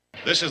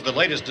This is the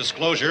latest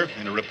disclosure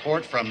in a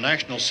report from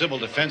National Civil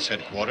Defense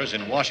Headquarters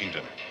in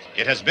Washington.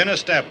 It has been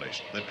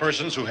established that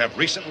persons who have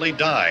recently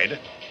died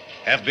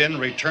have been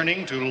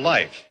returning to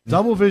life.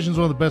 Double Vision's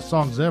one of the best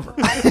songs ever.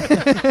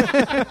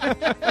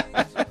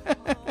 I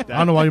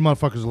don't know why you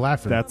motherfuckers are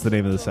laughing. That's the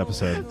name of this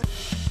episode.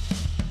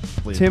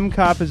 Tim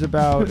Cop is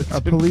about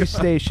a police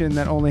station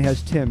that only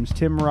has Tims.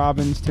 Tim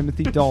Robbins,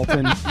 Timothy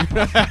Dalton.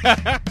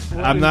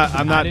 I'm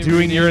not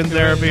doing urine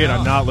therapy, and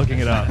I'm not looking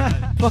it up.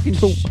 Fucking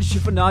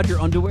chiffonade your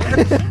underwear.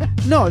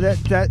 No,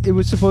 that it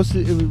was supposed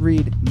to. It would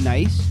read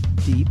nice,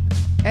 deep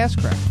ass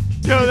crack.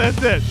 No, that's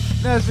it.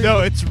 No,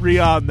 it's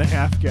Rion the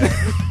half guy.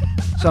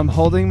 So I'm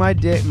holding my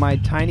dick, my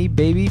tiny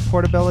baby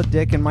portobello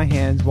dick in my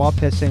hands while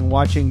pissing,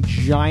 watching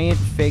giant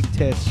fake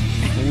tits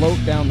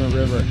float down the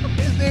river.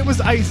 His name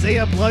was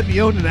Isaiah Blood. He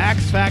owned an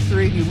axe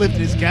factory, and you lived in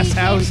his guest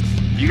house.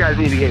 You guys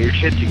need to get your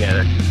shit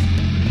together.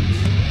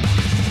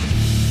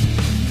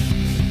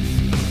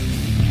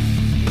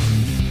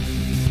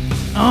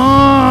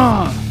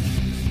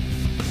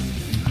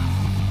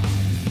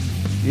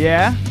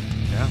 Yeah?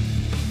 Yeah.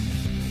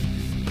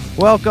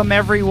 Welcome,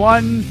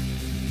 everyone,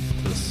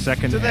 The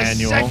second to the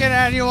annual. second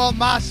annual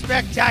Moss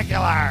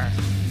Spectacular.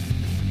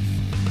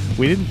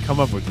 We didn't come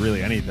up with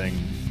really anything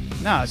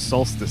No, it's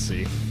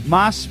solstice-y.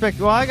 Moss Spec.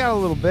 Well, I got a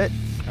little bit.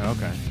 Oh,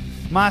 okay.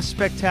 Moss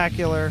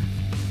Spectacular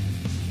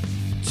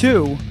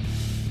 2,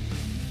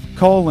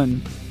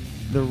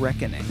 The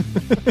Reckoning.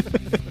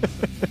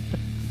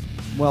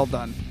 Well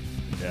done.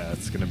 Yeah,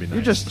 it's gonna be nice.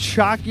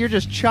 You're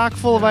just chock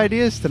full of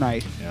ideas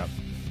tonight. Yep.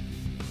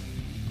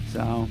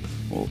 So,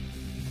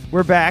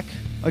 we're back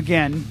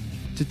again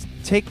to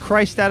take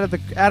Christ out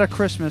of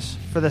Christmas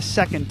for the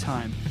second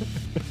time.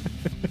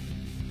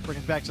 Bring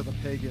it back to the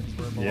pagans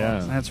where it belongs.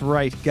 Yeah. That's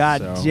right.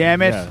 God So,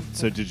 damn it. Yeah.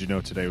 So did you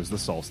know today was the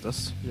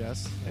solstice?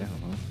 Yes. Yeah.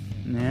 Well,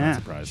 Yeah. not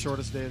surprised.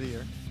 Shortest day of the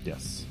year.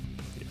 Yes.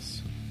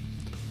 Yes.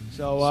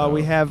 So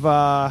we have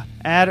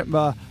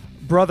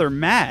Brother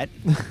Matt.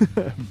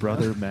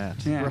 Brother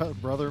Matt. Yeah.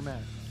 Brother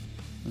Matt.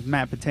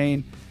 Matt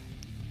Patane,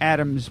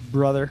 Adam's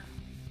brother,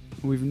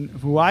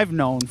 who I've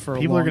known for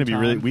People a long are going to be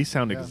time. really. We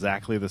sound Yeah.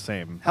 exactly the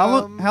same. How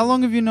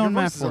long have you Your known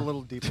Matt voice is for? a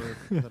little deeper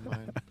than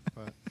mine.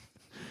 But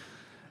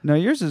No,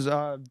 yours is.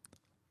 I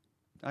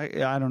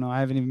don't know. I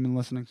haven't even been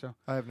listening. So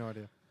I have no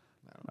idea.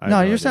 I have no,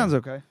 no yours idea. sounds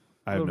okay.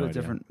 I A have little no bit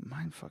idea. different.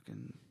 Mine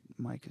fucking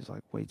mic is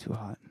like way too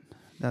hot.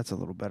 That's a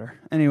little better.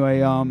 Anyway,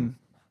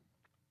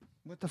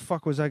 what the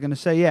fuck was I going to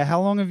say? Yeah,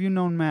 how long have you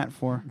known Matt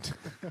for?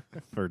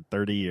 For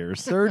 30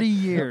 years. 30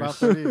 years. About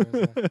 30 years.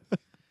 Yeah.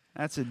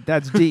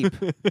 That's deep.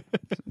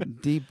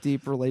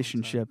 deep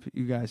relationship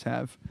you guys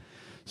have.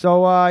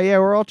 So yeah,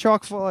 we're all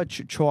chock full of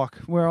chalk.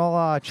 We're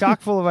all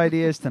chock full of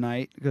ideas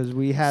tonight because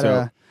we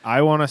had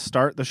I want to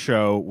start the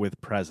show with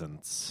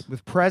presents.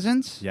 with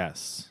presents.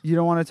 Yes. You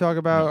don't want to talk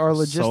about our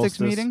logistics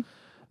meeting?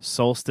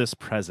 Solstice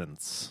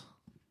presents.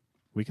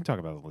 We can talk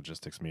about the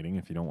logistics meeting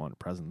if you don't want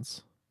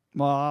presents.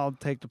 Well, I'll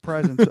take the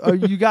presents. Oh,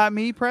 you got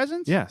me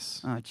presents?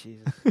 Yes. Oh,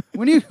 Jesus.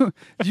 When you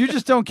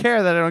just don't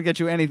care that I don't get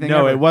you anything.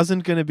 No, ever. it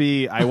wasn't going to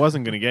be. I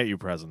wasn't going to get you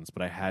presents,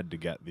 but I had to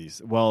get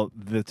these. Well,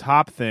 the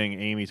top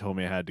thing Amy told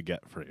me I had to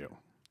get for you.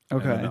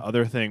 Okay. And then the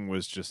other thing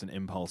was just an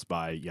impulse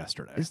buy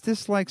yesterday. Is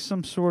this like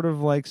some sort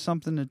of like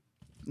something that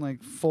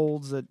like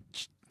folds that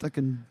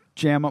can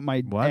jam up my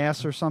What?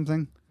 ass or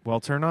something?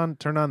 Well, turn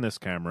on this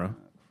camera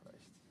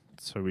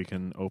so we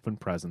can open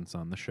presents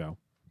on the show.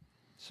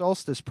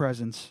 Solstice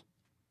presents.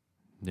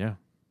 Yeah.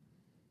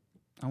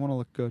 I want to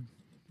look good.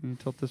 Can you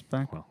tilt this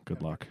back? Well,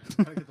 good luck.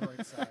 Gotta get the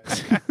right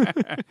size.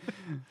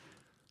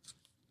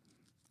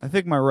 I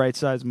think my right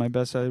side's my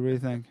best side. What do you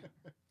think?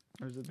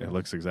 Or is It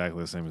looks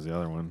exactly the same as the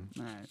other one.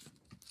 All right.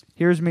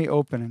 Here's me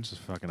opening. It's a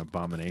fucking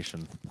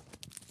abomination.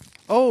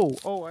 Oh,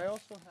 I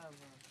also have.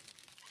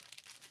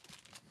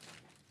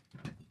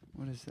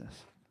 What is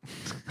this?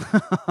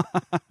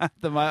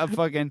 the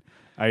fucking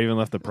I even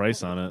left the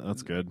price on it.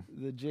 That's good.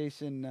 the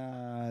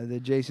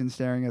Jason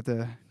staring at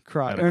the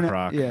croc. At a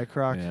croc. Yeah,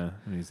 croc. Yeah,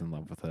 and he's in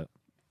love with it.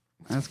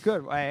 That's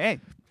good. Hey,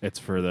 It's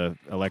for the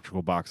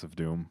electrical box of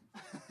doom.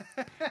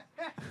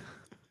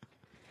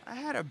 I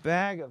had a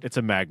bag of. It's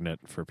a magnet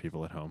for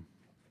people at home.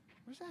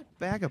 Where's that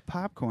bag of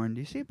popcorn? Do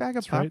you see a bag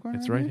of It's right- popcorn?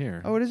 it's in right there?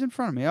 here. Oh, it is in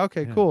front of me.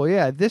 Okay, Yeah. cool.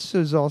 Yeah, this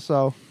is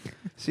also.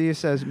 See, it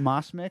says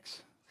Moss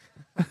Mix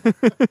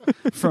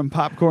from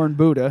Popcorn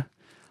Buddha.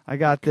 I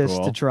got this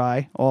Cool. to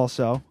try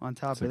also on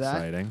top It's of that.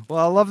 exciting. Well,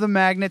 I love the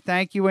magnet.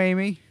 Thank you,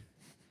 Amy.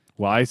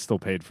 Well, I still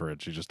paid for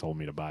it. She just told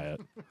me to buy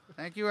it.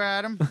 Thank you,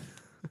 Adam.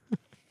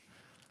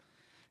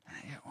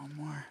 I got one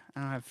more. I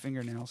don't have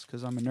fingernails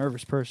because I'm a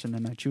nervous person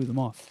and I chew them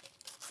off.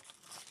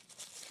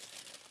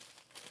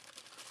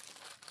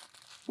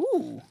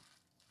 Ooh,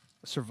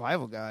 a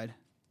survival guide.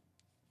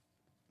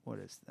 What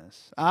is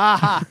this?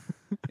 Ah,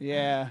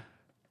 yeah.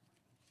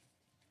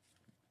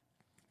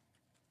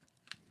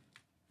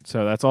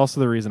 So that's also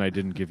the reason I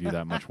didn't give you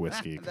that much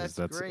whiskey because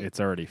That's great. it's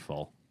already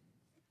full.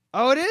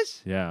 Oh, it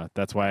is? Yeah,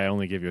 that's why I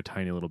only give you a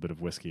tiny little bit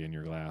of whiskey in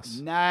your glass.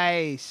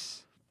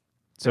 Nice.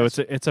 So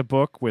it's a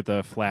book with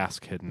a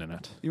flask hidden in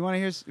it. You want to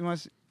hear?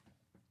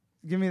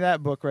 Give me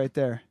that book right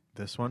there.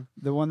 This one?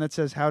 The one that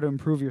says how to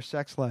improve your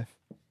sex life.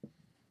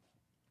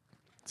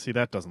 See,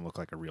 that doesn't look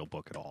like a real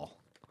book at all.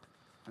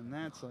 And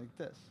that's like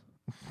this.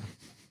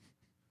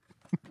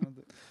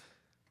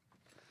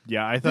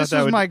 Yeah, I thought This that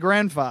was would. my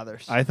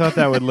grandfather's. I thought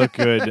that would look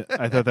good.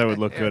 I thought that would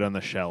look good on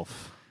the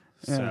shelf.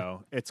 Yeah.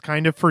 So it's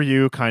kind of for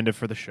you, kind of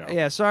for the show.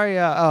 Yeah, sorry.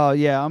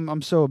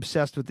 I'm so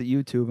obsessed with the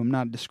YouTube. I'm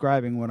not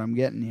describing what I'm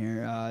getting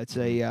here. It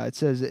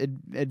says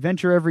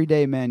Adventure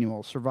Everyday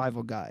Manual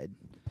Survival Guide.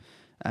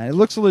 It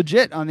looks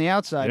legit on the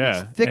outside.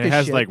 Yeah, It's thick and it as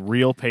has shit. like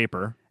real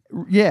paper.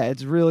 Yeah,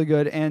 it's really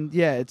good, and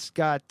yeah, it's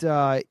got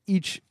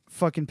each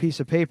fucking piece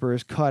of paper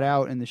is cut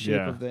out in the shape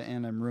Yeah. of the,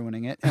 and I'm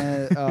ruining it,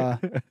 of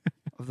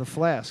the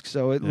flask.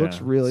 So it looks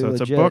Yeah. really so it's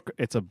legit. a book.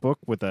 It's a book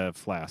with a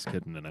flask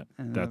hidden in it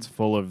And that's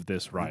full of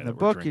this rye the that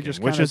book, we're you drinking, just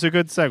which kinda- is a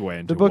good segue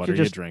into book what you are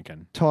you just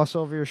drinking. Toss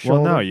over your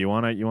shoulder. Well, no, you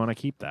want to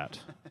keep that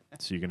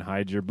so you can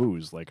hide your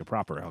booze like a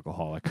proper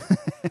alcoholic.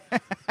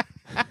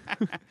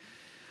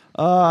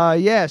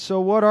 Yeah. So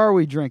what are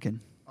we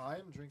drinking?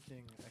 I'm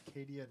drinking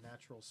Acadia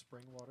Natural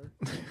Spring Water.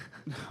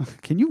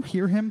 Can you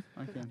hear him?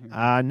 I can't hear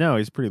him. No,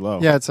 he's pretty low.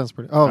 Yeah, it sounds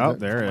pretty.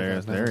 There it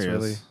is. There he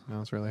really, is. No,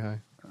 it's really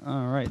high.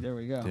 All right, there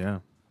we go. Yeah.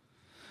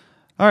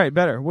 All right,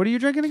 better. What are you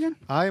drinking again?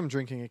 I am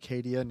drinking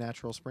Acadia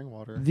Natural Spring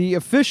Water. The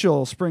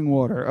official spring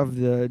water of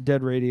the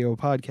Dead Radio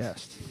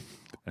podcast.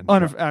 And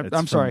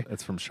I'm sorry.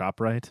 It's from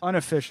ShopRite.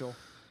 Unofficial.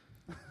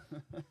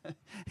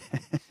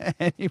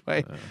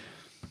 Anyway,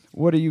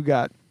 what do you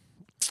got?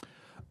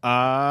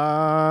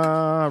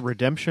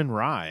 Redemption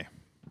Rye.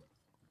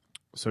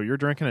 So you're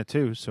drinking it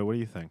too. So what do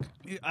you think?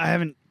 I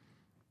haven't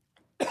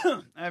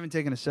I haven't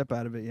taken a sip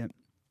out of it yet.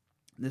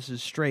 This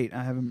is straight.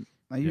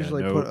 I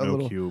usually put a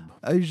little cube.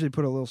 I usually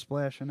put a little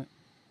splash in it.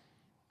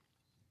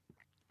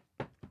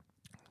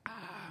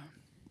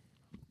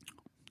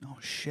 Oh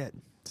shit.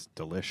 It's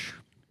delish.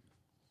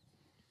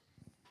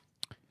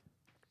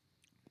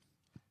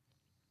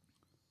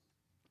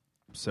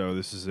 So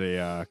this is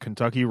a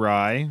Kentucky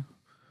Rye.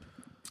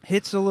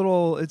 It's a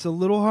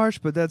little harsh,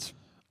 but that's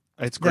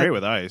It's great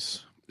with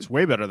ice. It's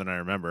way better than I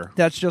remember.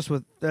 just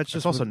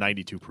Also with,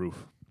 92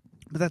 proof.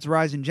 but that's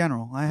ryes in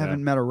general. I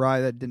haven't met a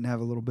rye that didn't have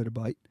a little bit of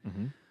bite.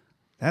 Mm-hmm.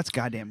 That's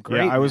goddamn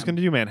great. Yeah, I was man. going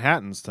to do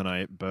Manhattans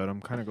tonight, but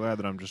I'm kind of glad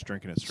that I'm just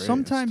drinking it straight.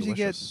 Sometimes It's you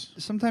get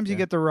delicious. you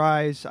get the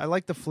ryes. I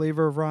like the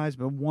flavor of ryes,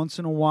 but once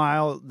in a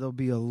while they'll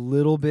be a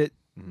little bit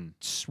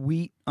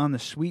sweet on the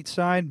sweet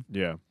side.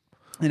 Yeah.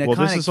 And it Well,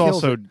 this kinda is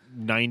kills also it.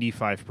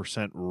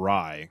 95%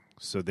 rye,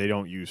 so they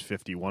don't use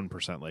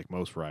 51% like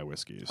most rye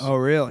whiskeys. Oh,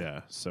 really?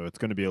 Yeah, so it's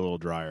going to be a little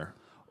drier.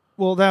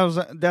 Well, that's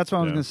what I was Yeah.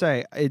 going to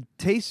say. It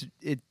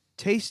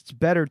tastes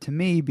better to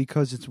me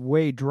because it's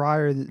way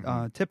drier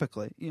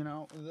typically. You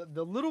know,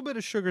 the little bit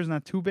of sugar is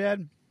not too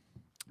bad,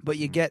 but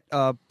you get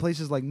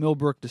places like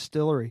Millbrook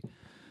Distillery.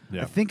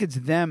 Yeah. I think it's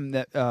them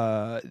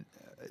that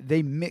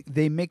they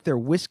make their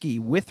whiskey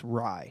with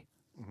rye.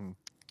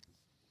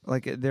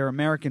 Like their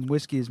American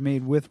whiskey is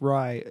made with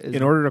rye.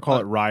 In order to call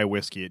it rye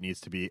whiskey, it needs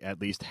to be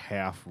at least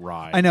half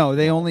rye. I know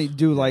they only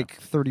do like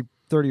 30 or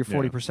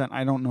 40%.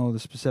 I don't know the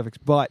specifics,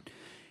 but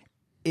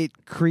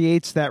it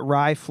creates that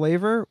rye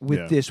flavor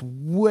with this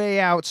way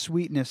out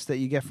sweetness that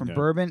you get from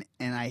bourbon,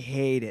 and I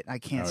hate it. I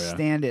can't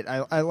stand it.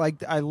 I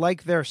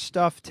like their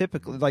stuff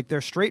typically. Like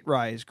their straight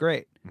rye is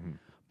great,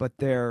 but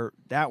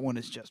that one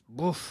is just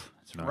woof.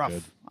 It's Not rough.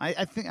 good.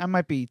 I think I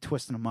might be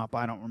twisting them up.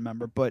 I don't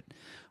remember, but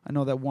I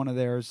know that one of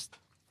theirs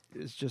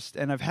is just.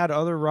 And I've had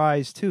other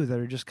ryes too that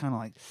are just kind of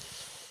like.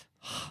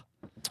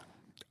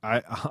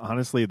 I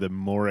honestly, the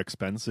more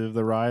expensive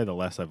the rye, the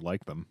less I've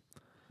liked them.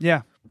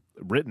 Yeah.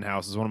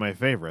 Rittenhouse is one of my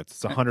favorites.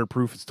 It's 100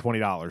 proof. It's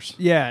 $20.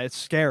 Yeah, it's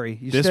scary.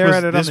 You stare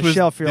at it on the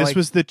shelf. You're this like,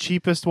 was the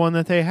cheapest one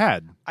that they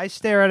had. I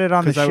stare at it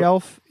on the 'Cause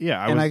shelf.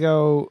 Yeah, I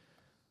go,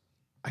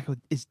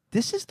 is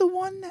this the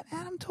one that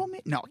Adam told me?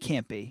 No, it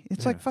can't be.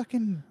 It's like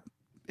fucking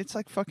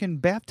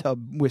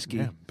bathtub whiskey.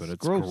 Yeah, but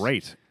it's gross.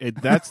 great.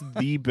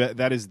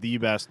 That is the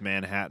best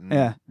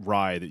Manhattan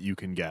rye that you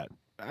can get.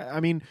 I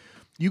mean,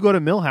 you go to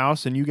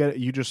Millhouse and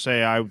you just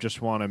say, I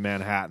just want a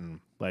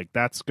Manhattan. Like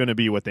that's going to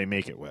be what they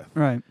make it with,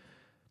 Right.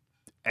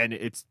 and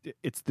it's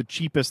the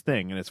cheapest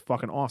thing, and it's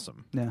fucking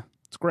awesome. Yeah.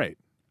 It's great.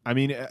 I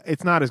mean,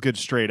 it's not as good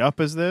straight up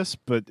as this,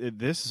 but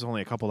this is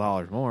only a couple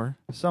dollars more.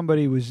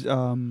 Somebody was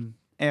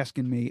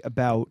asking me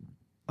about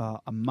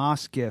a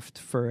Moss gift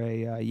for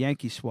a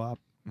Yankee swap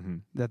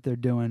that they're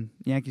doing.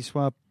 Yankee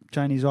swap,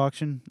 Chinese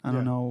auction. I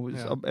don't know.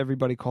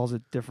 Everybody calls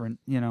it different,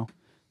 you know.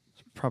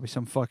 It's probably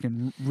some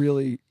fucking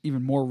really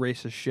even more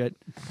racist shit.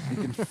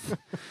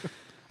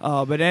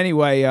 But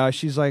anyway,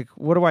 she's like,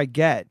 what do I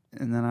get?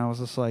 And then I was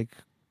just like,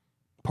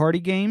 party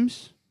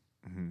games,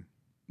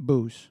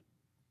 booze,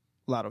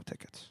 lotto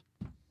tickets.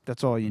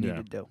 That's all you need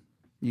to do.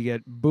 You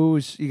get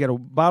booze, you get a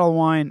bottle of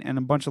wine and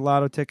a bunch of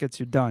lotto tickets,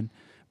 you're done.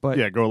 But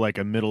Yeah, go like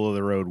a middle of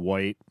the road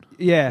white,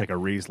 yeah. like a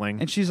Riesling.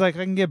 And she's like,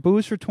 I can get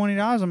booze for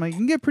 $20. I'm like, you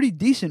can get pretty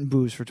decent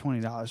booze for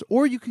 $20.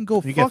 Or you can go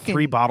you fucking... get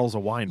 3 bottles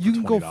of wine for You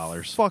can go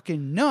 $20.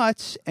 fucking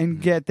nuts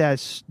and get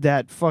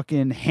that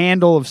fucking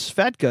handle of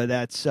Svedka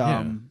that's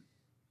fucking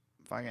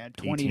 $20.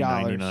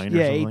 $18.99 or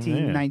Yeah,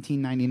 something.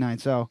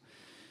 $19.99. So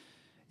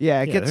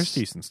Yeah, it gets. There's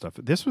decent stuff.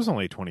 This was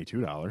only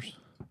 $22.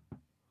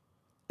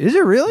 Is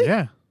it really?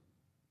 Yeah.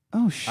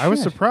 Oh shit! I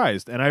was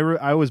surprised, and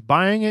I was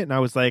buying it, and I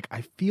was like,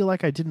 I feel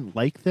like I didn't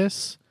like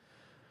this,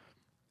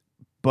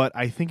 but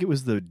I think it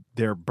was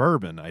their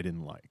bourbon I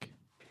didn't like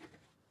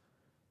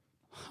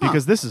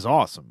because this is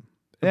awesome.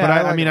 Yeah, but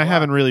I I mean, I like it a lot.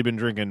 haven't really been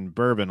drinking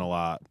bourbon a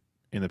lot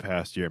in the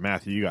past year.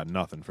 Matthew, you got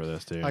nothing for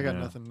this, dude. I got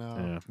nothing, no.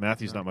 Yeah,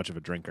 Matthew's not much of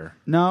a drinker.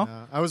 No.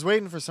 I was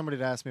waiting for somebody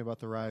to ask me about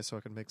the rye so I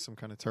could make some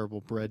kind of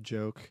terrible bread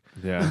joke.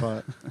 Yeah.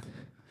 But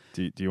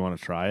Do you want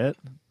to try it?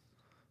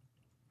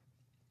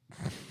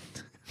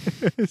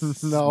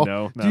 No.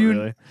 No, not Do you-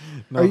 really.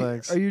 no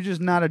thanks. Are you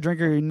just not a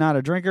drinker? You're not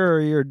a drinker,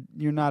 or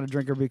you're not a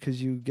drinker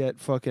because you get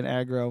fucking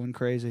aggro and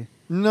crazy.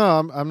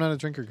 No, I'm not a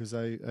drinker because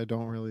I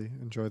don't really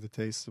enjoy the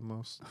taste of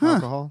most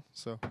alcohol.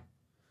 So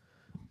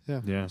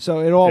Yeah. So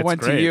it all It's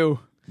went great. to you.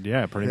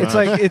 Yeah, pretty much.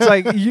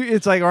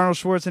 It's like Arnold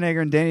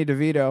Schwarzenegger and Danny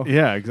DeVito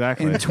Yeah,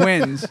 exactly. in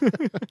Twins.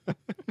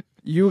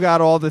 You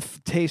got all the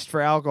taste for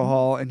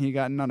alcohol, and he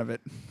got none of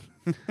it.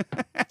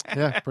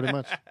 yeah, pretty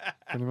much.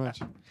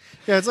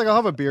 Yeah, it's like I'll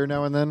have a beer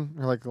now and then,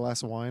 or like a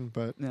glass of wine.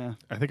 But Yeah.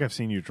 I think I've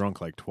seen you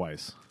drunk like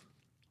twice.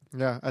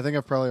 yeah, I think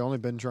I've probably only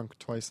been drunk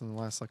twice in the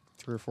last like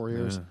 3 or 4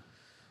 years.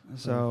 Yeah.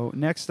 So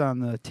next on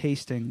the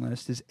tasting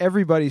list is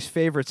everybody's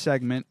favorite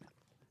segment,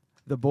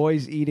 the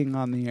boys eating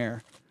on the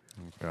air.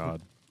 Oh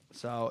God.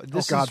 So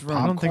this God, is from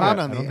I don't think Popcorn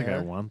I, on I the don't think I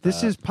air. want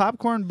this that. is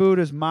Popcorn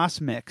Buddha's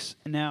Moss Mix.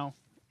 Now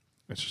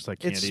It's just like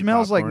it candy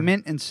smells like popcorn.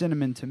 mint and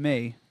cinnamon to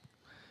me.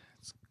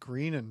 It's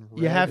green and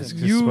red. You have It's and-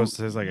 just supposed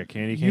to taste like a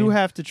candy cane. You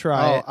have to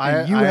try Oh, it.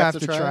 And you I have have to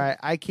to try try it? it.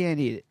 I can't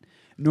eat it.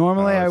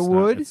 Normally I it's not-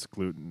 would. it's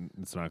gluten.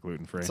 It's not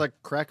gluten free. It's like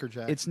Cracker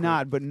Jack. It's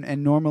not, but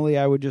and normally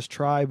I would just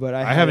try, but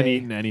I haven't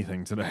eaten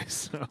anything today,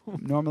 so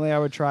Normally I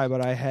would try, but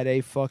I had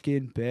a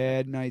fucking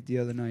bad night the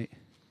other night.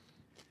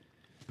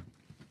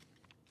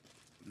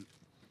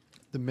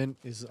 The mint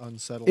is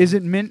unsettling. Is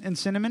it mint and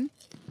cinnamon?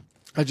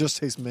 I just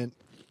taste mint.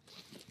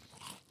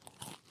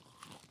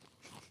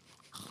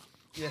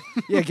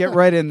 Yeah, get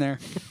right in there.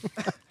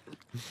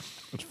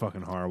 it's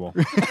fucking horrible.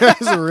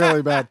 It's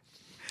really bad.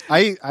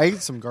 I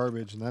ate some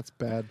garbage and that's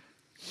bad.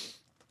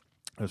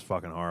 It's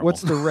fucking horrible.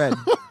 What's the red?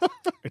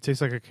 It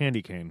tastes like a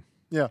candy cane.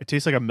 Yeah. It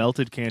tastes like a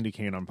melted candy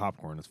cane on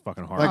popcorn. It's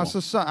fucking horrible.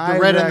 I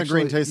red would and the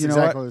green actually- taste you know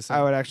exactly what? the same.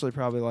 I would actually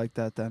probably like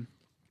that then.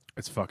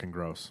 It's fucking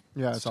gross.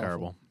 Yeah, it's it's awful.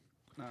 terrible.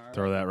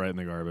 Throw that right in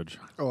the garbage.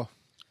 Oh,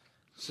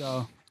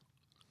 So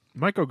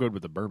Might go good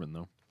with the bourbon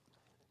though.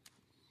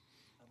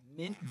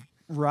 mint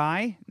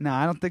rye? No,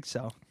 I don't think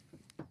so.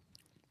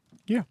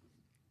 Yeah.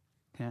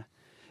 Yeah.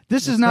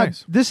 This It's is not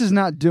nice. this is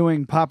not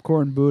doing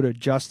Popcorn Buddha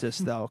justice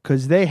though,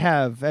 because they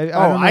have. I don't know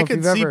I if could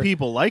you've see ever-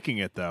 people liking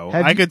it though.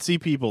 Have I you- could see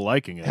people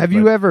liking it. Have but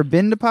you ever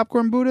been to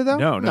Popcorn Buddha though?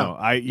 No. No.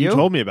 You You?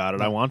 told me about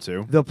it. I want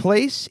to. The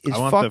place is I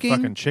want fucking. the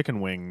fucking chicken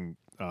wing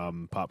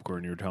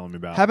popcorn you were telling me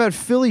about. How about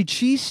Philly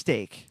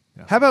cheesesteak?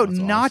 Yes, How about that's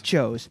awesome.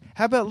 nachos?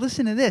 How about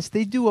listen to this?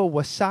 They do a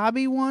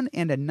wasabi one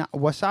and a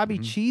wasabi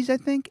Mm-hmm. cheese, I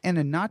think, and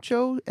a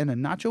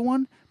nacho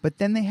one. But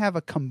then they have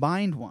a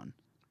combined one.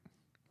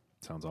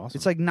 Sounds awesome.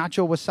 It's like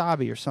nacho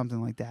wasabi or something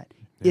like that.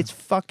 It's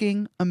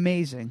fucking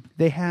amazing.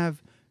 They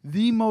have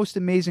the most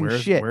amazing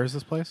shit. Where's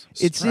this place?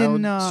 It's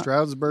in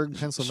Stroudsburg,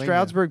 Pennsylvania.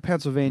 Stroudsburg,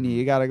 Pennsylvania.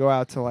 You got to go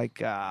out to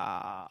like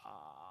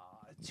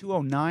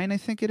 209, I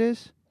think it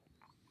is,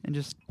 and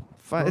just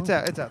it's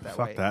out that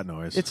Fuck way. that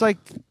noise. It's like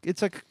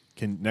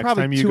Next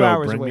probably time you 2 go,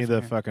 hours bring away me from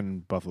the here. fucking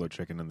buffalo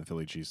chicken and the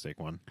Philly cheesesteak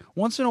one.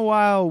 once in a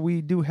while we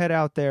do head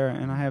out there,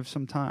 and I have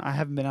some time. I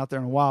haven't been out there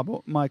in a while,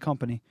 but my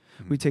company,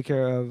 we take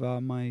care of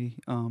my.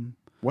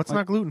 What's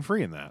not gluten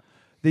free in that?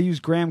 They use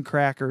graham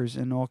crackers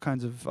and all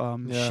kinds of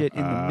shit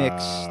in the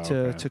mix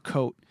okay. to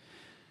coat.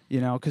 You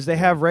know, because they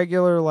have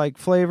regular like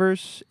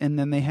flavors, and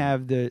then they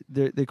have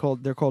they're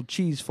called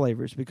cheese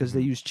flavors because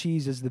they use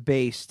cheese as the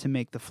base to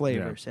make the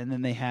flavors, and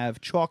then they have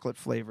chocolate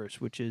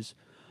flavors, which is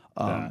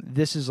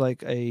this is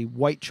like a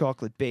white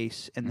chocolate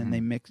base, and then they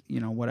mix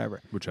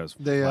whatever Which has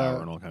They,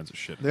 flour and all kinds of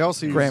shit. They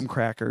also use graham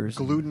crackers.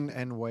 gluten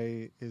and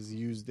whey is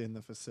used in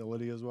the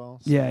facility as well.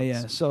 So Yeah,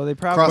 it's yeah. So they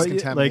Cross probably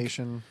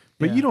contamination.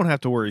 But Yeah. you don't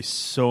have to worry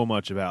so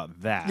much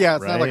about that. yeah,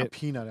 it's right? not like a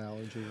peanut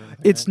allergy. Or anything,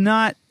 It's right?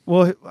 not.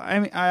 Well, I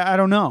mean, I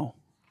don't know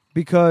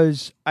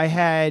because I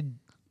had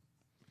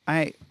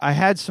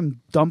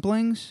some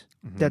dumplings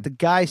that the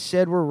guy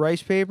said were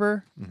rice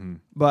paper,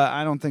 but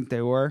I don't think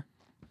they were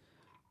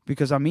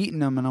because I'm eating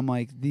them and I'm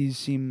like, these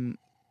seem.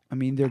 I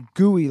mean, they're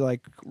gooey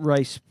like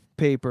rice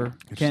paper.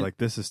 It's Can't- like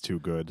this is too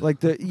good.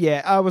 like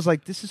I was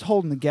like, this is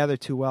holding together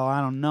too well. I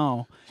don't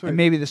know, Sweet. and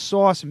maybe the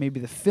sauce and maybe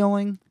the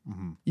filling,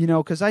 Mm-hmm.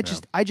 because I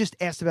just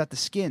asked about the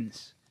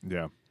skins.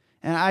 yeah.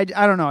 And I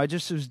don't know. I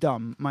just was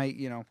dumb.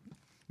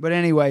 But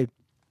anyway,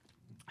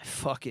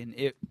 fucking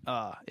it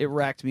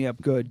racked me up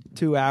good.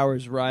 2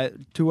 hours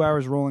 2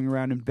 hours rolling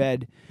around in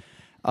bed,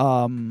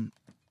 in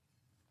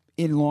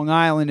Long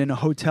Island in a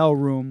hotel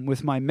room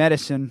with my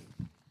medicine.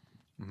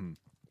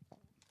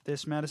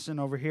 This medicine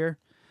over here,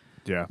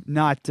 Yeah.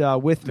 not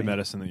with The me.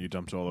 medicine that you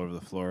dumped all over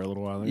the floor a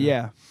little while ago.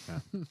 Yeah.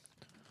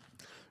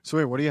 So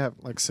wait, what do you have?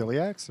 Like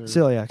celiacs? Or?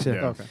 Celiacs, yeah.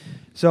 Yeah. Okay.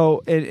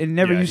 So it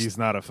never used. He's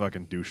not a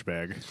fucking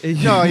douchebag.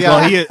 No, yeah.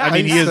 Well, he is, I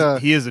mean, used to-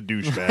 he is a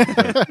douchebag,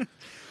 but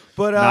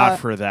but not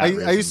for that.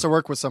 I used to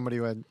work with somebody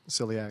who had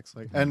celiacs,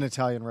 like at an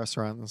Italian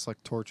restaurant. And it's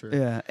like torture.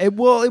 Yeah.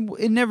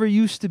 It never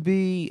used to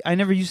be. I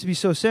never used to be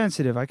so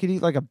sensitive. I could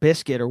eat like a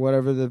biscuit or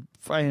whatever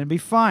and it'd be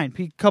fine.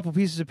 Couple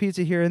pieces of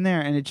pizza here and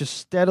there, and it just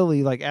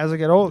steadily, like as I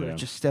get older, it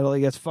just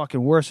steadily gets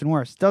fucking worse and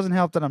worse. It doesn't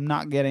help that I'm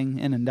not getting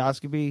an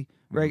endoscopy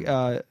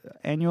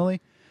annually.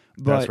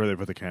 But that's where they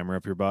put the camera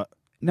up your butt.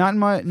 not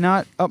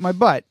up my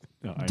butt,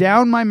 No,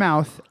 down my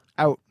mouth,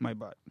 out my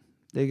butt.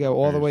 They go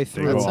all the way They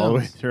through. go all the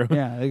way through.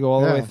 Yeah, they go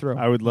all the way through.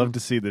 I would love to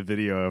see the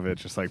video of it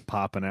just like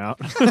popping out.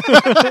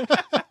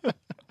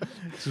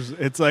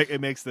 It's like it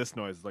makes this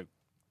noise like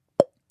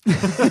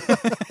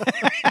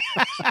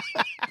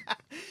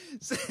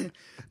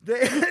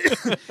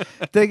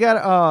they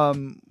got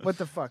what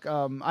the fuck?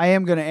 I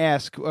am gonna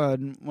ask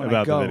when about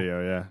I go. the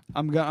video, yeah.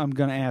 I'm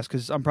gonna ask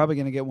because I'm probably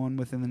gonna get one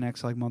within the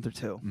next like month or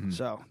two.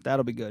 So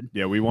that'll be good.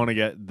 Yeah, we want to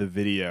get the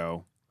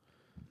video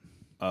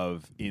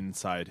of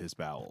inside his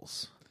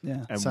bowels.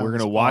 Yeah, And Sounds we're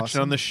gonna watch it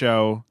awesome. on the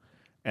show,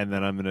 and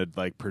then I'm gonna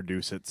like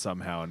produce it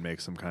somehow and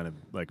make some kind of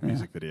like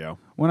music video.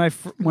 when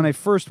I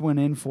first went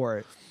in for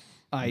it,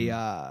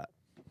 I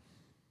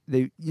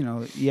they you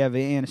have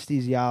an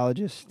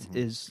anesthesiologist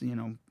is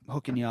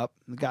hooking you up.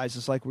 The guy's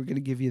just like, we're gonna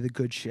give you the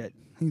good shit.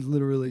 He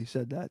literally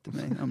said that to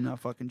me. I'm not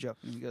fucking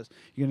joking. He goes,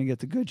 you're gonna get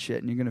the good shit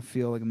and you're gonna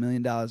feel like $1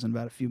 million in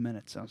about a few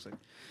minutes. I was like,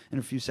 in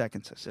a few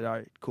seconds. I said, all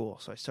right, cool.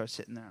 So I start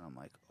sitting there and I'm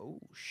like, oh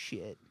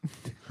shit.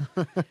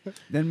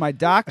 Then my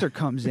doctor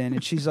comes in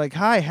and she's like,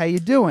 hi, how you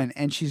doing?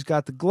 And she's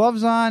got the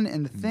gloves on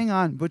and the thing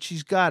on, but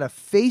she's got a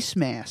face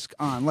mask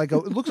on. It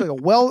looks like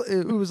it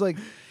was like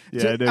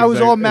Yeah, I was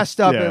all exactly.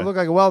 messed up. Yeah. And it looked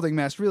like a welding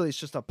mask. Really, it's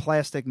just a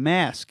plastic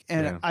mask.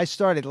 And Yeah. I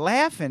started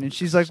laughing, and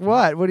she's like,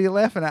 "What? What are you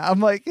laughing at?"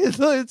 I'm like,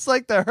 "It's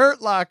like the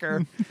Hurt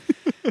Locker."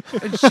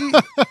 And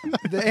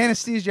the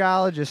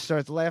anesthesiologist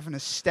starts laughing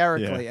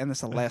hysterically, and that's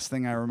the last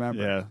thing I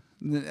remember. Yeah.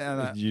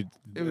 And,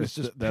 it was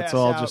just that's pass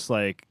all out. just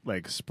like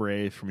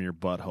spray from your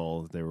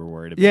butthole that they were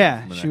worried about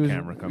Yeah, when she that was.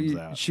 camera comes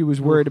out. She was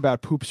worried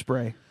about poop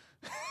spray.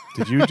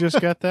 Did you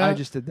just get that? I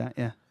just did that.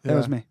 Yeah, that Yeah.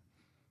 was me.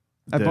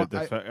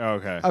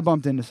 Okay. I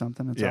bumped into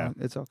something.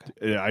 It's okay.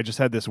 Yeah, I just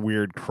had this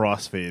weird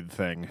crossfade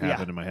thing happen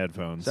Yeah. in my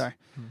headphones. Sorry.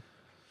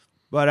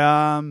 But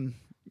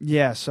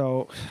yeah,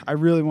 so I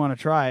really want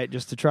to try it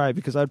just to try it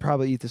because I'd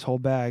probably eat this whole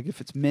bag if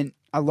it's mint.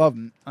 I love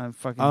mint. I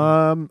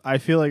fucking I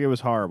feel like it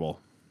was horrible.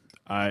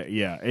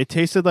 It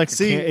tasted like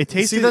it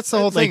tasted. that's the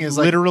whole thing, like is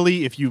like-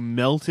 literally if you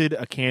melted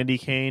a candy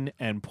cane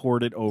and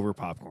poured it over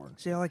popcorn.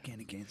 See, I like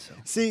candy canes.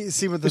 So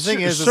See, but the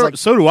thing is so, like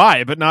so do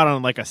I, but not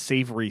on like a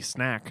savory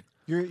snack.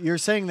 you're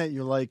saying that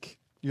you like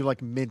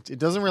mint. It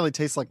doesn't really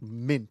taste like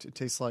mint. It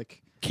tastes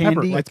like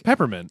candy. It's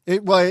peppermint.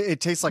 it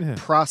tastes like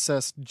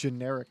processed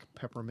generic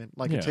peppermint.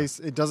 Like Yeah.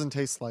 it doesn't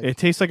taste like It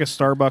tastes like a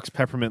Starbucks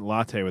peppermint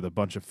latte with a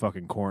bunch of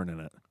fucking corn in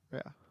it. yeah.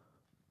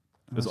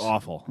 It was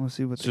awful. Let's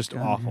see what It's they just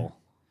got awful. here.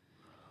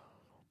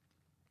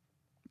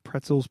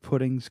 Pretzels,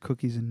 puddings,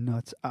 cookies, and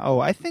nuts. Oh,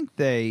 I think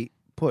they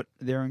put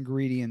their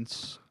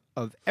ingredients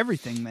of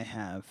everything they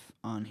have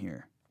on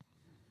here.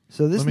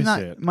 So this Let me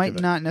see it. might Give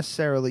it. not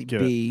necessarily Give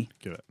be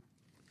Give it.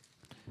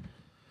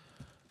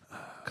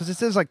 because it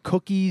says like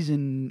cookies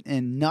and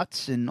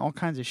nuts and all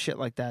kinds of shit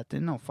like that.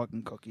 There's no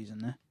fucking cookies in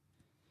there.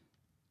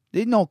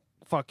 There's no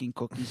fucking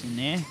cookies in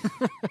there.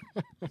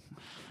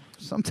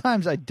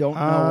 Sometimes I don't know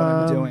what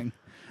I'm doing.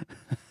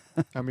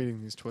 I'm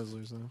eating these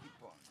Twizzlers though.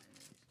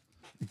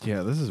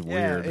 Yeah, this is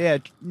weird. Yeah.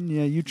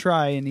 You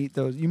try and eat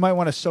those. You might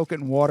want to soak it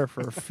in water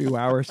for a few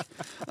hours.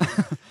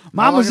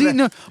 Mom was eating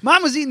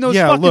those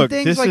Yeah, fucking look,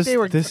 things this like is- they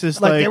were this is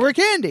like they like- were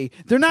candy.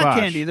 They're not Bosh,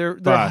 candy. They're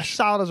Bosh.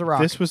 solid as a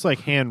rock. This was like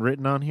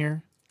handwritten on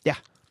here. Yeah.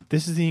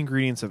 This is the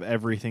ingredients of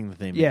everything that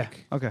they make. Yeah.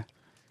 Okay.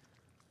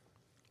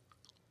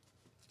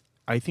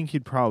 I think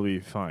you'd probably be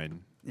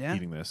fine Yeah?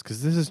 eating this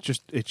because this is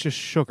it's just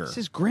sugar. This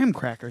is graham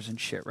crackers and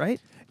shit, right?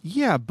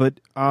 Yeah, but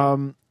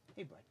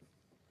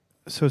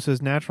so it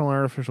says natural and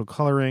artificial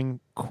coloring,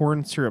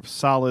 corn syrup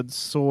solids,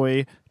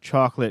 soy,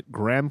 chocolate,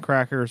 graham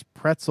crackers,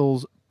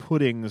 pretzels,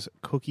 puddings,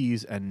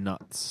 cookies, and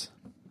nuts.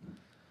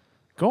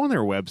 Go on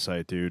their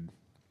website, dude.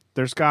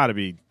 There's got to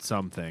be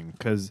something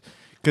because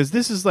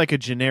this is like a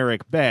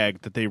generic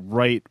bag that they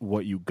write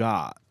what you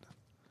got.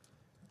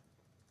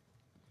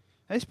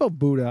 I spell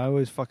Buddha. I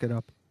always fuck it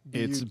up.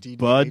 It's BUDDHA?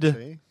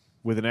 Bud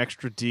with an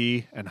extra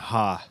D and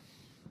Ha.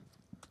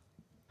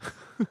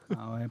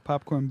 Oh, and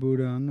popcorn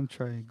Buddha. I'm gonna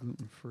try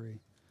gluten free.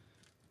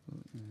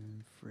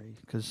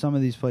 Because some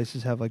of these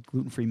places have like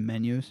gluten free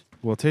menus.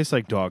 Well, it tastes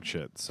like dog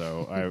shit,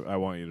 so I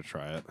want you to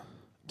try it.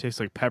 It tastes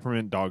like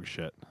peppermint dog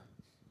shit.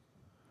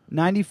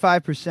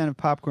 95% of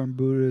popcorn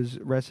Buddha's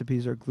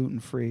recipes are gluten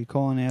free.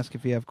 Call and ask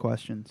if you have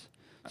questions.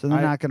 So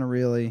they're not gonna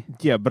really.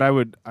 Yeah, but I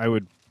would.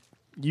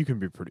 You can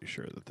be pretty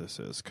sure that this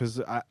is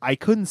because I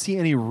couldn't see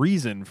any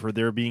reason for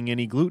there being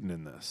any gluten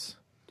in this.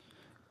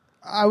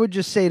 I would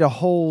just say to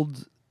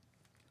hold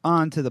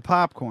onto the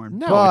popcorn.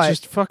 No, but it's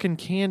just fucking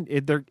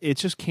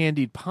it's just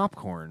candied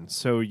popcorn.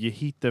 So you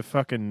heat the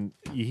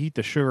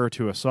sugar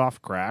to a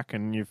soft crack,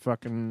 and you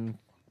fucking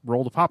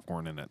roll the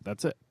popcorn in it.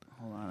 That's it.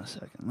 Hold on a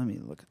second. Let me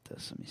look at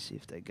this. Let me see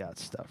if they got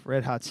stuff.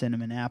 Red Hot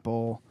Cinnamon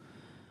Apple.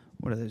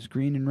 What are those?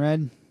 Green and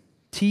red.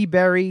 Tea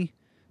berry.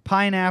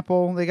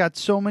 Pineapple. They got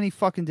so many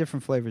fucking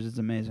different flavors. It's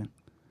amazing.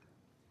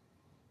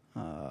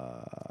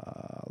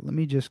 Let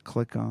me just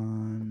click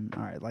on...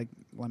 All right, like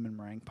lemon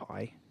meringue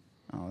pie.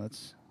 Oh,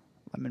 that's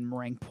lemon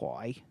meringue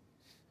pie.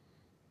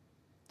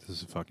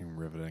 This is fucking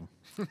riveting.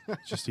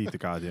 Just eat the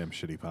goddamn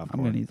shitty popcorn.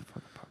 I'm going to eat the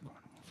fucking popcorn.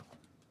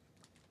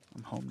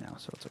 I'm home now,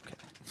 so it's okay.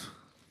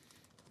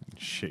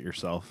 Shit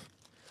yourself.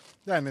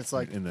 Yeah, and it's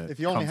like, if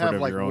you only have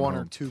like one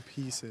or two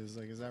pieces,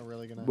 like, is that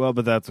really going to... Well,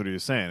 but that's what he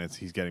was saying.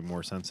 He's getting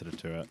more sensitive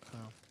to it. Oh.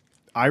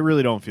 I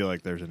really don't feel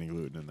like there's any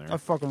gluten in there. I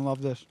fucking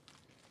love this.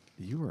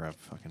 You are a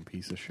fucking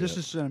piece of shit. This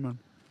is cinnamon.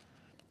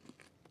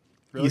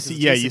 Really?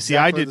 You see,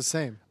 I did the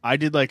same. I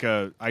did like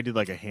a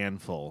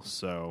handful.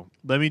 So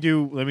let me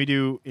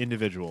do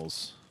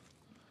individuals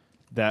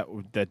that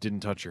didn't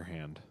touch your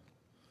hand.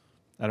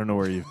 I don't know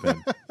where you've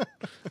been.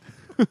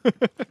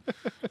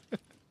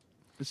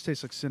 This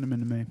tastes like cinnamon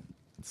to me.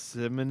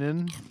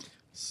 Cinnamon.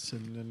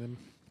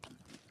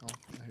 Oh,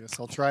 I guess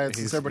I'll try it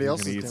since everybody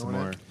else is doing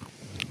it.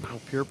 No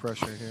peer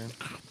pressure here.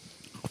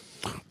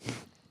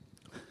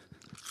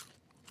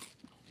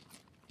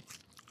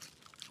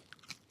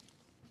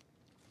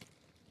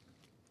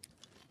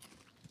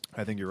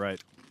 I think you're right.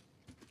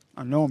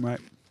 I know I'm right.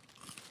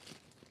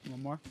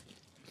 One more?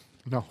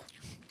 No.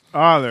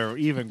 Oh, they're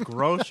even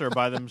grosser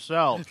by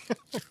themselves.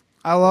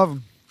 I love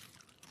them.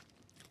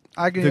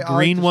 The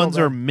green ones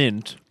are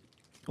mint,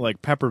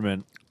 like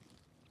peppermint,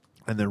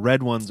 and the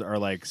red ones are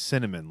like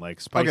cinnamon,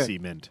 like spicy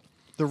mint.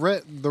 The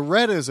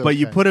red is okay. But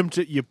you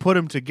put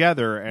them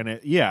together, and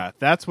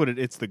that's what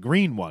it's the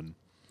green one.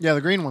 Yeah,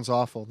 the green one's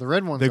awful. The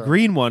red one's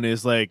green one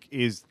is like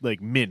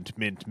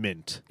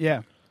mint.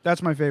 Yeah,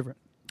 that's my favorite.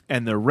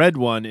 And the red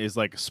one is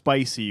like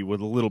spicy with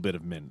a little bit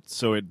of mint,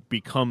 so it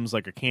becomes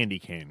like a candy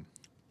cane.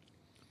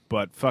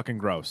 But fucking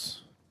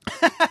gross.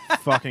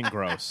 Fucking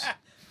gross.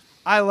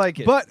 I like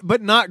it.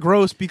 But not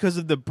gross because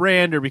of the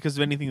brand or because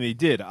of anything they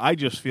did. I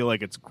just feel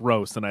like it's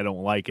gross and I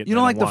don't like it. You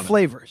don't like the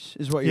flavors,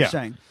 is what you're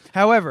saying.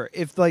 However,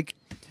 if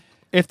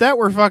that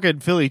were fucking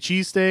Philly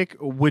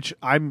cheesesteak, which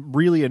I'm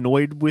really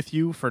annoyed with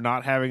you for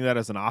not having that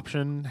as an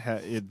option,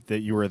 that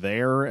you were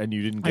there and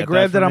you didn't get I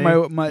grabbed that it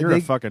on my You're a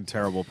fucking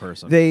terrible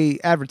person. They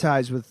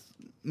advertised with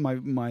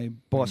my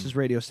boss's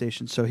radio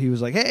station, so he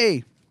was like,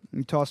 hey,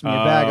 he tossed me a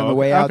bag on the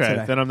way out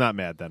today. Then I'm not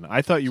mad then.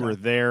 I thought you were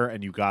there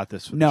and you got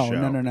this for the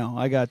show. No.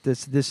 I got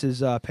this. This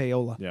is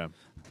payola. Yeah.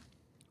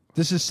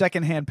 This is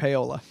secondhand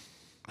payola.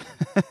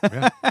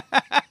 Yeah.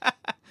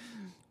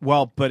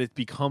 Well, but it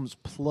becomes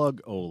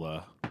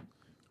plug-ola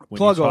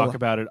when you talk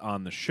about it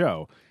on the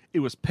show. It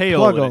was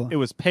payola. It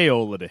was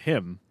payola to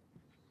him.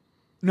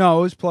 No,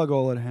 it was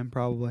plug-ola to him,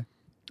 probably.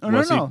 Oh,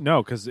 no.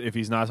 No, because if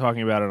he's not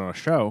talking about it on a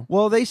show.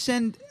 Well, they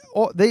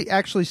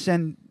actually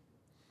send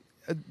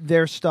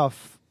their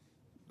stuff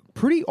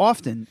pretty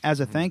often as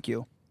a thank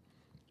you.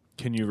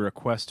 Can you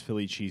request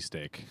Philly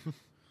cheesesteak?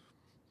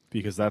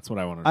 Because that's what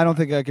I want to. I don't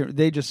think I can.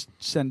 They just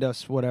send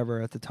us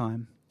whatever at the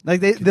time. Like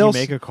they'll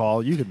make a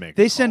call. You could make.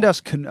 They send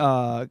us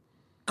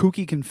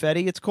kooky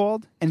confetti. It's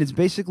called, and it's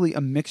basically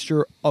a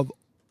mixture of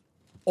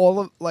all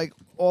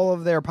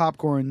of their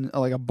popcorn,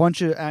 like a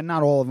bunch of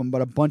not all of them,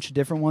 but a bunch of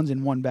different ones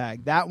in one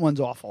bag. That one's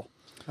awful.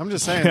 I'm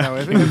just saying though,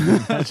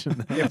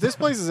 if this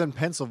place is in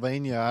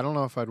Pennsylvania, I don't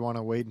know if I'd want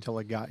to wait until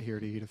I got here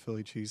to eat a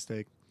Philly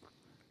cheesesteak.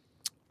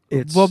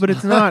 But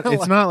it's not.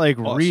 It's not like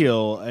awesome.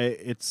 Real.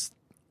 It's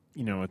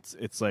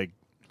it's like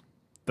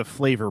the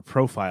flavor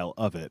profile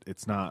of it.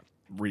 It's not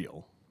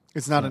real.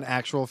 It's not an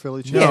actual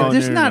Philly cheesesteak. Yeah,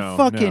 there's not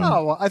fucking. No.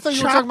 Oh, well, I thought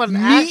you were talking about an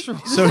meat,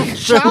 actual.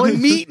 chopped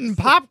meat and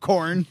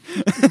popcorn.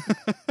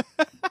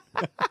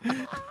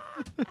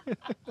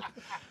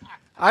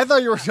 I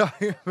thought you were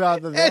talking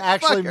about that they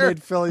actually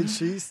made Philly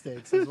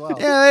cheesesteaks as well.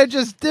 Yeah,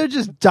 they're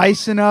just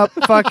dicing up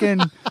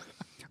fucking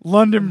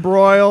London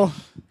broil,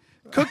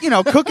 cooking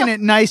it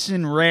nice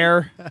and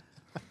rare,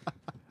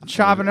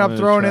 chopping it up,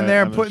 throwing it in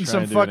there, and putting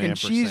some fucking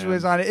cheese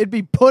whiz on it. It'd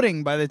be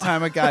pudding by the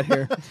time it got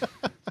here.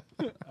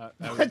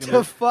 What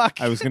the fuck?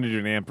 I was going to do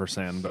an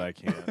ampersand, but I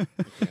can't. I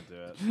can't do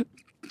it.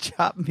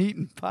 Chopped meat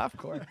and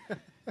popcorn.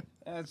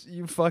 That's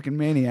you fucking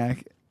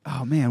maniac.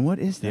 Oh man, what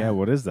is that? Yeah,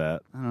 what is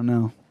that? I don't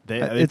know.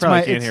 They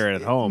probably can't hear it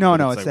at home. No,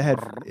 it's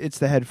it's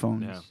the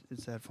headphones. Yeah.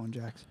 It's the headphone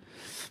jacks.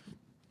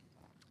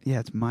 Yeah,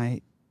 it's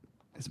my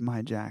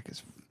jack. I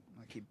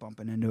keep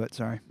bumping into it.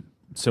 Sorry.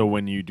 So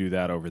when you do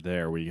that over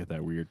there, where you get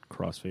that weird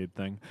crossfade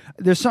thing,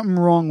 there's something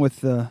wrong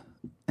with and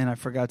I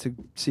forgot to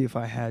see if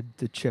I had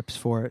the chips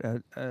for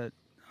it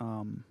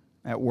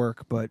at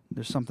work, but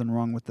there's something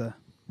wrong with the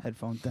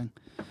headphone thing.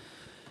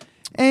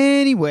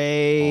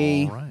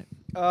 Anyway, all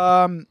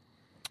right.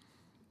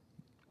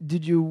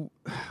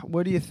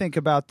 What do you think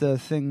about the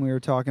thing we were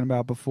talking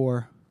about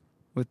before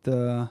with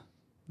the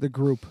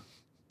group?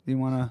 Do you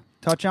want to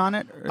touch on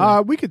it?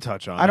 Or? We could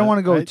touch on it. I don't want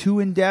to go too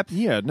in depth.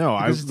 Yeah, no.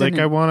 I because it's in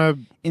I want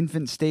to.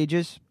 infant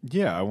stages.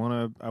 Yeah, I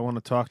want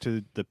to talk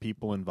to the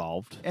people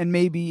involved. And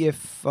maybe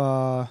if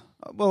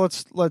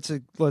let's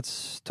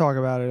talk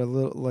about it a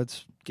little.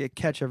 Let's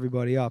catch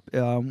everybody up.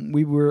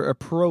 We were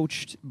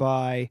approached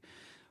by,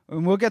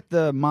 and we'll get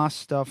the Moss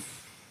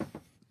stuff.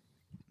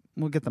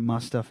 We'll get the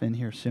Moss stuff in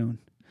here soon.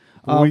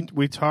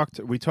 We talked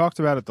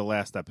about it the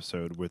last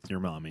episode with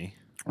your mommy.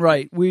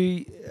 Right.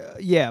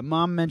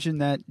 Mom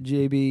mentioned that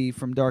JB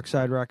from Dark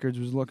Side Records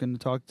was looking to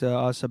talk to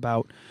us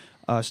about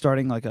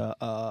starting like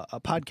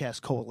a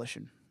podcast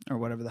coalition or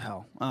whatever the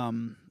hell.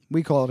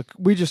 We call it.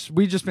 We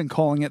just been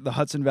calling it the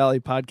Hudson Valley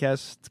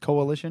Podcast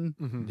Coalition.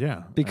 Mm-hmm.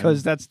 Yeah,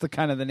 because that's the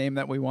kind of the name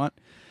that we want.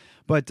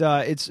 But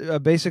it's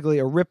basically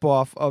a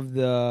ripoff of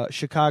the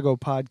Chicago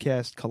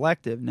Podcast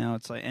Collective. Now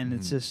it's like, and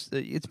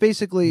it's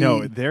basically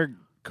they're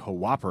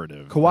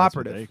cooperative.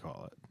 Cooperative, that's what they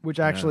call it, which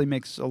actually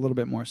makes a little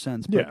bit more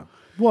sense. But yeah.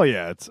 Well,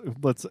 yeah. It's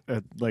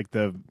like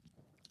the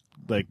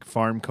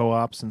farm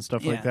co-ops and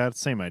stuff like that.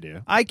 Same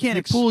idea. I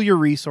can't pool your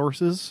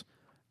resources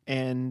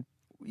and.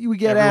 We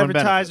get everyone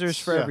advertisers benefits.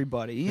 for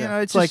everybody. You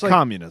know, it's like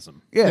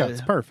communism. Yeah,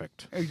 it's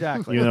perfect.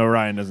 Exactly. Even though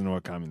Ryan doesn't know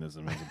what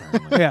communism is,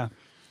 apparently. Yeah.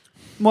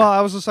 Well,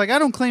 I was just like, I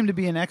don't claim to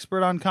be an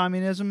expert on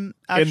communism.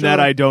 Actually, in that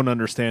I don't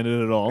understand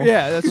it at all.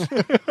 Yeah, that's.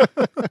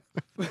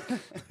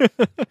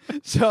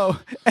 So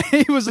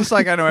he was just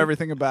like, I know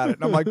everything about it,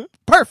 and I'm like,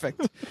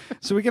 perfect.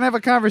 So we can have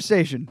a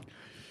conversation.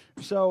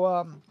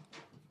 So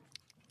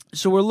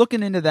we're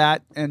looking into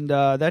that, and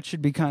that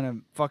should be kind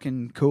of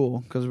fucking cool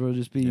because we'll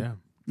just be. Yeah.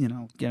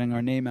 Getting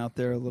our name out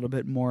there a little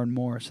bit more and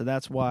more. So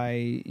that's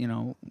why,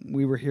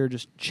 we were here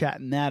just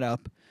chatting that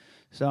up.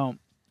 So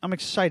I'm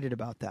excited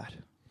about that.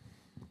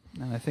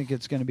 And I think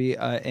it's going to be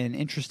an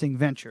interesting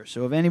venture.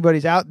 So if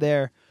anybody's out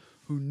there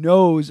who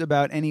knows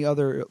about any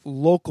other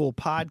local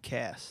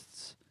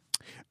podcasts.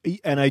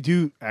 And I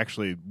do,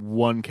 actually,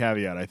 one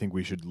caveat, I think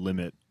we should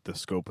limit the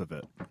scope of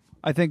it.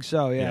 I think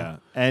so, yeah.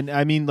 And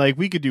I mean,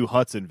 we could do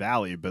Hudson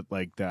Valley, but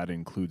that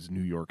includes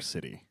New York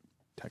City.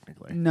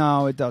 Technically,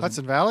 no, it doesn't.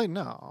 Hudson Valley,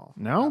 no.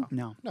 No.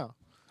 Hold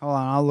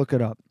on, I'll look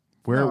it up.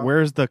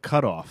 Where's the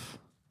cutoff?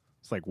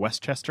 It's like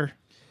Westchester.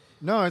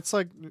 No, it's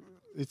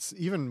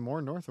even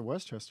more north of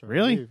Westchester.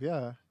 Really? I believe.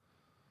 Yeah.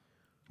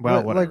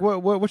 Well,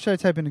 what should I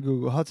type into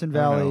Google? Hudson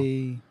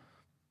Valley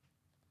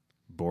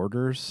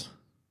borders.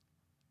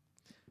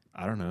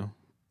 I don't know.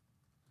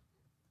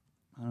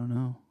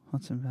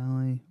 Hudson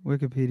Valley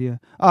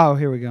Wikipedia. Oh,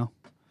 here we go.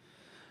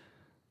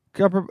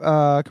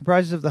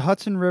 Comprises of the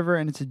Hudson River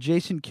and its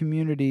adjacent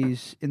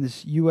communities in the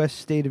U.S.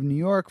 state of New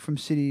York, from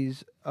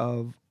cities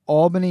of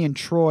Albany and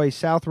Troy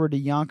southward to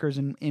Yonkers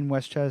in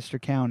Westchester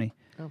County.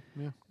 Oh,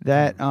 yeah.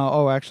 That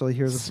actually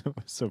here's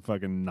so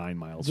fucking 9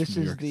 miles. This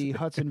from New is York the City.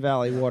 Hudson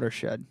Valley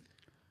watershed,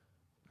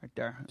 right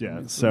there. Yeah.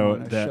 That's so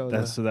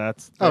that's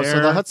there. Oh, so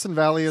the Hudson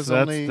Valley is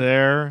only that's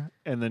there,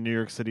 and then New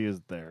York City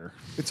is there.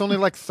 It's only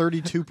like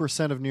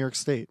 32% of New York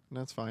State. And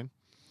that's fine.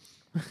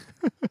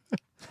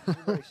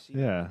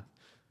 Yeah.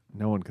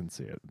 No one can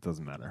see it. It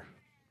doesn't matter.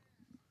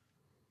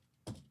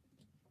 All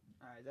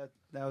right,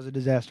 that was a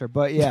disaster,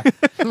 but yeah,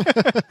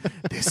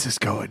 this is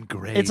going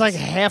great. it's like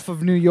half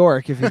of New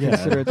York if you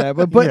consider it that.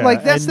 But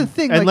that's the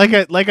thing. And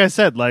like I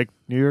said,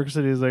 New York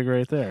City is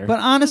right there. But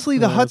honestly,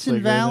 the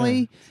Hudson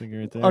Valley.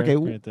 Right there. Okay,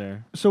 right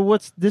there. So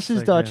this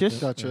is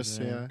Dutchess. Duchess,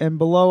 yeah. And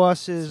below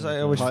us is,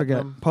 I always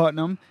forget,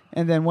 Putnam,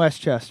 and then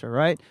Westchester,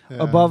 right? Yeah.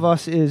 Above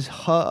us is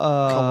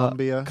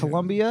Columbia.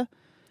 Columbia.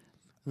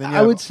 And then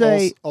I would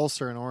say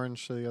Ulster and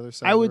Orange to the other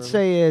side. I would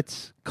say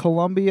it's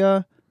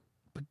Columbia,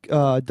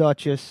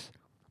 Dutchess,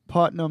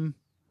 Putnam,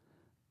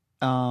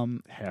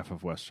 half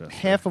of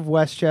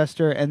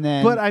Westchester, and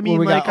then but I mean,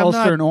 we got I'm Ulster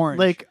not, and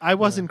Orange. I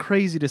wasn't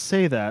crazy to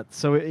say that,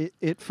 so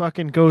it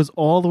fucking goes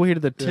all the way to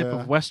the tip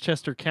of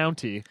Westchester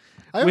County,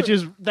 which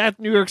is that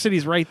New York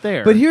City's right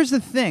there. But here's the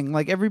thing: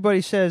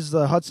 everybody says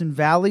the Hudson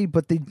Valley,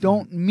 but they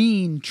don't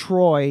mean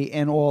Troy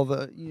and all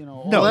the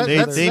No,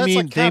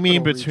 they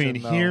mean between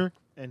region, here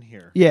and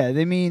here. Yeah,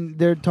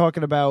 they're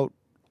talking about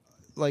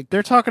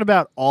they're talking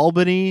about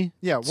Albany.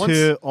 Yeah,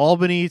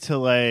 Albany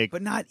to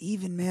but not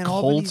even, man.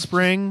 Cold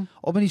Spring.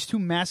 Albany's too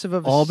massive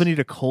of Albany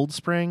to Cold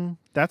Spring.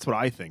 That's what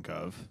I think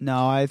of.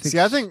 No, I think. See,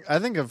 I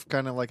think of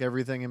kind of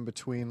everything in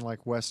between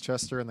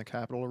Westchester and the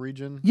Capital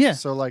Region. Yeah.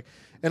 So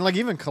and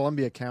even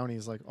Columbia County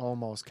is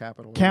almost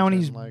Capital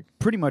counties, Region.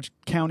 pretty much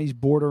counties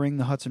bordering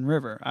the Hudson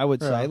River. I would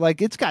say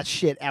it's got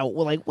shit out.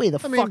 Well, way the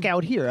fuck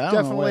out here. I don't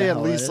know definitely where the at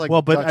hell least that is.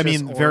 Well, but Dutchess, I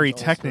mean, Orange, very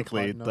Ulster,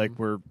 technically,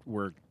 Putnam.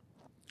 we're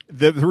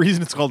the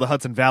reason it's called the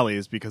Hudson Valley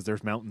is because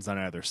there's mountains on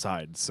either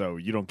side, so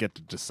you don't get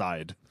to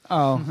decide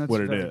that's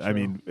what it very is. true. I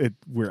mean,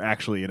 we're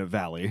actually in a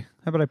valley.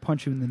 How about I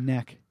punch you in the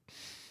neck?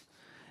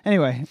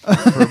 Anyway,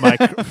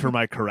 for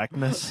my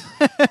correctness.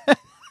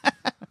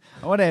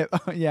 I want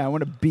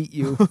to beat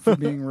you for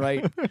being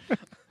right.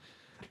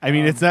 I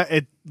mean, it's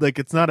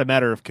not a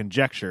matter of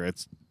conjecture;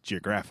 it's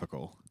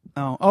geographical.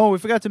 Oh, we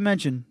forgot to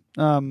mention.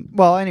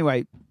 Well,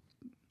 anyway,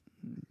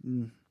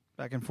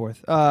 back and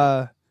forth.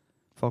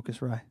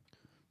 Focus, Rye.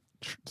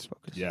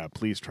 Yeah,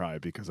 please try,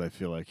 because I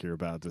feel like you're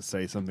about to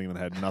say something that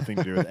had nothing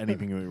to do with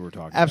anything that we were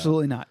talking about.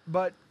 Absolutely not.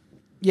 But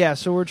yeah,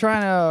 so we're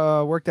trying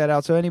to work that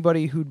out. So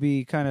anybody who'd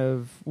be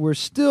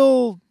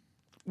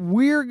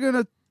we're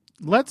gonna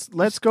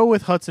let's go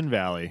with Hudson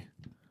Valley.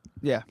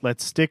 Yeah,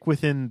 Let's stick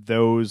within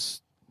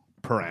those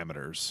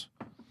parameters.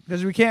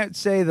 because we can't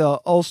say the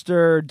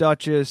Ulster,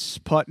 Dutchess,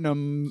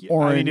 Putnam,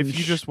 Orange. I mean, if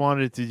you just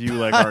wanted to do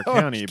like our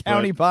county,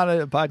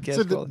 podcast.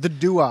 So called. the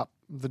doo-wop.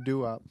 The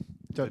doo-wop.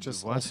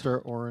 Duchess, what? Ulster,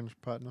 Orange,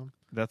 Putnam.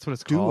 that's what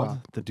it's Doo-wop. called.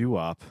 The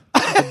doo-wop.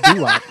 The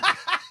doo-wop.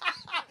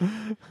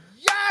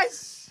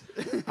 Yes.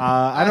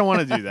 I don't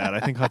want to do that. I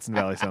think Hudson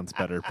Valley sounds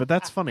better, but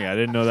that's funny. I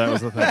didn't know that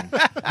was a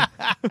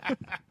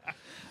thing.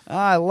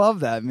 I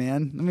love that,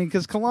 man. I mean,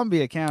 because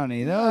Columbia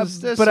County,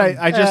 there's But some-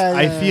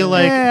 I feel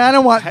like I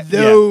don't want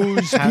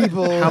those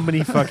people. How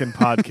many fucking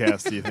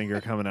podcasts do you think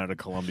are coming out of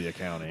Columbia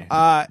County?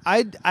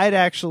 I'd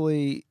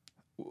actually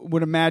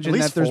would imagine At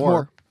that least there's 4.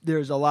 more.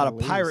 There's a lot At of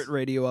least. pirate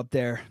radio up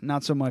there,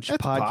 not so much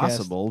That's podcast.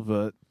 possible,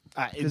 but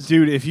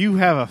dude, if you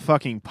have a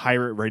fucking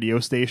pirate radio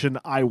station,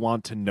 I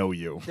want to know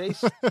you.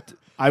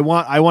 I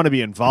want to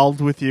be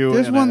involved with you.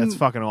 There's and one- It's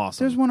fucking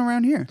awesome. There's one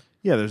around here.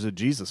 Yeah, there's a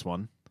Jesus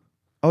one.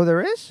 Oh,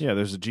 there is. Yeah,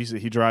 there's a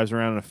Jesus. He drives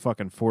around in a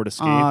fucking Ford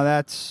Escape. Oh,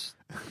 that's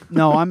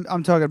no. I'm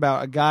talking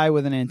about a guy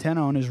with an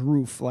antenna on his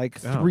roof, like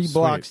Oh, 3 sweet.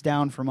 blocks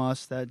down from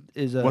us. That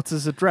is a. What's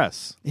his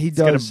address? he Let's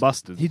get does? him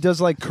busted. He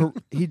does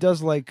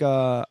like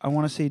I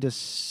want to say he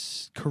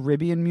does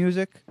Caribbean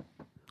music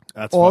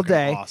That's all fucking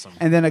day, awesome.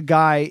 and then a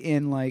guy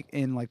in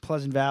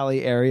Pleasant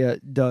Valley area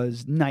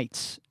does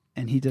nights,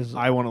 and he does.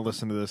 I want to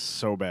listen to this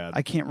so bad.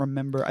 I can't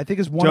remember. I think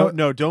it's one.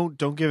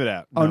 Don't give it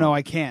out. Oh no,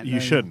 I can't. You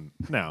shouldn't.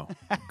 No,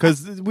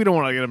 because we don't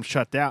want to get them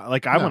shut down.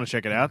 Like I want to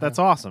check it out. That's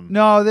awesome.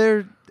 No,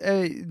 they're.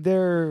 They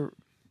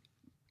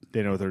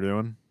know what they're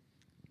doing.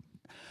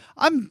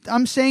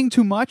 I'm saying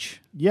too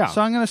much. Yeah.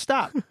 So I'm going to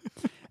stop.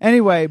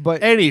 Anyway,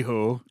 but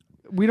Anywho,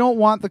 we don't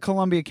want the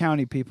Columbia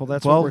County people.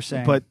 That's what we're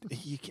saying. But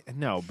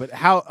no. But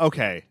how?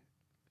 Okay.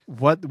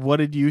 What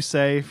did you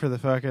say for the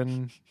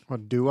fucking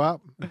What,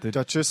 doo-wop? The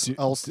Duchess,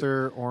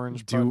 Ulster,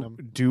 Orange,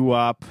 Putnam.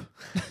 Doo-wop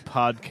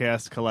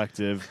Podcast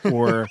Collective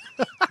or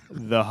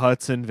the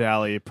Hudson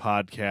Valley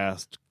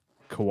Podcast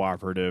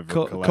Cooperative or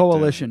Collective?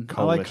 coalition.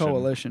 I like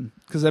coalition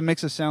because that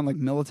makes it sound like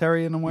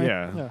military in a way.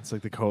 Yeah, Yeah. it's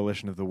like the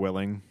coalition of the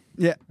willing.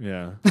 Yeah.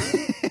 Yeah.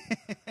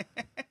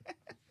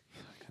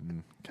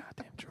 Fucking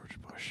goddamn George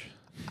Bush.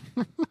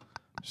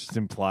 Just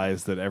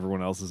implies that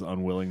everyone else is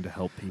unwilling to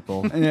help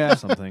people. Yeah. Or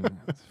something.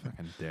 It's a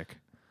fucking dick.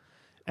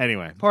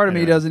 Anyway. Part of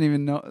me anyway.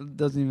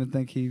 doesn't even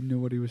think he knew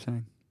what he was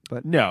saying.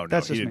 But No,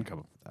 That's he just didn't me. come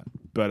up with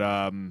that.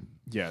 But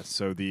yeah,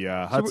 so the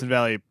Hudson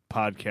Valley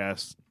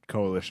Podcast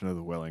Coalition of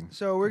the Willing.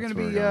 so we're gonna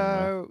That's be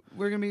where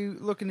we're gonna be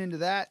looking into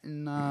that,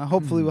 and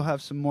hopefully we'll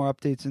have some more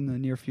updates in the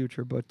near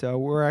future. But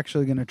we're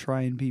actually gonna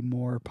try and be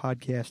more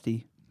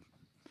podcasty.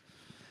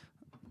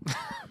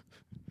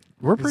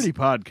 We're pretty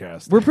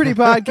podcast. We're pretty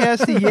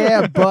podcasty,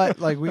 yeah, but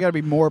like we gotta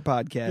be more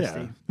podcasty.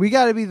 Yeah. We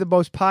gotta be the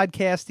most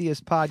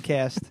podcastiest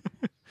podcast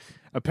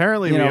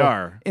Apparently you we know,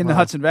 are. in the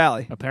Hudson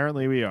Valley.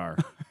 Apparently we are.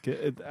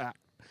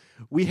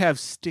 We have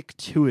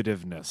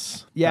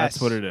stick-to-itiveness. Yes.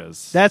 That's what it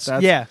is. That's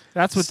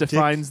what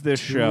defines this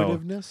show.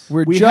 Stick-to-itiveness?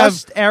 We're We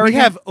just have, arrogant. we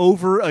have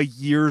over a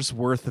year's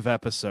worth of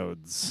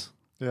episodes.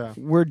 Yeah.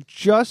 We're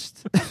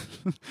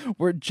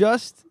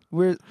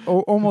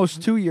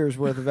almost 2 years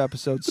worth of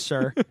episodes,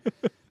 sir.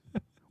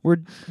 We're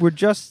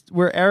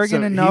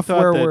arrogant So enough he thought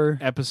where that we're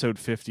episode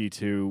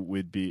 52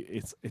 would be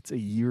it's a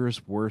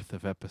year's worth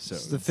of it's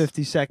episodes. the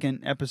 52nd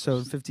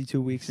episode,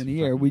 52 weeks in a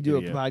year. We do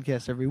idiot. a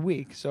podcast every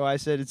week, so I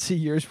said it's a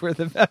year's worth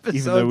of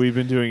episodes. Even though we've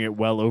been doing it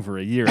well over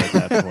a year at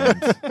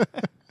that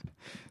point.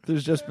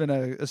 There's just been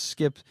a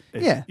skip.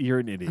 Yeah, You're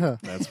an idiot.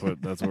 That's what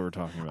we're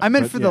talking about. I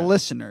meant But for yeah, the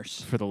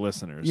listeners. for the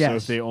listeners.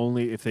 Yes. So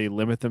if they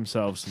limit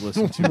themselves to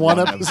listen to One one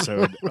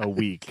episode. episode a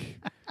week,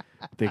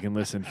 they can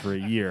listen for a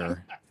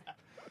year.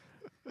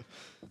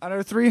 On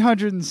our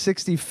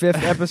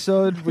 365th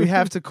episode, we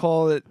have to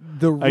call it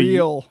the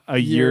real a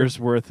year's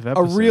worth of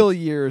episodes. a real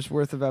year's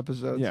worth of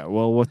episodes. Yeah.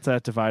 Well, what's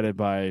that divided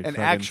by? An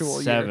fucking actual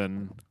year.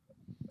 7?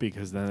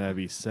 Because then that'd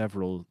be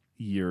several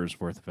years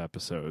worth of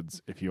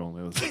episodes if you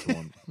only listen to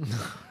one.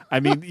 I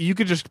mean, you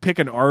could just pick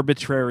an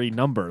arbitrary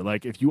number.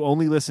 Like if you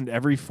only listened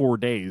every 4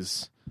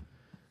 days,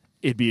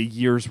 it'd be a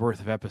year's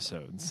worth of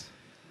episodes.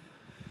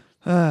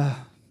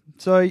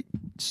 So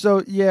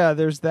yeah,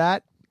 there's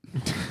that.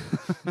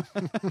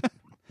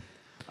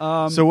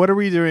 So what are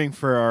we doing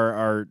for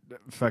our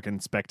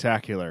fucking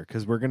spectacular?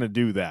 Because we're gonna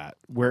do that.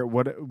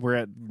 We're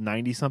at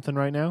 90 something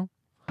right now.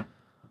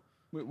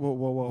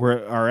 Whoa.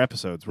 We're our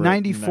episodes. We're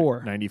 94.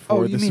 At 94.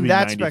 Oh, you This mean would be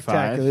that 95.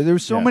 spectacular? There were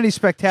so Yeah. many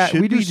spectaculars.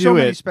 Should We do we so do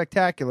many it-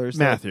 spectaculars. that-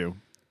 Matthew,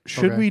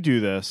 should Okay. we do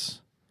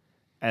this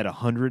at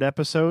 100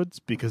 episodes?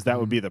 Because that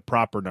would be the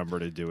proper number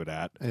to do it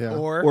at. Yeah.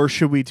 Or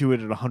should we do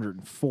it at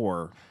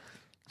 104?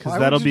 Because Why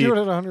that'll would you be do it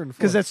at 104?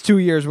 Because that's 2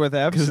 years worth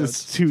of because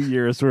episodes. it's 2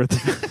 years worth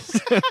of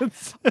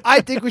episodes.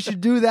 I think we should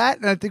do that,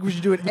 and I think we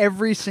should do it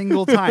every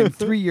single time.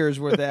 3 years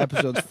worth of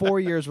episodes, 4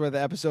 years worth of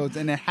episodes,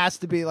 and it has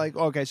to be like,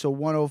 okay, so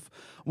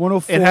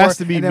 104. It has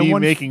to be and then me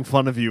making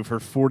fun of you for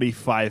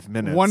 45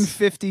 minutes.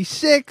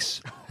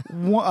 156,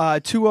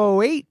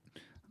 208.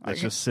 Let's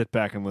just sit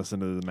back and listen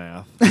to the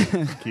math.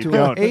 Keep 208,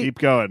 going. Keep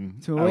going.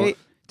 208,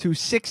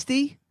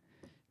 260,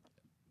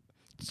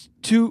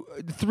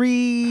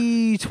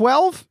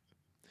 312.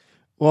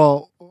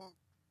 Well,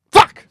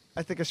 Fuck!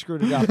 I think I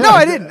screwed it up. No,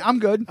 I didn't. I'm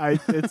good.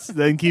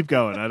 Then keep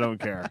going. I don't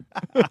care.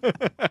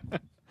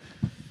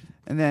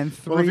 And then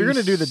well, if you're going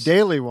to do the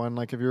daily one,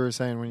 like if you were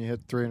saying when you hit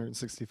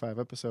 365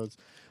 episodes,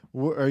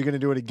 are you going to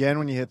do it again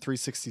when you hit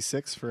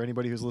 366 for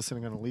anybody who's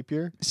listening on a leap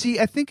year? See,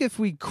 I think if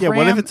we cram... Yeah,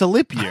 what if it's a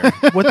leap year?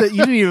 You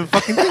didn't even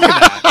fucking think of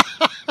that.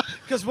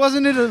 Because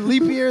wasn't it a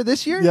leap year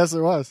this year? Yes,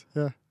 it was.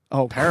 Yeah.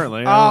 Oh,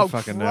 Apparently. I don't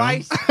fucking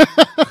Christ.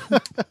 know.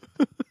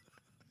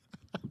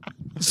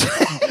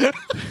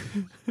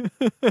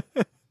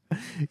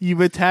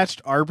 You've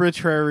attached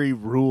arbitrary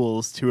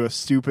rules to a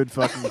stupid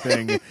fucking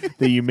thing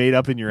that you made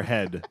up in your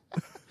head.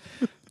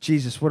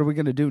 Jesus, what are we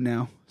going to do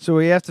now? So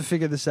we have to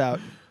figure this out.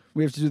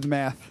 We have to do the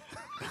math.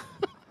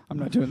 I'm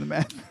not doing the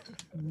math.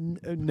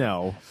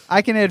 No.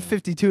 I can add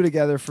 52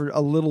 together for a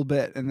little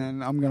bit, and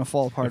then I'm going to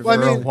fall apart. Well,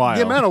 I For a mean, while.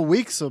 the amount of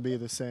weeks will be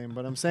the same,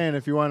 but I'm saying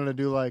if you wanted to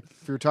do like,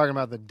 if you were talking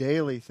about the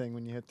daily thing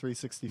when you hit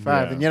 365,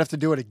 Yeah. then you'd have to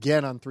do it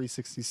again on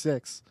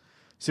 366.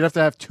 So you'd have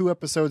to have 2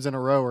 episodes in a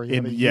row or you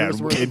have a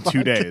year's worth in of 2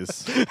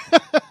 podcasts. days.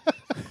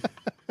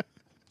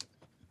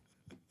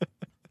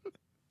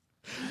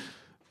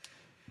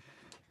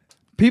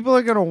 People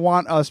are going to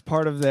want us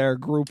part of their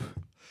group.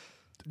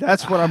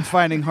 That's what I'm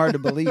finding hard to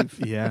believe.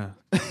 Yeah.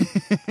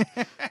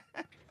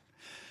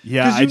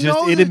 Yeah, 'Cause you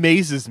know it that-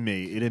 amazes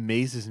me. It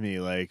amazes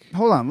me. Like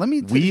Hold on, let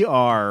me... we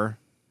are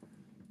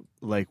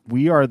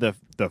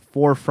the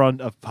forefront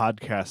of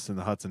podcasts in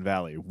the Hudson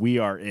Valley. We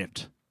are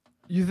it.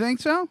 You think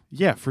so?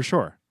 Yeah, for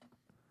sure.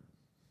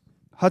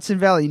 Hudson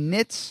Valley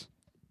Knits.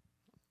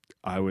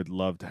 I would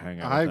love to hang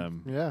out with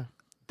them. Yeah.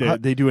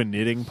 They do a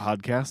knitting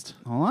podcast,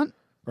 Hold on.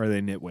 or are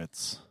they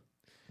nitwits?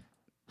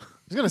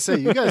 I was going to say,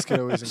 you guys could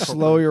always incorporate.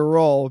 Slow your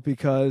roll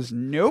because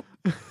nope.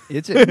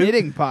 It's a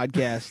knitting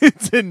podcast.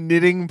 It's a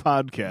knitting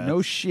podcast.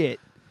 No shit.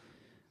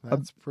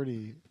 That's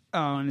pretty...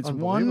 Oh, and it's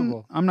one.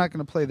 Unbelievable. I'm not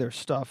going to play their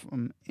stuff.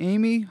 I'm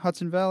Amy,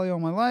 Hudson Valley all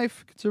my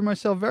life. Consider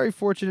myself very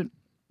fortunate.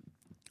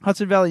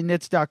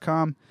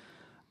 HudsonValleyKnits.com.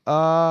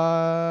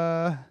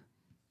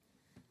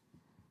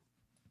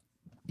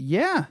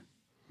 Yeah.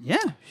 Yeah.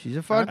 She's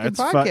a fucking That's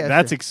podcaster.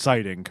 that's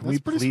exciting. Can That's we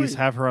pretty please sweet.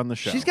 have her on the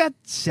show? She's got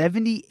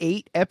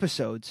 78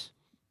 episodes.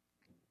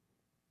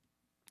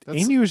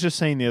 That's- Amy was just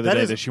saying the other that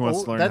day is that she wants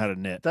old- to learn how to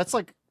knit. That's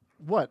like,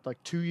 what, like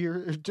a year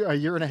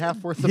and a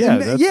half worth of... Yeah,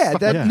 And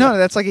that's- No,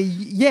 that's like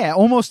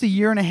almost a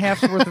year and a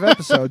half's worth of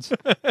episodes.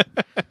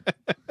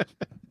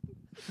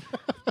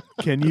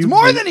 Can you It's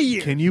more than a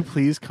year. Can you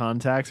please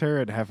contact her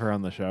and have her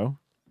on the show?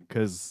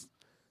 Because,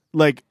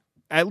 like,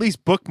 at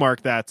least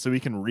bookmark that so we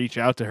can reach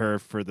out to her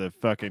for the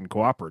fucking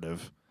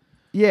cooperative.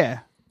 Yeah.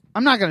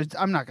 I'm not gonna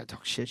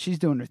talk shit. She's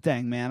doing her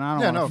thing, man. I don't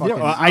Yeah, want no, to fucking.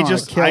 yeah, Well, I don't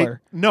wanna kill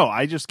her.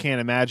 I just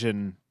can't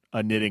imagine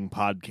a knitting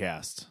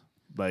podcast.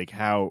 Like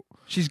how?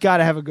 She's got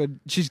to have a good.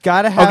 She's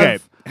got to have. Okay,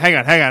 hang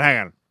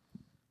on.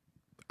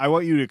 I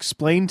want you to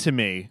explain to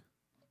me,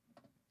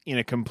 in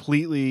a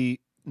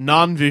completely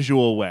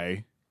non-visual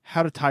way,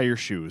 how to tie your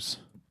shoes.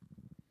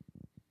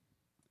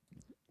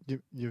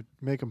 You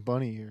make them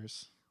bunny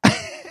ears.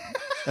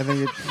 And then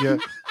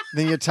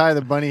you tie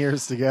the bunny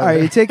ears together. All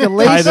right, you take a Tie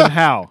lace. them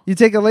how? You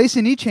take a lace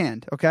in each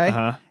hand, okay?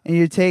 Uh-huh. And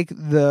you take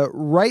the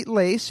right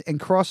lace and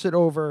cross it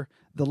over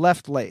the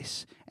left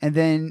lace, and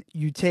then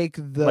you take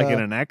the Like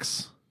in an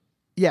X?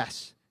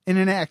 yes, in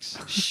an X.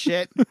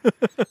 Shit.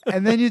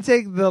 And then you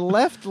take the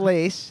left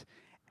lace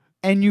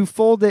and you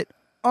fold it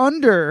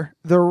under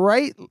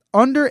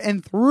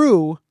and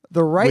through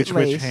the right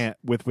lace.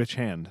 With which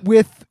hand?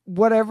 With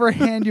whatever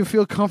hand you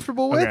feel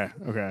comfortable with.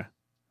 Okay.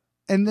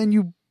 And then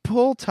you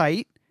pull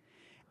tight,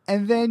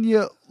 and then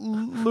you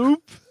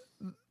loop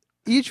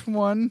each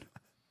one,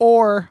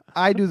 or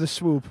I do the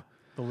swoop.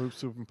 The loop,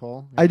 swoop, and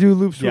pull. I do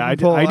loop, swoop, Yeah,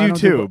 and pull. I do don't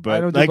too. I But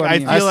don't do like,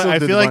 bunny I ears. feel still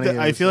do the like bunny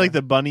ears, yeah.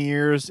 the bunny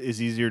ears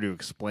is easier to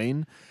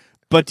explain.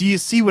 But do you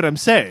see what I'm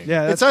saying?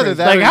 Yeah, that's It's either crazy.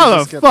 that Like or you how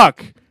just the get-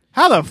 fuck?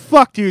 How the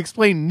fuck do you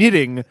explain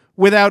knitting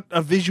without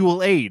a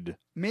visual aid?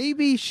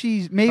 Maybe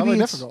Probably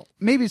it's difficult.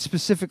 maybe it's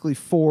specifically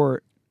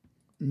for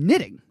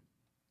knitting.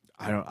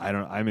 I don't.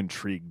 I'm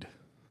intrigued.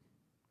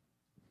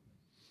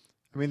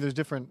 I mean, there's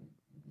different...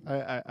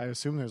 I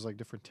assume there's like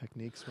different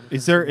techniques. when it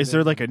Is comes to there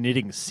knitting. like a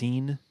knitting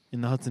scene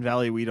in the Hudson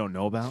Valley we don't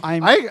know about?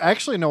 I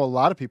actually know a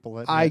lot of people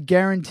that I knit.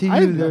 guarantee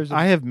I you have, there's.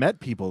 I have met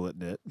people that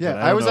knit. Yeah,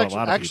 but I don't was know a actually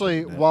lot of people that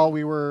knit. while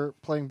we were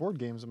playing board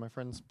games at my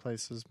friend's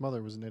place, his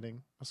mother was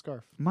knitting a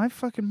scarf. my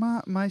fucking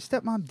mom, my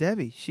stepmom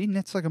Debbie, she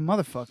knits like a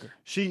motherfucker.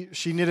 She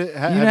knitted. You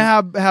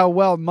know how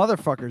well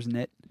motherfuckers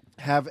knit.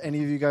 Have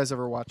any of you guys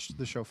ever watched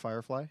the show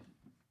Firefly?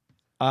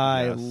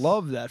 I Yes.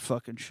 love that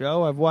fucking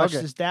show. I've watched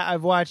Okay.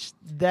 I've watched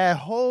that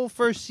whole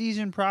first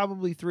season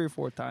probably 3 or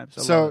 4 times.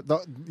 I So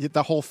love it.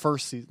 the whole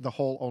first season, the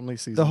whole only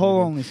season. The whole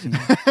you only season.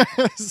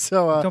 mean.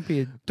 So Don't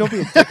be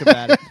a dick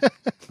about it.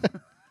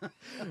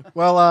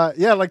 well,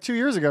 yeah, like 2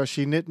 years ago,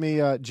 she knit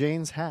me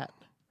Jane's hat.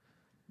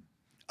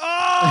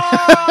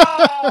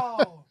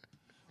 Oh,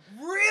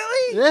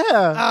 really?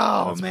 Yeah,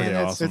 Oh That's man, pretty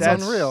that's awesome. It's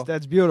that's unreal.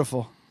 That's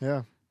beautiful.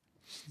 yeah,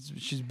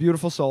 She's a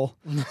beautiful soul.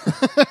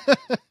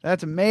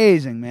 That's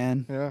amazing,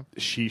 man. yeah.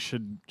 She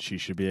should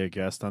be a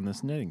guest on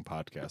this knitting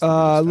podcast.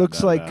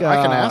 Looks like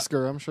I can ask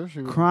her. I'm sure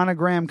she would.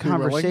 Chronogram Be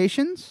willing?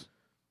 Conversations.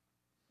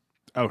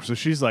 oh, so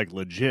she's like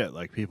legit.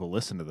 Like people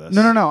listen to this.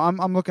 No.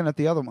 I'm looking at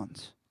the other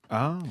ones.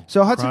 Oh,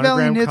 So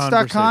Chronogram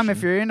HudsonValleyKnits.com. Conversation.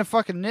 If you're into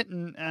fucking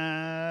knitting,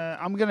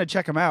 I'm gonna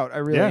check them out. I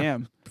really Yeah.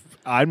 am.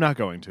 I'm not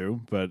going to,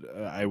 but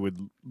I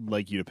would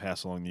like you to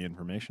pass along the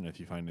information if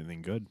you find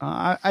anything good.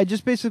 I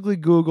just basically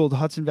Googled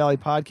Hudson Valley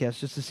Podcast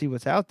just to see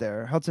what's out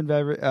there. Hudson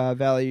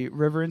Valley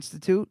River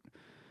Institute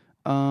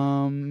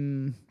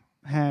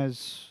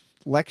has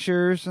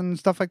lectures and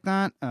stuff like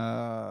that.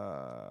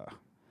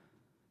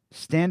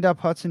 Stand Up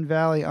Hudson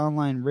Valley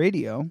Online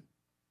Radio.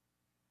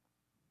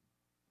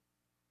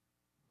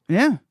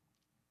 Yeah.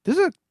 There's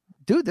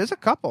a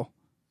couple.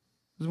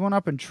 There's one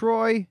up in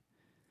Troy.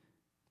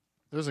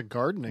 There's a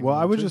gardening. Well,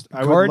 one, I would too. just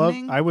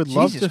Gardening? I would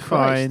love Jesus to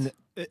Christ.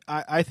 find.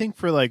 I think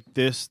for like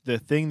this, the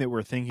thing that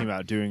we're thinking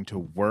about doing to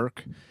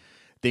work,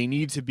 they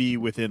need to be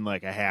within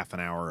like a half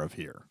an hour of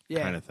here,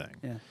 Yeah. kind of thing.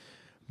 Yeah.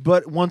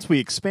 But once we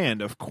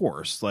expand, of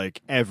course,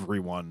 like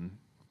everyone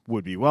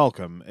would be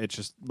welcome. It's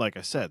just like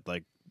I said,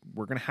 like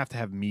we're gonna have to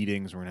have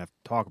meetings. We're gonna have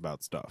to talk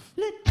about stuff.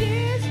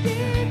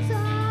 Logistics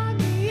on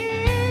the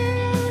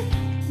air.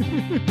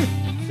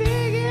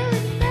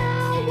 Figuring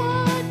out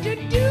what to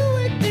do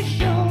with the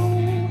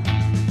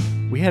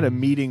show. We had a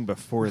meeting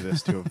before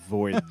this to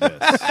avoid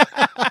this.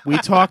 We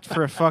talked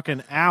for a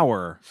fucking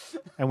hour,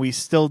 and we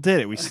still did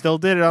it. We still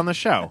did it on the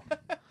show.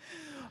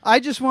 I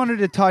just wanted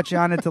to touch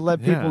on it to let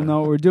people Yeah. know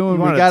what we're doing. We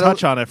We wanted got to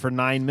touch on it for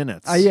 9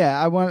 minutes. Yeah,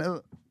 I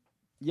want.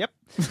 Yep.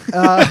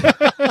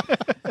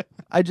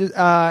 I just.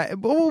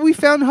 Well, we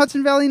found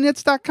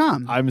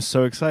HudsonValleyKnits.com. I'm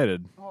so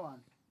excited. Hold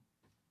on.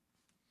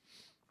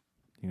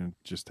 You know,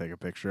 just take a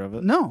picture of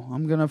it. No,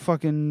 I'm gonna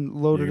fucking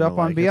load You're it up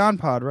gonna on like it? Beyond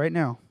Pod right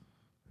now.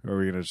 Or are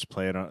we gonna just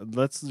play it on?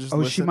 Let's just. Oh,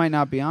 listen. she might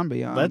not be on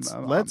Beyond.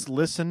 Let's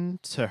listen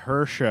to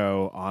her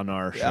show on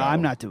our show.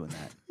 I'm not doing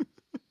that.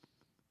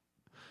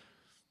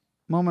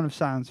 Moment of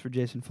silence for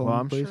Jason Fulham,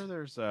 Well, I'm please. sure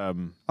there's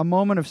A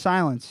moment of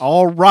silence.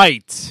 All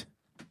right.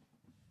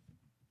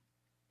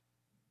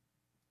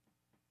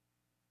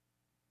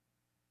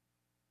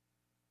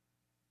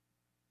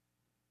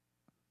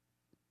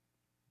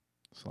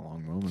 It's a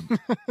long moment.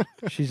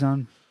 She's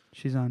on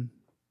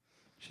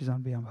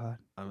Beyond Pod.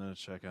 I'm gonna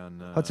check on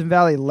Hudson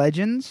Valley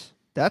Legends.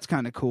 That's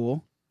kind of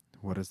cool.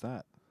 What is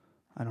that?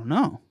 I don't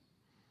know.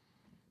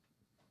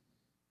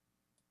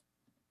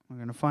 We're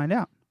gonna find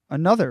out.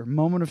 Another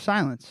moment of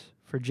silence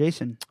for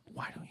Jason.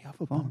 Why don't you have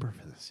a bumper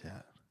for this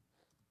yet?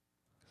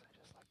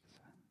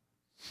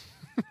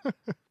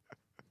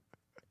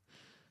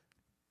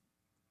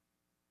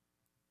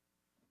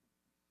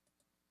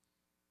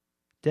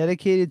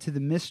 Dedicated to the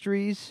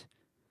mysteries,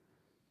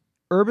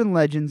 urban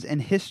legends,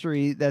 and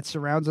history that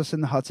surrounds us in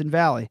the Hudson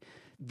Valley.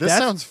 This That's-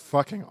 sounds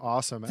fucking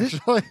awesome, This-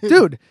 actually.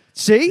 Dude,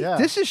 see? Yeah.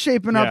 This is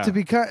shaping up Yeah. to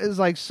become is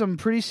like some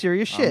pretty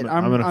serious shit.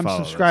 I'm gonna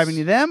follow subscribing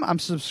this. to them. I'm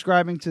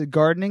subscribing to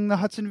Gardening the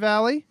Hudson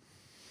Valley.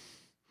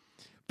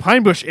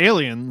 Pine Bush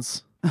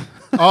Aliens.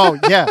 Oh,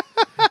 yeah.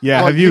 Yeah,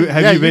 Well, have you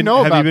you been know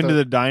have you about been to the-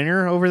 the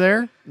diner over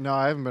there? No,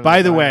 I haven't been. By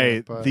to the diner,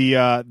 way, but-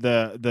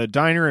 the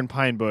diner in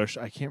Pine Bush,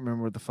 I can't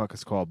remember what the fuck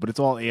it's called, but it's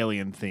all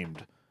alien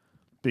themed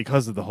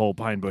because of the whole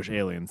Pine Bush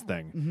aliens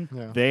thing.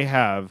 Yeah. They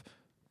have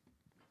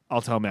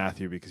I'll tell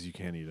Matthew because you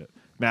can't eat it.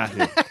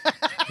 Matthew.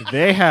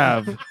 They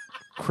have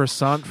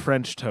croissant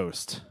French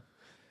toast,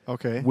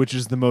 Okay. which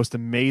is the most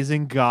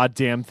amazing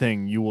goddamn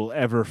thing you will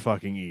ever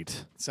fucking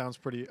eat. Sounds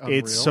pretty unreal.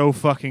 It's so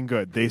fucking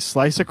good. They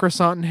slice a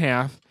croissant in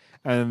half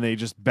and then they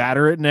just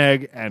batter it in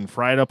egg and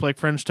fry it up like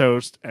French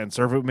toast and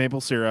serve it with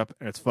maple syrup,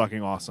 and it's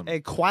fucking awesome. A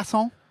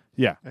croissant.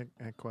 Yeah. Egg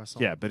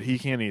croissant. Yeah, but he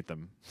can't eat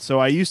them. So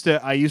I used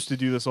to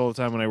do this all the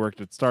time when I worked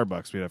at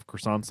Starbucks. We'd have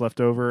croissants left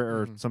over,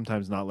 or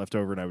sometimes not left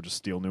over, and I would just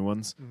steal new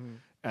ones,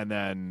 and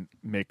then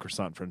make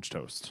croissant French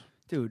toast.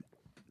 Dude,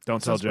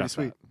 Don't tell Sounds pretty Jeff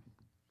sweet.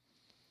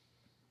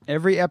 that.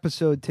 every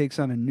episode takes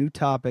on a new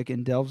topic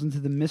and delves into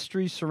the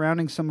mysteries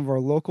surrounding some of our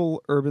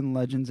local urban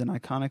legends and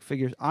iconic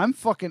figures. I'm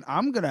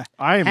gonna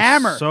I am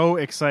hammer so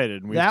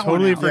excited. We that one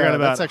totally out. forgot Yeah,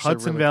 about that's actually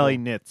Hudson really Valley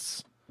cool.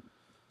 knits.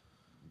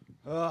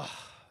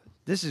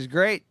 This is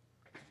great.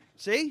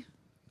 See?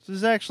 This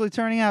is actually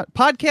turning out.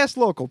 Podcast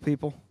local,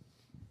 people.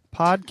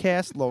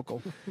 Podcast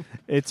local.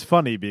 It's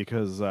funny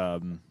because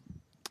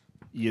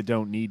you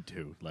don't need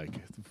to. Like,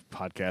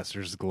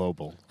 podcasters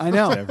global. I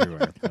know. It's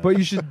everywhere. But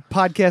you should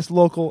podcast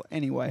local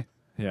anyway.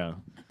 Yeah.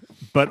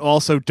 But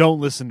also don't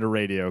listen to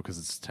radio because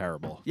it's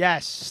terrible.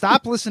 Yes.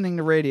 Stop listening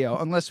to radio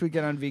unless we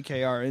get on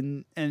VKR.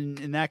 And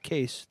in that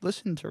case,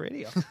 listen to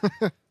radio.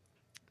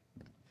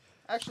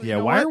 Actually, Yeah, you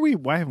know why what?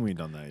 why haven't we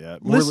done that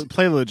yet? Listen-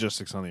 Play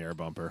logistics on the air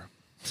bumper.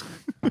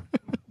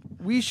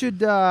 We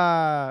should.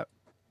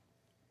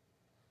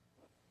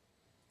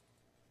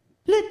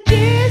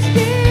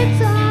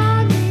 Logistics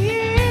on the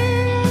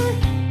air.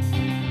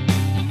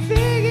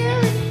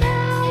 Figuring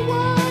out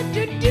what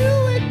to do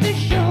with the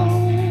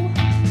show.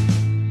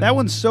 That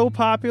one's so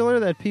popular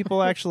that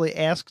people actually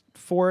asked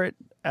for it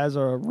as a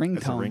ringtone.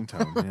 It's a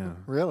ringtone, yeah.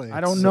 Really?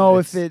 I don't know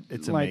if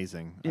It's like,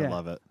 amazing. yeah. I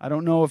love it. I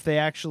don't know if they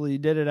actually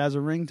did it as a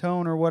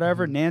ringtone or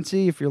whatever.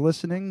 Nancy, if you're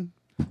listening,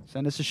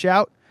 send us a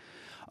shout.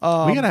 We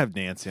gotta have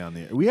Nancy on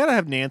the air. We gotta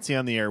have Nancy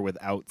on the air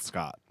without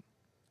Scott.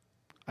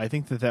 I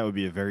think that would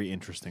be a very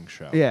interesting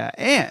show. Yeah,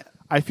 and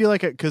I feel like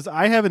because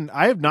I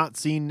have not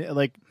seen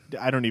like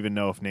I don't even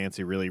know if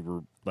Nancy really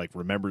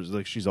remembers,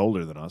 like she's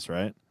older than us,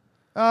 right?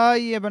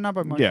 yeah, but not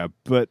by much. Yeah,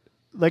 but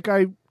like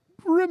I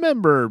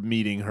remember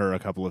meeting her a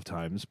couple of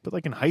times, but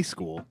like in high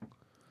school.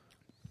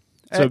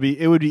 So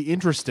it would be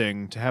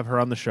interesting to have her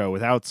on the show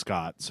without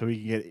Scott, so we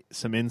can get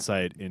some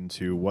insight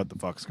into what the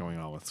fuck's going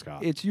on with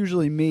Scott. It's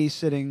usually me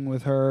sitting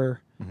with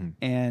her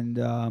and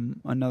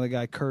another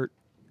guy, Kurt,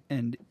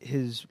 and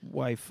his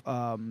wife,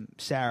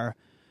 Sarah,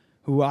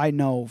 who I've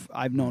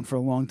known for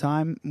a long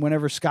time.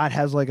 Whenever Scott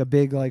has like a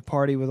big like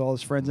party with all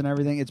his friends and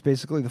everything, it's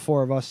basically the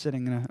four of us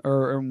sitting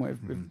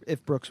in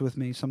if Brooke's with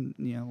me. Some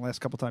last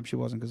couple times she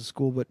wasn't because of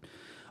school, but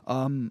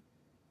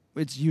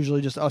it's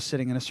usually just us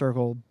sitting in a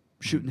circle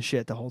shooting the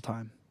shit the whole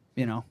time.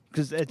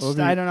 Because it's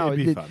I don't know.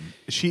 It'd be fun.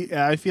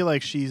 I feel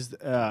like she's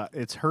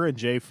it's her and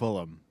Jay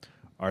Fulham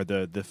are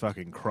the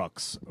fucking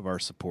crux of our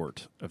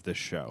support of this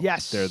show.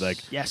 Yes, they're like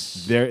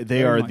yes,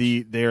 they are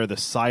the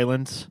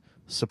silent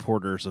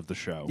supporters of the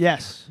show.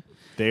 Yes,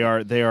 they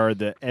are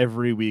the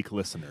every week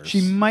listeners. She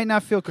might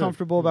not feel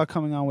comfortable about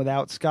coming on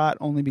without Scott,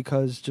 only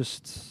because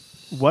just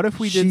what if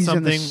we did she's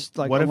something?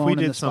 what if we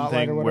did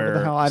something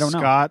where I don't know.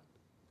 Scott?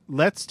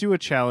 Let's do a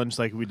challenge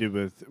like we did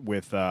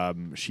with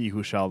She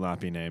Who Shall Not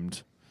Be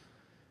Named,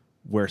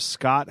 where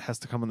Scott has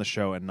to come on the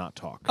show and not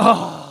talk.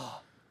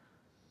 Oh.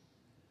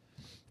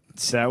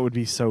 That would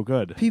be so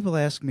good. People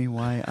ask me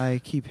why I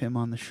keep him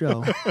on the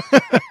show.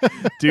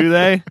 Do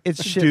they?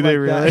 It's shit. Do like they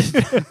really?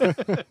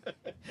 That.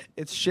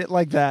 It's shit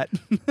like that.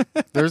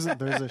 There's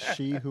a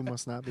she who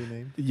must not be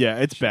named. Yeah,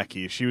 it's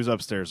Becky. She was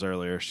upstairs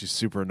earlier. She's a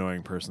super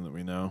annoying person that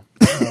we know.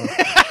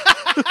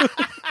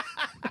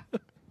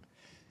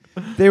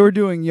 They were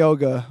doing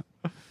yoga.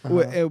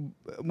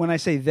 When I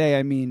say they,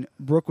 I mean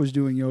Brooke was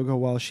doing yoga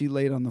while she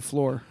laid on the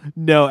floor.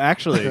 No,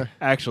 actually,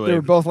 they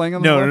were both laying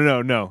on the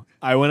floor. No.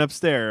 I went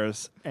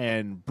upstairs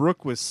and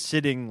Brooke was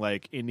sitting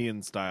like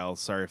Indian style.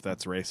 Sorry if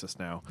that's racist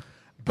now,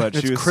 but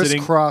It's she was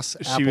crisscross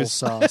sitting. She was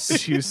applesauce.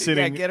 She was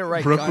sitting. Yeah, get it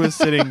right, Brooke Gunn. was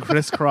sitting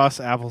crisscross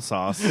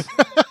applesauce,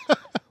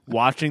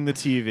 watching the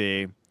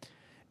TV,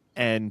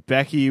 and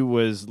Becky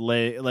was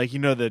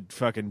the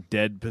fucking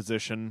dead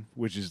position,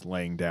 which is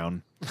laying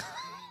down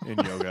in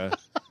yoga.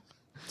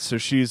 So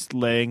she's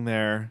laying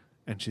there,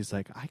 and she's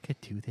like, "I could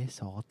do this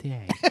all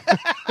day."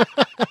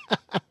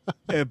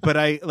 But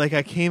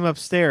I came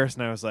upstairs,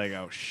 and I was like,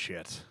 "Oh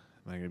shit,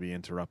 am I going to be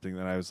interrupting?"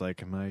 Then I was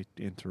like, "Am I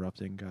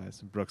interrupting, guys?"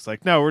 And Brooke's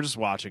like, "No, we're just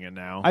watching it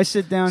now." I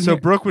sit down So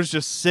here. Brooke was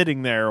just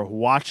sitting there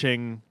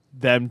watching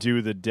them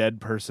do the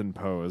dead person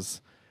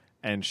pose,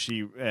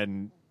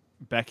 and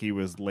Becky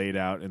was laid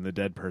out in the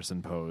dead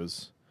person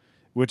pose,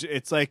 which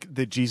it's like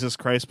the Jesus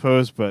Christ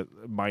pose, but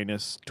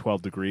minus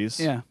 12 degrees.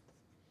 Yeah.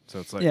 So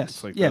it's like Yes.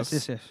 it's like Yes.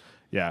 this. Yes.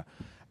 Yeah.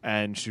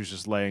 And she was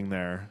just laying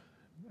there,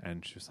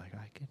 and she was like,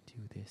 "I could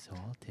do this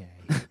all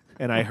day."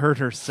 And I heard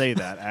her say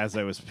that as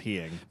I was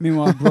peeing.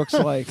 Meanwhile, Brooke's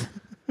like,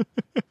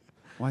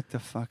 "What the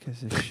fuck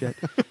is this shit?"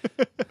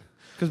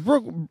 Because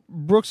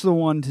Brooke's the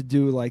one to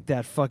do like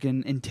that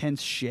fucking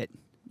intense shit.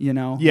 Yeah,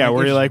 Like,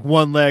 where if you're like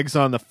one leg's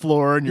on the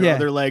floor and your Yeah.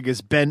 other leg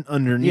is bent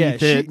underneath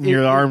Yeah, it, and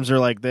your arms are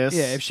like this.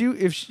 Yeah,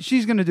 if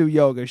she's gonna do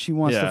yoga, she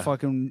wants Yeah. to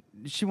fucking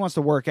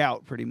to work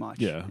out pretty much.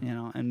 Yeah.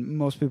 And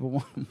most people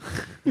want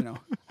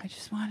I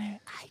just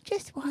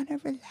want to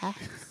relax.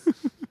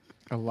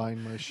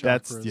 Align my chakras.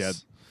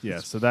 That's yeah.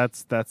 So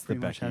that's the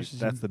Pretty much Becky. how she's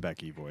That's in. the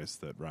Becky voice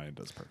that Ryan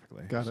does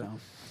perfectly. Got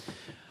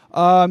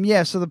it.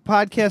 Yeah, so the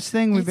podcast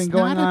thing we've been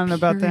going on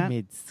about that.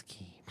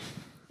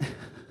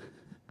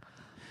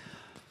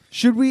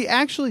 Should we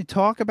actually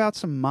talk about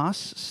some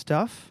Moss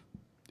stuff?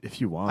 If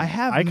you want, I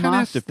have I kind of have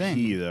Moss to thing.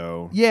 pee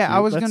though. Yeah, I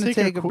was Let's gonna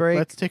take a break.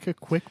 Let's take a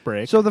quick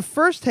break. So the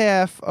first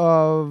half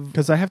of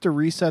because I have to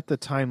reset the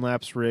time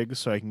lapse rig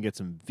so I can get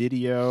some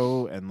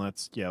video, and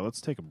let's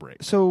take a break.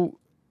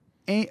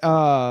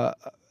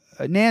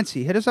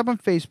 Nancy, hit us up on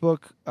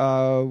Facebook.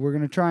 We're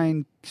gonna try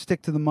and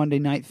stick to the Monday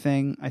night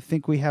thing. I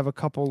think we have a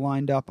couple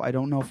lined up. I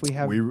don't know if we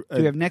have. Do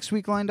we have next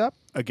week lined up?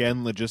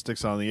 Again,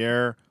 logistics on the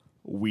air.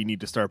 We need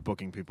to start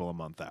booking people a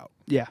month out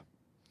Yeah.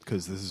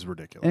 because this is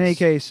ridiculous. In any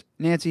case,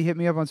 Nancy, hit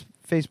me up on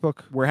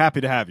Facebook. We're happy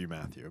to have you,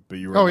 Matthew. But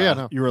you were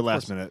you were a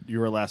last minute. You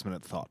were a last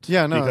minute thought.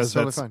 Yeah, no, because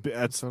that's totally fine.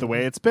 that's Totally the way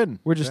fine. it's been.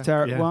 We're just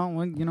Yeah. Yeah. Well,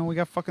 we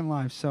got fucking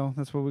lives, so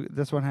that's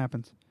what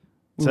happens.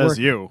 We Says work-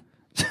 you.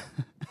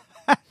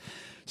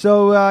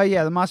 So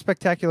the Moss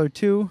Spectacular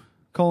 2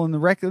 The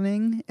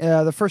Reckoning.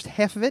 The first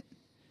half of it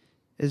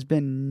has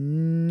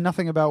been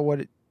nothing about what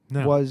it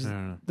was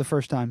the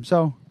first time.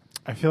 So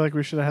I feel like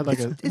we should have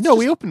had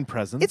we opened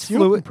presents. It's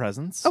fluid.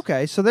 Presents.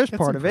 Okay, so there's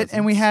part of it. Presents.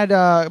 And we had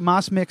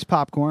Moss Mix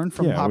popcorn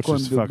from Popcorn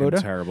which is fucking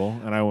Buddha. terrible.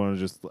 And I want to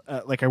just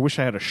I wish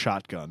I had a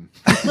shotgun.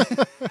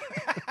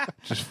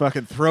 Just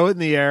fucking throw it in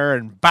the air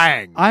and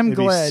bang. It'd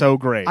be so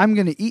great. I'm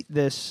going to eat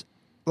this.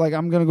 Like,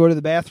 I'm going to go to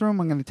the bathroom.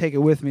 I'm going to take it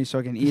with me so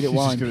I can eat it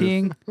while I'm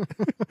peeing.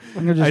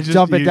 I'm going to just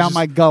dump it down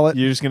my gullet.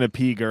 You're just going to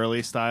pee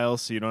girly style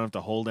so you don't have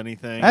to hold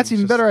anything. That's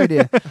even better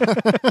idea.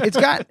 It's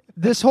got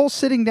this whole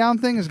sitting down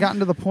thing has gotten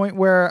to the point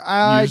where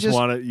I'm just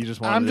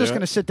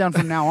going to sit down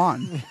from now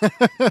on.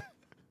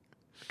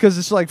 Because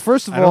it's like,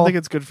 first of all, I don't think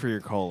it's good for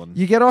your colon.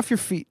 You get off your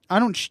feet.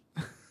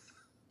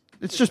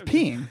 It's just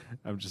peeing.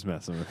 I'm just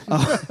messing with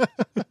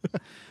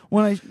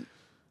you.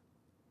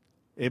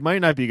 It might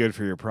not be good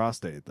for your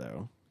prostate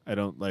though. I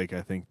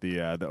think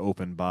the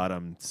open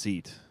bottom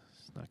seat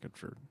is not good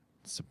for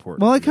support.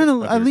 Well,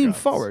 I lean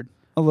forward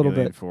a little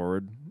bit.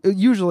 Forward.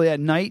 Usually at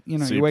night,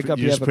 so you wake up,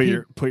 you you just have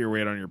a put your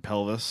weight on your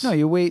pelvis. No,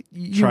 you wake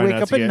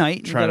up at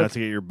night. Try not to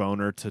get your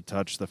boner to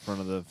touch the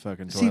front of the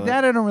fucking toilet. See,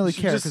 that I don't really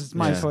care because it's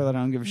my toilet. I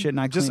don't give a shit.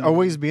 Just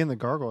always be in the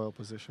gargoyle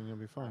position. You'll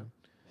be fine.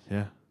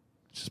 Yeah,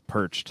 just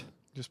perched.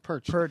 Just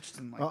perched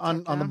and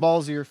on the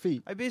balls of your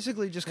feet. I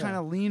basically just kind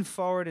of lean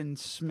forward and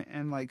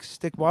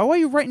stick. Why are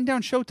you writing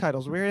down show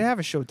titles? We already have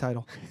a show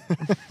title.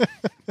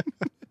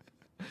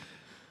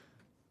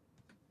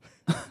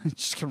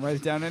 Just gonna write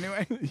it down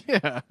anyway.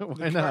 Yeah,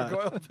 why not?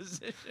 Gargoyle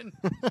position.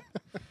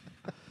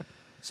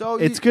 So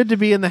it's good to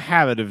be in the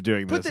habit of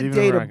doing this.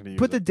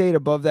 Put the date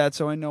above that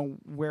so I know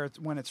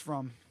when it's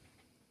from.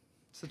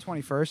 It's the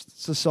 21st.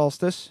 It's the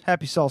solstice.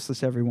 Happy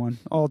solstice, everyone.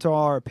 To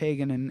all our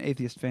pagan and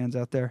atheist fans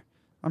out there.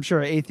 I'm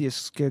sure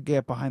atheists could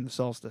get behind the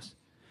solstice.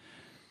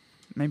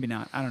 Maybe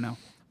not. I don't know.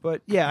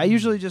 But yeah, I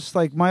usually just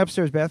my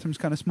upstairs bathroom's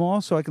kind of small,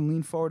 so I can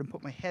lean forward and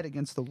put my head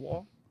against the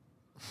wall,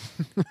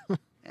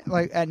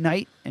 at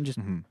night, and just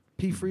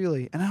pee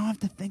freely. And I don't have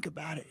to think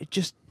about it. It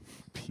just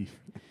pee.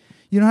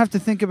 You don't have to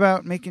think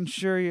about making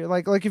sure you're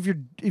like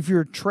if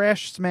you're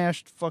trash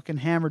smashed, fucking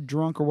hammered,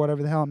 drunk, or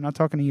whatever the hell. I'm not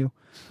talking to you.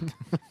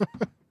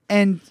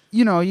 And,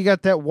 you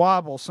got that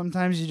wobble.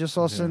 Sometimes you just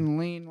all of a sudden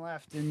lean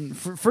left and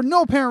for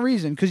no apparent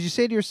reason because you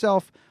say to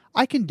yourself,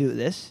 I can do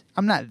this.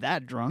 I'm not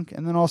that drunk.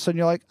 And then all of a sudden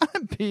you're like,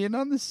 I'm peeing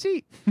on the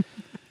seat.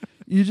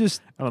 You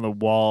just... on the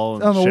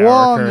wall. On the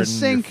wall, on the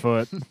sink.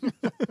 Your foot.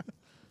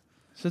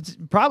 So it's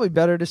probably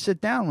better to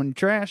sit down when you're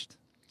trashed.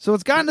 So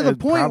it's gotten to the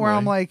point where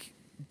I'm like,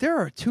 there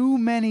are too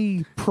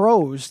many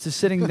pros to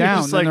sitting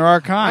down than there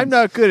are cons. I'm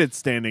not good at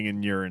standing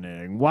and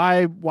urinating.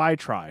 Why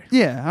try?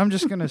 Yeah, I'm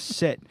just going to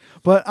sit.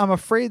 But I'm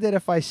afraid that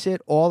if I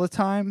sit all the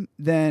time,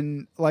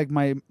 then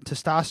my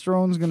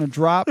testosterone's going to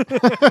drop.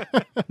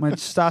 My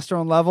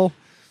testosterone level,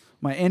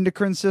 my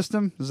endocrine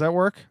system. Does that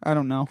work? I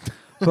don't know.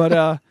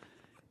 But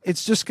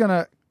it's just going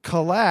to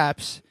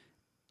collapse.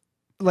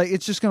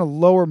 It's just going to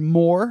lower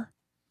more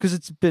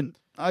because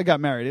I got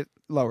married. It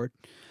lowered.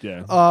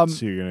 Yeah.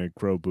 So you're going to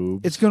grow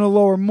boobs. It's going to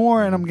lower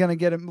more, and I'm going to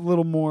get a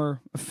little more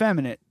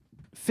effeminate.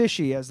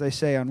 Fishy, as they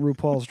say on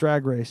RuPaul's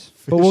Drag Race.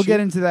 But we'll get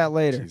into that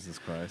later. Jesus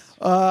Christ.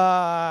 All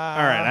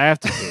right, I have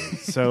to pee.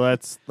 So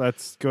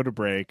let's go to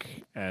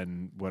break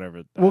and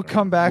whatever. We'll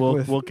come back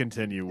we'll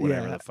continue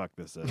whatever the fuck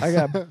this is. I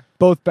got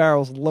both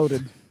barrels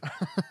loaded.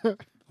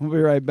 We'll be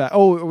right back.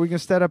 Oh, are we going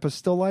to set up a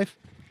still life?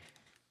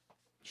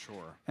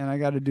 Sure. And I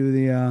got to do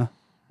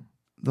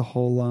the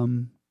whole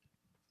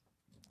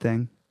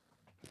thing.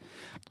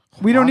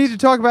 We don't need to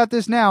talk about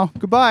this now.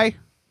 Goodbye.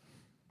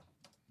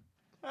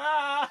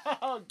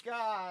 Oh,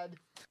 God.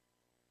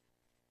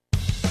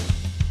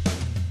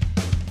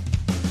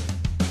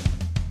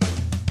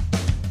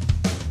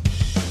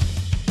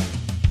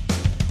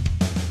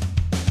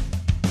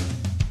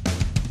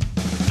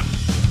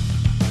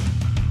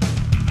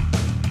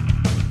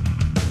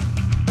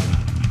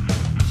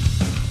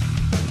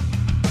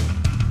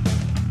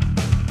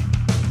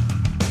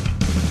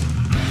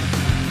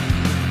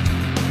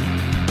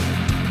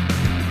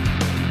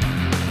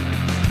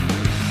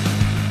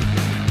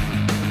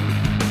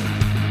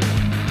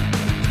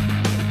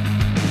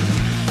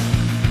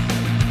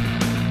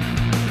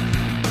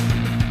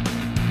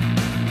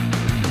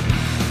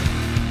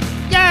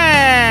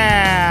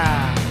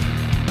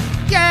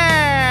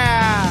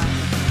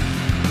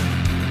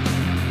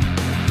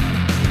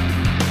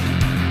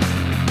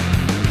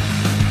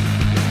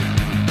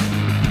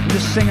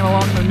 Singing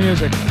along to the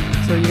music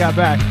until you got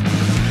back.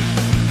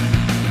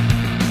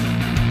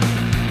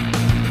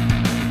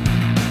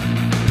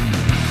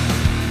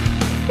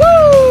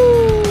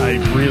 Woo! I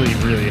really,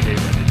 really hate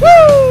when it. Woo!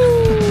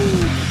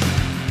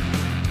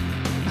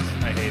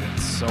 I hate it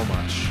so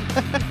much.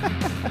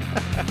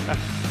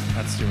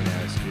 That's too many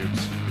ice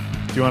cubes.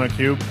 Do you want a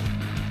cube?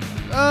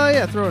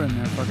 Yeah, throw it in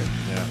there. Fuck it.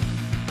 Yeah.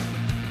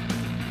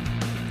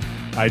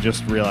 I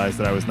just realized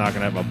that I was not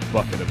going to have a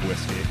bucket of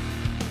whiskey.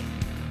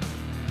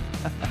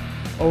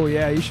 Oh,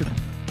 yeah, you should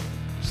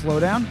slow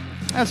down.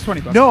 That's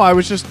 $20. No, I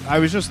was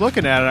just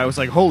looking at it. I was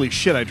like, holy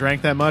shit! I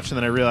drank that much, and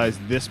then I realized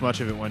this much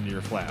of it went into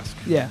your flask.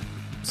 Yeah.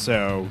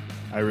 So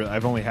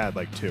I've only had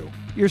like 2.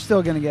 You're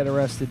still going to get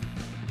arrested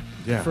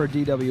Yeah. for a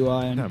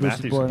DWI and No, boosted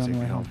Matthew's board gonna on the take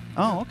way me home.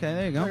 home. Oh, okay.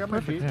 There you I go. got my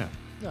Perfect. feet.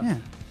 Yeah.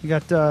 You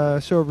got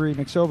Sobery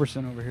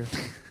McSoberson over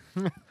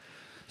here.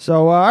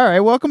 So, all right,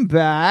 welcome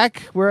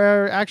back.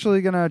 We're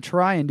actually going to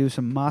try and do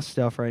some Moss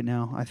stuff right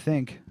now, I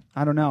think.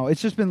 I don't know.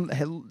 It's just been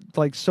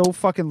like so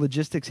fucking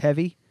logistics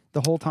heavy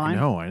the whole time.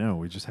 I know.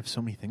 We just have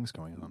so many things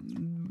going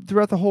on.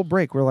 Throughout the whole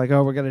break, we're like,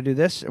 oh, we're going to do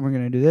this and we're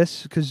going to do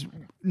this. Because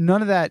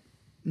none of that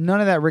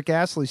Rick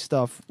Astley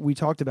stuff we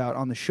talked about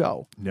on the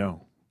show.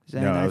 No.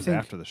 And No, that I was think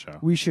after the show.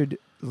 we should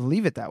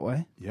leave it that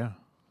way. Yeah.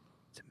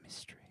 It's a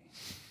mystery.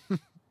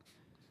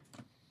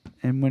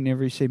 And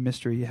whenever you say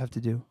mystery, you have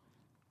to do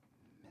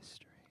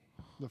mystery.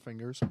 The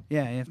fingers.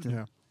 Yeah, you have to.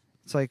 Yeah.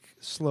 It's like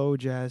slow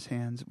jazz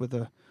hands with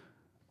a.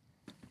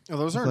 Oh,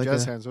 those aren't like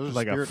jazz a- hands. Those are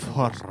Like a spirit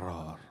fingers.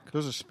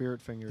 Those are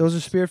spirit fingers. Those are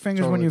spirit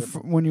fingers Totally when you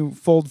different. when you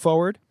fold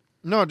forward.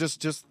 No,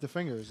 just the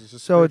fingers. It's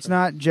just So spirit it's fingers.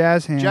 not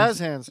jazz hands. Jazz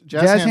hands.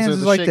 Jazz hands are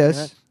is the like shaking this.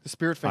 hand. The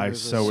spirit I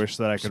fingers. so is, wish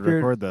that I could Spirit-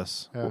 record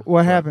this. Yeah. What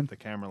But happened? The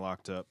camera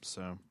locked up,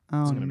 so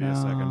Oh, it's gonna be a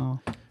second.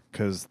 no.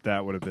 Because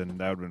that would have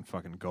been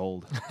fucking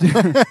gold.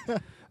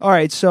 All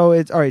right,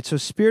 so So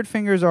spirit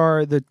fingers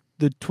are the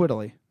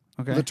twiddly.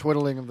 Okay. the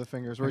twiddling of the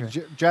fingers. Where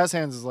Okay. jazz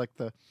hands is like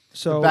the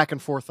so back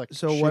and forth. Like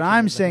So shaking what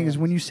I'm of the saying is,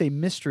 hands. when you say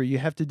mystery, you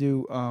have to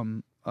do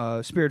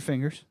spirit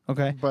fingers.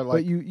 Okay. But,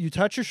 like- you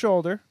touch your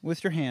shoulder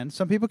with your hand.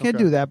 Some people can't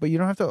Okay. do that, but you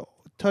don't have to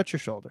touch your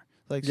shoulder.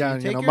 Like, so Yeah, you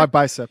and, take my your-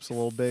 biceps a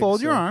little big.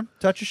 fold your so- arm,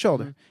 touch your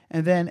shoulder,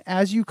 and then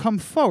as you come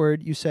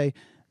forward, you say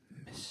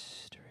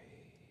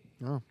mystery,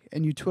 Oh,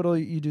 and you twiddle.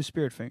 You do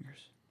spirit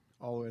fingers.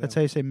 all the way That's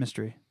down. how you say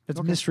mystery. It's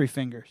Okay. mystery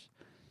fingers.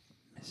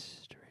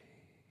 Mystery.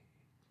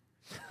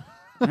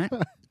 Right?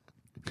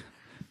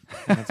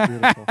 That's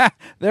beautiful.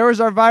 There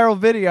was our viral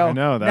video. I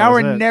know, that now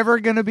was we're it. never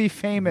going to be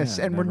famous,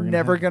 Yeah, and we're never gonna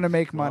never happen. going to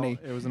make money.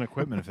 Well, it was an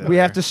equipment failure. We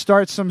have to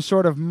start some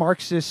sort of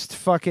Marxist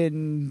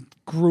fucking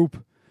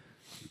group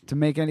to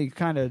make any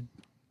kind of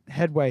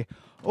headway.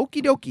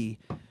 Okie dokie.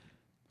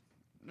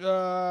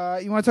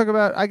 You want to talk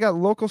about? I got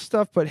local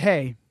stuff, but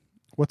hey,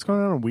 What's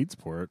going on in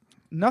Weedsport?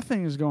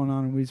 nothing is going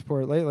on in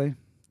Weedsport lately.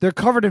 They're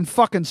covered in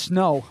fucking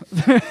snow.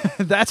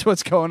 That's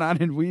what's going on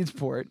in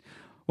Weedsport.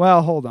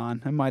 Well, hold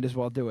on. I might as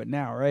well do it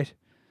now, right?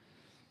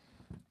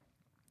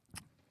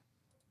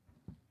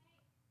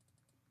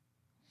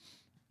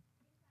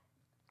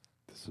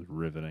 This is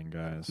riveting,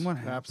 guys. What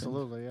happened?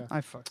 Absolutely, yeah.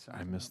 I fucked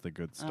I up. miss the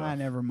good stuff.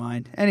 Never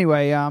mind.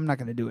 Anyway, I'm not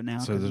going to do it now.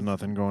 So there's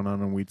nothing going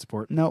on in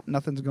Weedsport? Nope,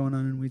 nothing's going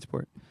on in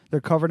Weedsport. They're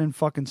covered in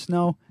fucking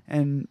snow,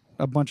 and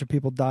a bunch of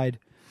people died.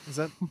 Is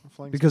that a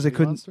flying Because they spaghetti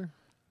couldn't- monster?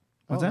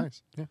 What's oh, that?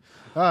 Nice. Yeah.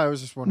 Oh, I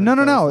was just wondering. No, if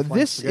no, that no. was the flying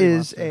This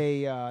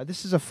spaghetti is monster.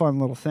 this is a fun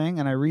little thing,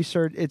 and I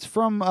researched. It's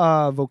from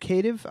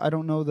Vocative. I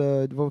don't know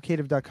the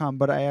vocative.com,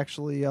 but I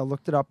actually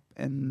looked it up,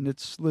 and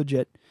it's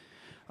legit.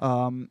 With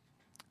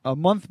a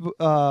month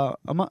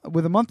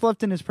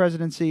left in his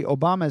presidency,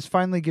 Obama has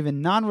finally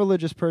given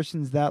non-religious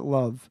persons that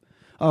love.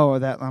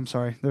 I'm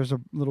sorry. There's a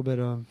little bit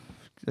of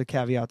a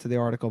caveat to the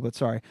article, but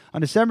sorry.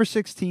 On December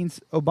 16th,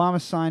 Obama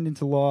signed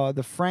into law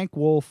the Frank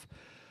Wolf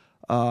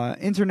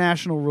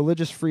International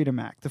Religious Freedom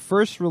Act, the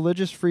first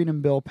religious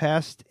freedom bill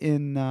passed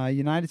in the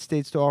United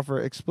States to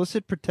offer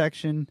explicit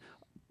protection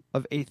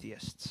of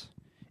atheists.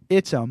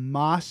 It's a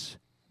Moss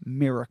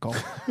miracle.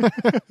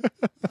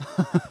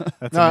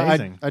 That's No,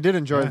 amazing. I did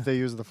enjoy Yeah. that they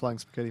used the flying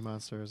spaghetti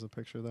monster as a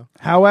picture, though.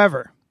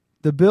 However,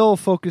 the bill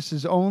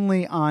focuses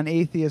only on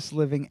atheists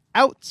living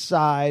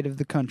outside of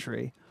the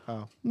country.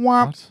 Oh,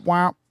 Womp,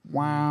 womp,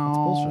 wow. That's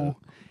bullshit.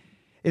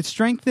 It's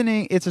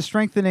a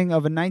strengthening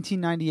of a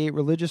 1998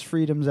 Religious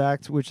Freedoms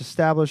Act, which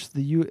established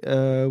the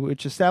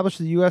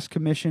U.S.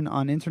 Commission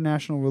on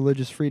International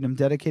Religious Freedom,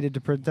 dedicated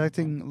to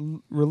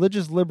protecting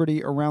religious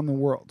liberty around the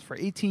world. For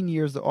 18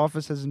 years, the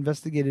office has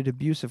investigated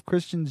abuse of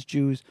Christians,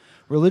 Jews,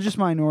 religious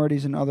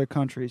minorities in other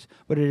countries,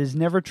 but it has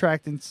never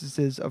tracked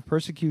instances of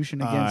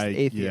persecution against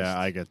atheists. Yeah,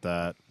 I get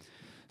that.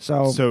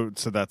 So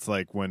So that's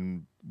like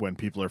when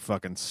people are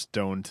fucking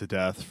stoned to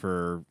death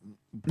for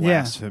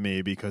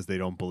blasphemy because they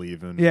don't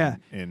believe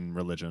in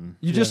religion.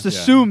 you just Yeah.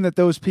 assume that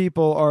those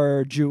people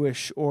are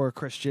Jewish or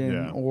Christian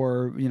Yeah.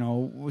 or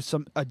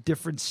a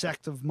different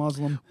sect of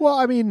Muslim. Well,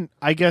 I mean,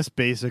 I guess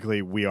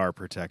basically we are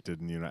protected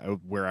in the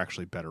United. We're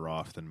actually better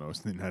off than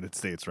most in the United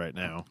States right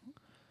now.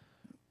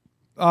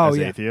 Oh as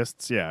yeah,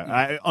 atheists,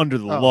 yeah, under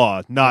the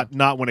law,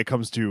 not when it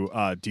comes to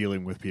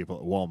dealing with people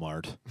at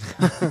Walmart,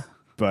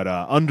 but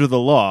under the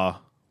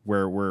law,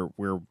 we're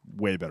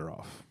way better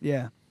off.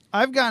 yeah.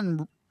 I'm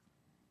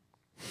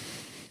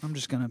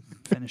just gonna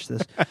finish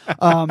this.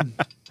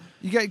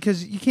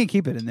 Because you can't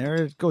keep it in there;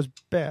 it goes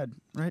bad,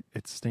 right?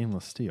 It's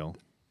stainless steel.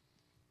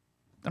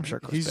 I'm sure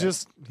it goes he's bad.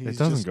 just It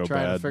doesn't just go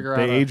trying bad. To figure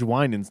They out age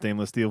wine in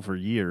stainless steel for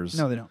years.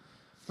 No, they don't.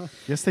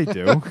 Yes, they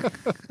do.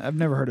 I've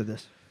never heard of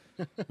this.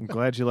 I'm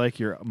glad you like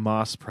your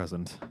Moss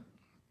present.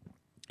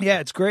 Yeah,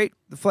 it's great.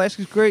 The flask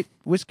is great.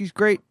 Whiskey's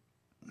great.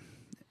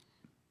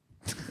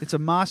 It's a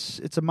Moss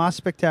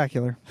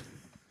spectacular.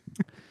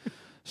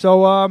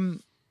 So,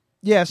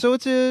 yeah, so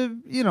it's a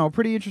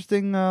pretty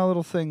interesting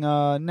little thing.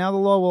 Now the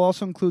law will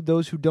also include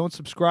those who don't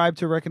subscribe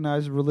to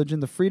recognized religion.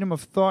 The freedom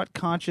of thought,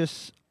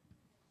 conscience,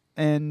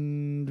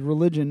 and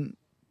religion.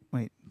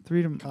 Wait,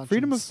 freedom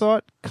of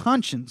thought,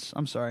 conscience.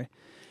 I'm sorry,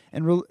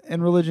 and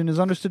religion is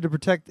understood to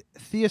protect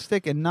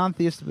theistic and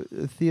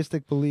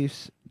non-theistic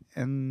beliefs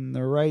and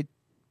the right.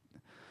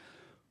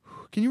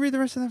 Can you read the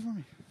rest of that for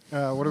me?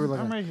 What are we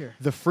looking at? I'm right here.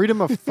 The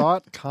freedom of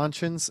thought,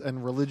 conscience,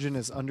 and religion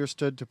is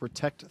understood to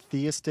protect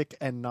theistic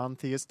and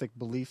non-theistic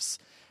beliefs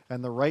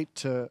and the right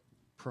to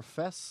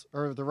profess,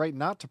 or the right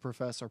not to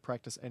profess or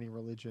practice any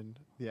religion,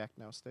 the Act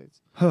now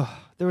states.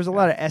 There was a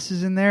lot of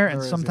S's in there,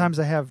 and sometimes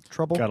I have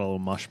trouble. Got a little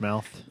mush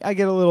mouth. I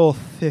get a little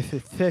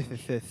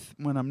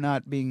when I'm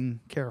not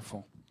being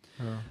careful.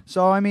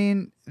 So, I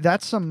mean,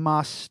 that's some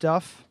Moss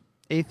stuff.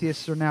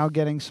 Atheists are now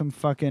getting some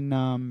fucking,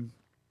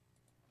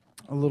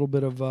 a little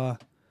bit of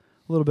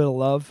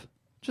love.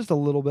 Just a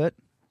little bit.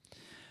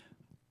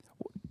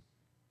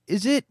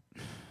 Is it...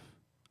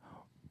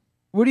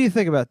 What do you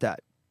think about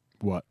that?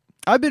 What?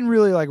 I've been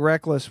really,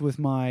 reckless with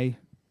my...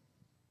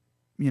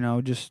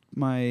 just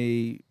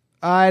my...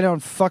 I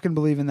don't fucking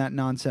believe in that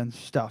nonsense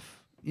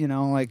stuff.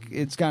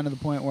 It's gotten to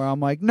the point where I'm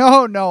like,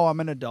 no, I'm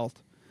an adult.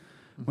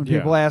 When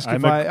people ask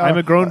I'm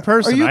a grown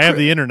person. I have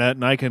the the internet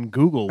and I can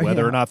Google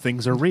whether or not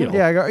things are real.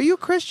 Yeah, I go, are you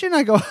Christian?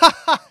 I go,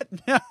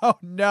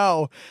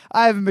 no.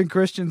 I haven't been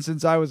Christian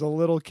since I was a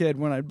little kid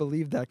when I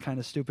believed that kind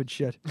of stupid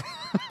shit.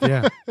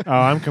 Yeah. Oh,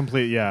 I'm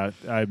complete. Yeah,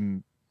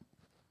 I'm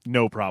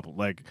no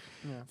problem.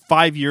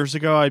 5 years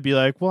ago, I'd be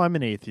like, well, I'm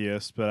an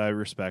atheist, but I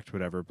respect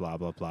whatever, blah,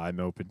 blah, blah. I'm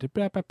open to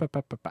blah, blah, blah,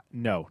 blah, blah, blah.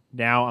 No.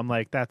 Now I'm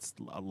like, that's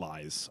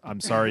lies. I'm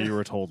sorry you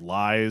were told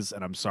lies,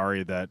 and I'm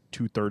sorry that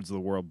 2/3 of the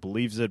world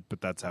believes it, but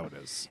that's how it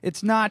is.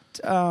 It's not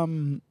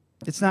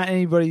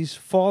anybody's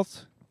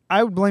fault.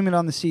 I would blame it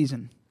on the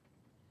season.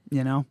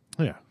 Yeah.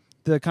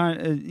 The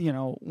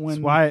kind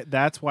when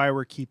that's why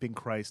we're keeping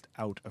Christ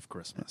out of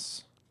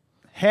Christmas.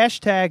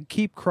 Hashtag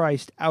keep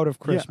Christ out of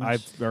Christmas. Yeah,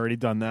 I've already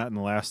done that in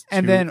the last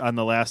and two, then, on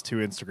the last 2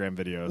 Instagram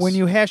videos. When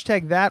you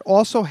hashtag that,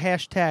 also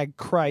hashtag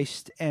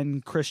Christ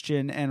and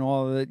Christian and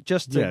all of it,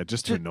 just to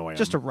annoy them.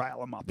 just to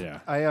rile them up. Yeah,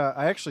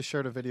 I actually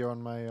shared a video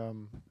on my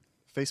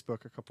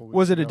Facebook a couple weeks ago.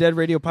 Was it a Dead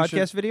Radio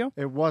podcast video?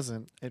 It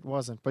wasn't,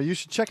 but you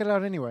should check it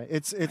out anyway.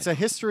 It's a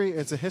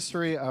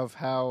history of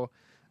how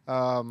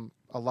a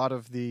lot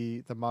of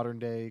the modern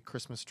day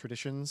Christmas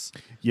traditions.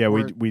 Yeah,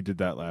 we did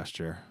that last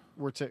year.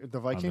 The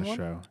Viking on the one?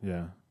 show,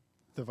 yeah.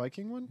 The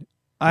Viking one?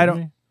 I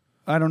don't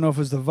know if it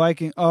was the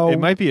Viking. Oh, it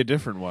might be a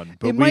different one.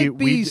 But it might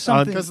be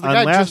something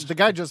because the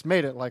guy just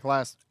made it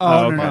last.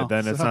 Oh, okay, no.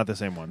 Then it's not the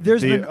same one.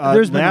 There's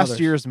last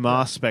year's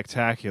Moss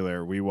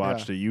Spectacular. We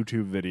watched a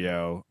YouTube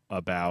video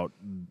about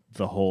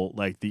the whole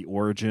the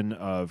origin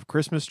of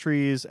Christmas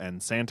trees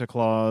and Santa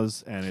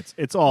Claus, and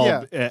it's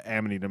all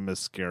Amanita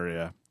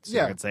muscaria.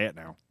 So I can say it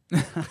now.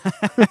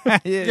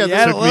 You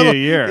took me a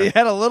year. You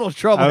had a little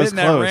trouble hitting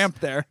that ramp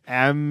there.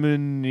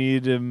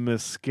 Amanita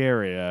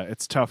muscaria.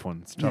 It's a tough one.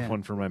 It's a tough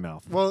one for my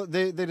mouth. Well,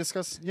 they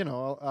discuss,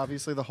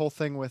 obviously the whole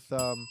thing with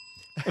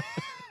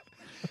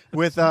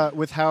with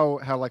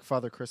how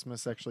Father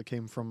Christmas actually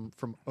came from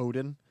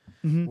Odin.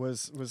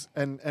 Was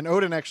and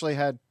Odin actually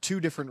had 2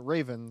 different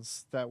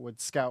ravens that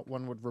would scout.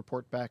 One would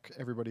report back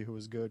everybody who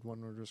was good. One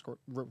would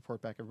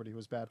report back everybody who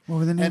was bad. What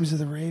were the names of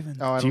the ravens?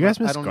 Do you guys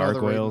miss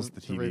Gargoyles,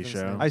 the TV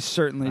show? I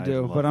certainly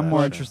do, but I'm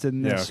more interested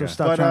in this, so okay.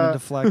 stop trying to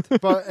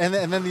deflect. But and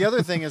then the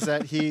other thing is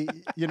that he,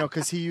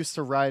 because he used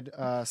to ride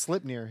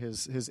Sleipnir,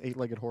 his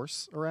 8-legged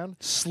horse around.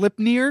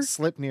 Sleipnir?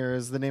 Sleipnir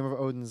is the name of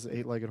Odin's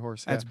 8-legged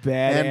horse. That's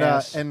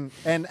badass.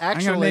 And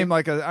actually,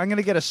 I'm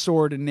gonna get a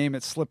sword and name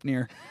it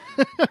Sleipnir.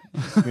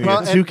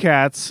 Well, 2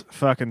 cats,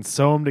 fucking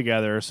sew them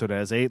together so it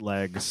has 8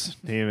 legs.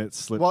 Name it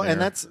Sleipnir. Well,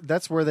 and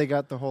that's where they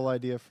got the whole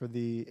idea for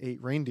the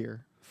 8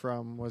 reindeer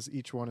from. Was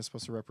each one is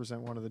supposed to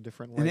represent one of the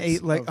different legs. An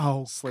 8 leg.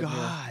 Oh Sleipnir.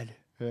 God.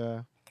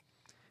 Yeah.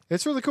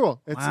 It's really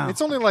cool.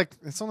 It's only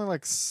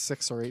like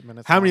 6 or 8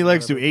 minutes. How many long,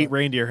 legs do whatever, 8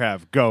 reindeer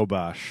have? Go,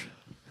 Bosch.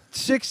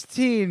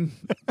 16.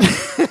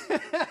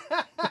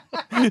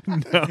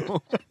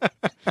 No.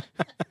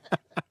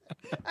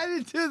 I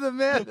didn't do the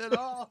math at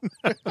all.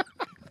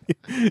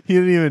 You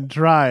didn't even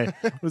try.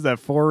 Was that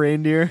 4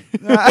 reindeer?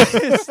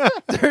 It's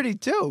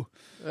 32.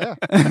 Yeah.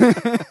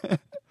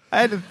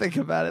 I had to think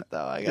about it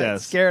though. I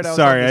got scared.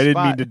 Sorry, I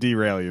didn't mean to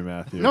derail you,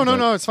 Matthew.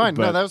 No, it's fine.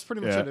 But, no, that was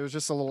pretty much it. It was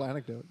just a little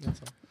anecdote.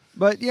 That's all.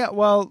 But yeah,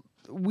 well,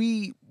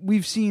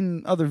 we've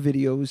seen other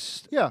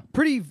videos. Yeah.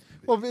 Pretty.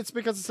 Well, it's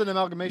because it's an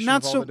amalgamation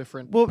of all the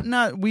different. Well,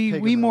 not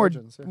we more.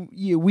 Religions,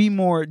 we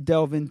more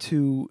delve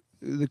into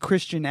the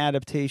Christian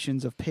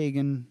adaptations of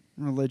pagan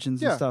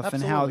religions and stuff,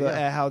 and how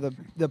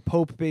the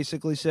Pope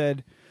basically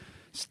said,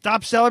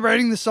 "Stop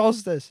celebrating the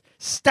solstice.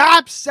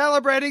 Stop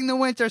celebrating the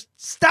winter.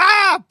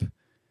 Stop."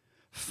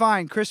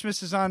 Fine,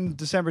 Christmas is on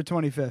December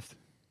 25th,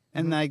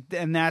 and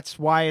and that's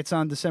why it's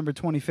on December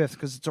 25th,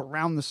 because it's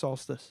around the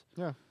solstice.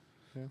 Yeah.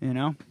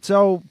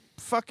 So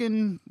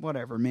fucking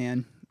whatever,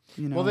 man.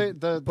 Well,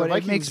 the but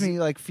Vikings, it makes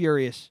me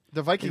furious.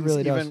 The Vikings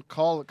really even does.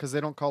 call it, because they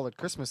don't call it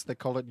Christmas, they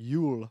call it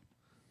Yule.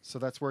 So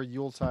that's where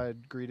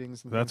Yuletide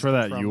greetings. And That's things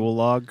where come that from. Yule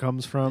log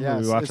comes from. Yes,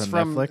 that we watch it's on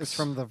from, Netflix. It's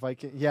from the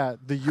Viking. Yeah,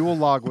 the Yule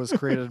log was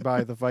created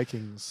by the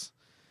Vikings.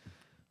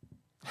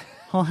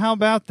 Well, how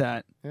about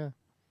that? Yeah.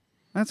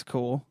 That's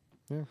cool.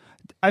 Yeah.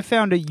 I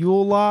found a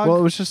Yule log. Well,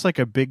 it was just like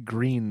a big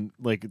green.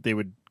 Like they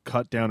would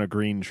cut down a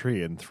green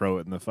tree and throw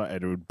it in the fire.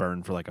 It would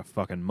burn for like a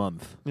fucking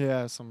month.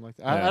 Yeah, something like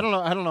that. Yeah. I don't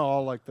know. I don't know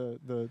all like the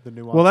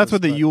nuances. Well, that's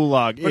what the but- Yule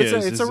log But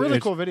is. it's a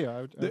really cool video.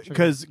 I would check it out.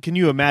 Because can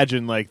you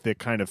imagine like the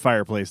kind of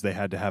fireplace they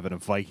had to have in a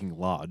Viking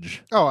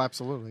lodge? Oh,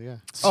 absolutely. Yeah.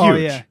 It's Oh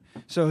huge. yeah.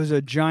 So it was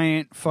a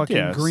giant fucking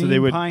Yeah, green so they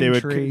would pine they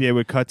would tree. they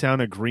would cut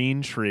down a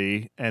green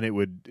tree, and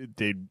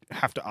they'd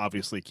have to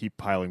obviously keep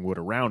piling wood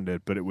around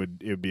it, but it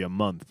would be a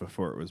month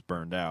before it was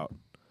burned out.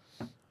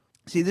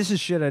 See, this is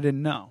shit I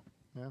didn't know.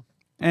 Yeah.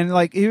 And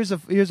like, here's a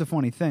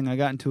funny thing. I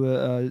got into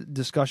a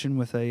discussion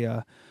with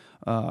a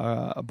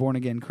born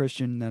again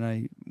Christian that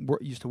I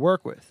used to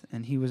work with,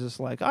 and he was just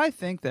like, I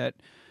think that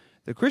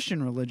the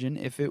Christian religion,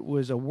 if it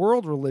was a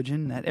world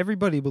religion that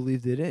everybody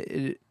believed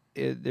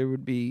there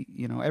would be,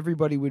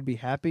 everybody would be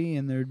happy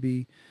and there'd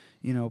be,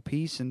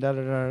 peace and da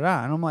da da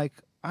da. And I'm like,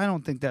 I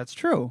don't think that's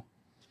true.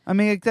 I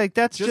mean, like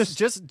that's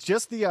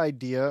just the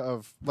idea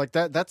of like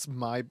that. That's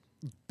my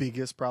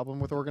biggest problem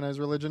with organized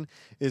religion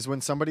is when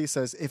somebody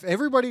says, if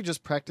everybody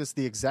just practiced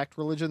the exact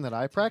religion that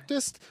I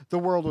practiced, the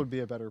world would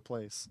be a better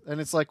place.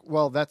 And it's like,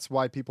 well, that's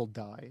why people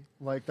die.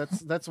 Like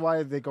that's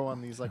why they go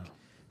on these like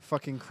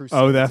fucking crusades.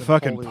 Oh, that and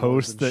fucking holy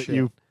wars post and that shit.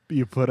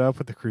 you put up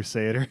with the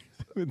Crusader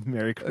with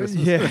Merry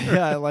Christmas.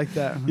 yeah, I like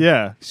that.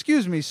 Yeah.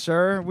 Excuse me,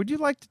 sir. Would you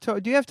like to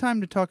talk? Do you have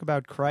time to talk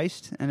about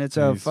Christ? And it's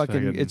a He's fucking,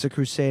 fucking- it's a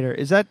crusader.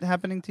 Is that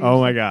happening to you? Oh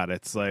my God,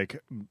 it's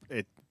like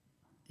it.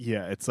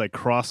 Yeah, it's like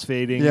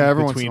crossfading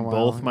every once in between a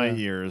while, both my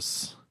yeah.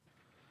 ears.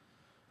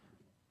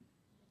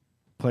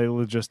 Play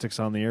logistics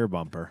on the air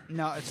bumper.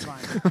 No, it's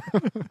fine.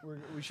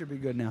 We should be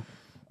good now.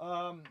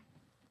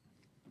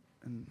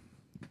 And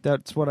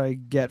that's what I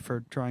get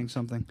for trying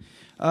something.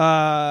 What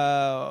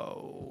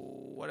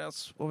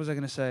else? What was I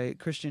going to say?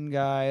 Christian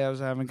guy I was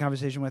having a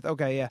conversation with.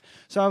 Okay, yeah.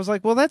 So I was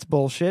like, well, that's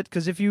bullshit,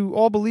 because if you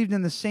all believed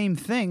in the same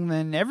thing,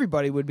 then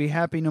everybody would be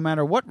happy no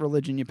matter what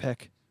religion you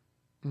pick.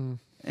 Mm.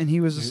 And he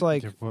was just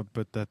like...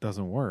 But that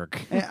doesn't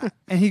work.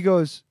 and he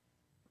goes,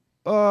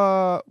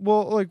 well,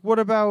 like, what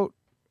about...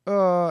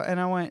 And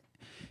I went,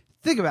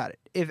 think about it.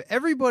 If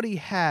everybody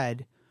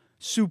had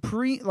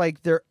supreme,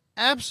 like, their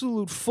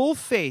absolute full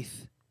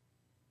faith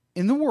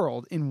in the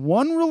world, in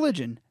one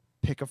religion,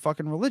 pick a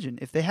fucking religion.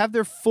 If they have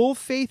their full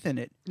faith in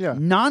it, Yeah.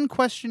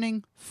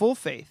 non-questioning, full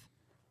faith,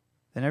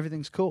 then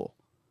everything's cool.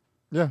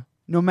 Yeah.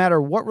 No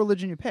matter what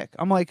religion you pick.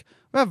 I'm like,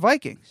 what about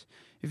Vikings?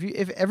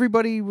 If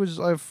everybody was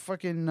a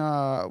fucking,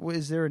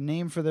 is there a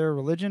name for their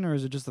religion, or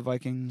is it just the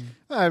Viking?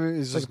 I mean,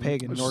 it's Like just a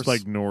pagan. It's Norse. just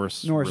like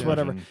Norse Norse,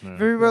 whatever. religion. If Yeah.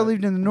 everybody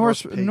believed in the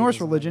Norse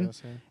paganism, religion, I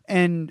guess, yeah.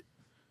 and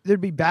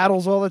there'd be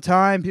battles all the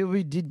time, people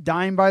would be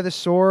dying by the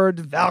sword,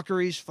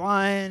 Valkyries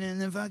flying,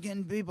 and the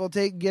fucking people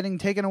getting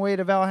taken away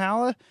to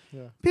Valhalla.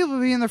 Yeah. People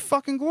would be in their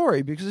fucking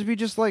glory, because it'd be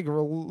just like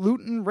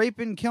looting,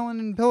 raping, killing,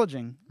 and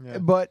pillaging. Yeah.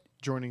 But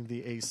Joining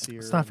the Aesir.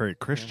 It's not very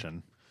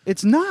Christian.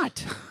 it's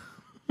not.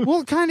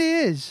 Well, it kind of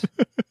is,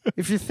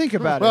 if you think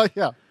about Well, it.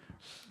 yeah.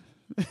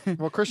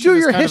 Well, Christian Do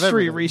is your kind of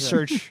history everything, yeah.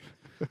 research.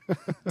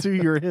 Do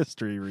your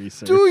history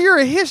research. Do your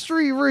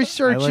history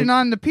research like-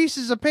 on the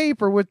pieces of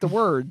paper with the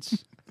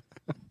words.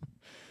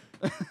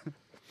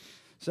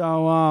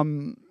 So,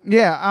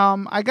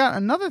 I got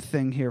another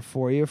thing here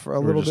for you for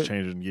a We're little just bit.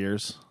 changing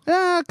gears.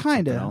 Kind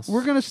Something of.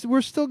 else?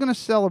 We're still gonna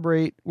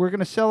celebrate. We're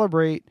gonna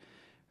celebrate.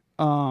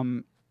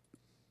 Don't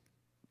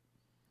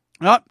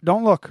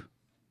look.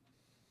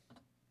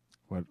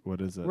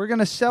 What is it? We're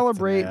gonna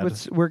celebrate ad.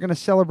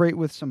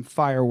 with some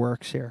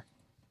fireworks here.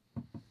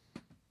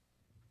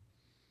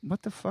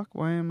 What the fuck?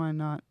 Why am I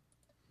not?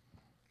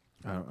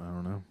 I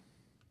don't know.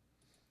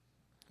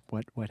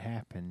 What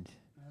happened?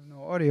 I have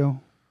no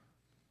audio.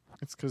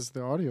 It's because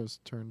the audio's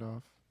turned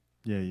off.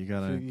 Yeah, you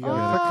gotta. You you gotta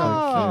gotta click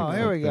on- click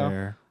here we go.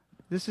 there.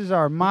 This is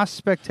our Moss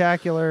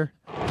Spectacular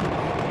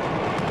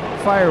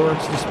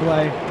fireworks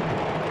display,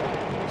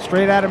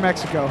 straight out of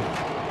Mexico.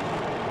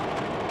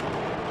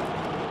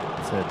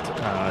 It's at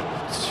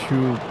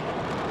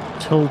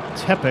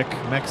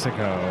Tultepec,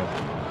 Mexico.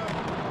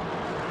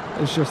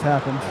 This just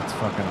happened. That's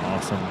fucking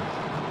awesome.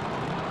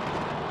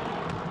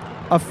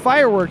 A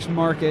fireworks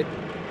market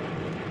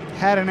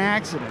had an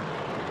accident.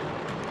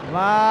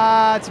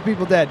 Lots of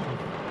people dead.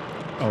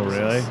 Oh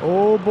really?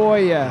 Oh boy,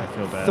 yeah. I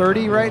feel bad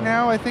 30 for right them.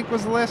 now, I think,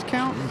 was the last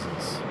count.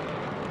 Jesus.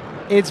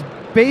 It's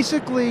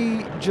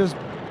basically just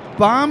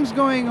bombs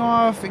going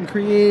off and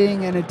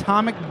creating an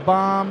atomic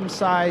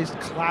bomb-sized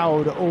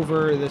cloud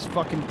over this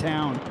fucking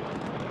town.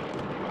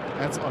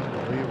 That's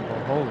unbelievable.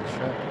 Holy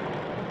shit.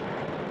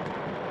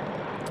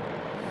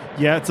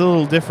 Yeah, it's a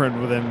little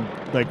different than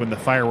like when the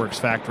fireworks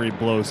factory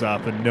blows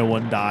up and no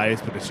one dies,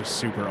 but it's just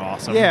super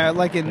awesome. Yeah,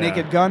 like in Yeah.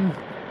 Naked Gun.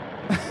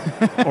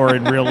 Or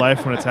in real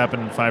life when it's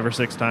happened 5 or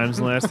 6 times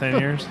in the last 10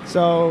 years.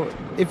 So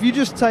if you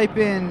just type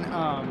in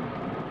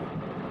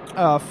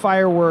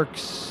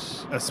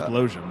fireworks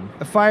explosion.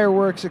 A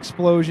fireworks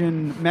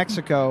explosion,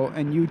 Mexico,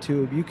 and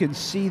YouTube. You can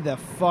see the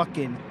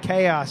fucking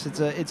chaos.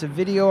 It's a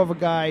video of a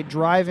guy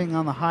driving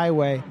on the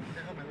highway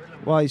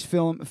while he's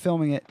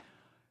filming it.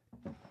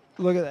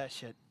 Look at that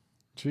shit.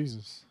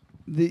 Jesus.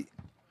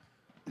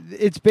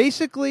 It's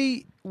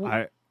basically.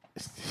 I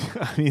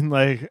mean,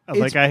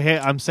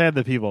 I'm sad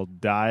that people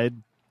died,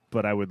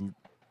 but I would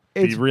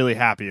be really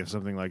happy if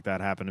something like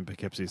that happened in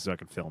Poughkeepsie so I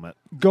could film it.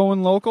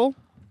 Going local.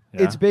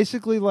 Yeah. It's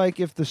basically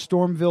like if the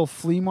Stormville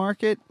flea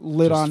market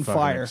lit Just on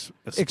fire,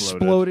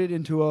 exploded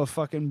into a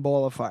fucking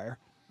ball of fire.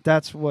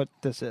 That's what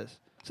this is.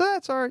 So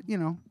that's our,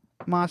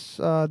 Moss.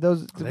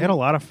 They had a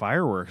lot of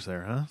fireworks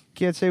there, huh?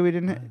 Can't say we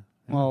didn't.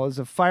 Well, it was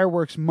a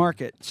fireworks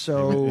market,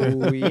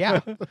 so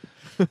yeah.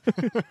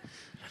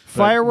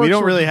 Fireworks. We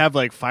don't really have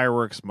like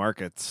fireworks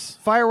markets.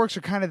 Fireworks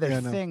are kind of their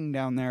thing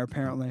down there,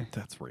 apparently.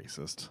 That's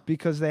racist.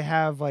 Because they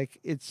have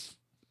it's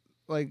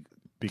like.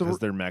 Because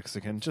they're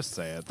Mexican. Just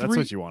say it. That's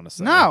what you want to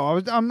say.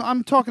 No,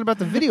 I'm talking about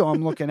the video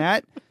I'm looking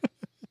at.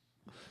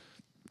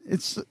 You're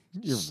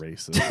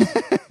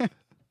racist.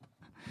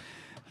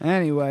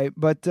 Anyway,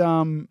 but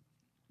going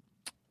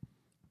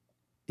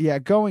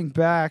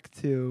back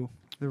to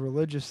the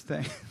religious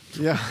thing.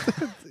 Yeah.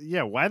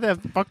 Yeah, why the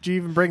fuck do you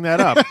even bring that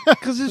up?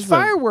 Because there's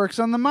fireworks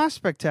on the Moss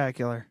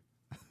Spectacular.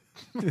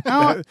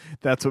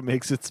 That's what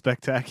makes it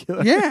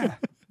spectacular. Yeah.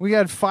 We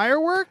got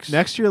fireworks.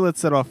 Next year, let's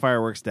set off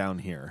fireworks down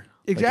here.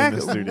 Exactly.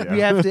 Like in the studio.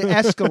 We have to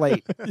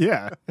escalate.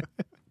 Yeah.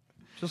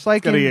 Just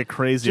like gotta get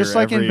crazier. Just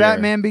like in year.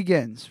 Batman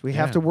Begins. We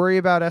have to worry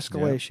about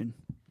escalation.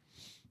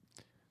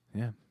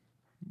 Yeah.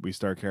 We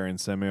start carrying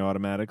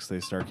semi-automatics. They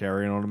start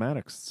carrying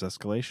automatics. It's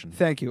escalation.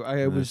 Thank you.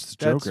 That's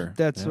Joker.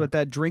 That's what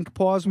that drink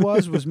pause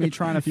was me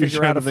trying to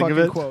figure out a think fucking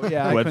of it? quote.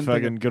 Yeah, what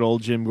fucking good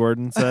old Jim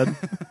Gordon said.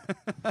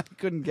 I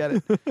couldn't get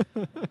it.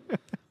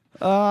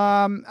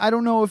 I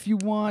don't know if you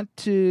want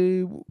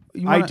to.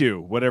 I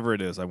do. Whatever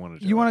it is, I want to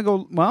do. You want to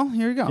go? Well,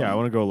 here you go. Yeah, I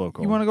want to go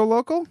local. You want to go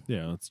local?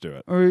 Yeah, let's do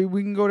it. Or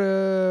we can go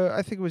to.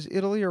 I think it was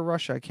Italy or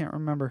Russia. I can't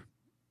remember.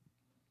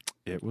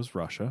 It was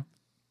Russia.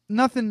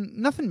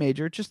 Nothing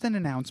major. Just an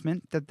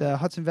announcement that the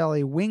Hudson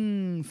Valley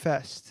Wing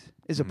Fest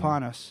is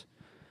upon us.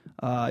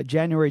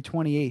 January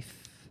 28th,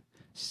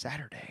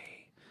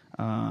 Saturday,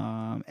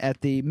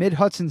 at the Mid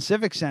Hudson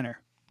Civic Center.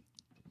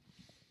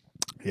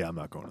 Yeah, I'm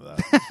not going to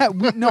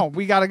that. No,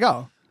 we got to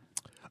go.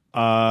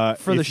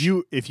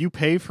 If you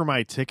pay for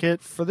my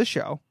ticket for the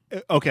show.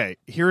 Okay,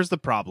 here's the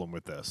problem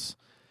with this.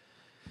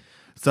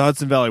 It's the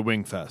Hudson Valley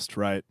Wing Fest,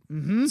 right?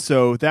 Mm-hmm.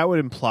 So that would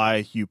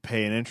imply you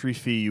pay an entry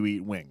fee, you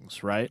eat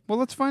wings, right? Well,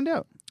 let's find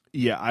out.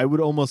 Yeah, I would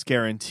almost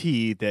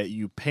guarantee that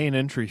you pay an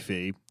entry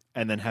fee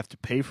and then have to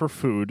pay for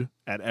food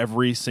at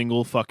every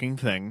single fucking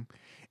thing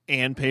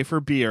and pay for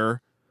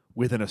beer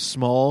within a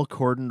small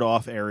cordoned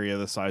off area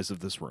the size of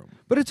this room.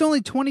 But it's only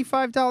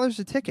 $25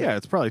 a ticket. Yeah,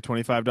 it's probably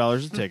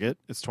 $25 a ticket.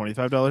 It's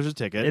 $25 a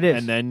ticket. It is.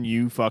 And then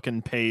you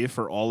fucking pay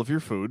for all of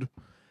your food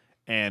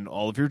and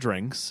all of your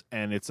drinks,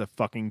 and it's a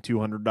fucking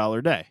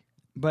 $200 day.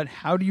 But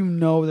how do you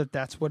know that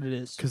that's what it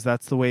is? Because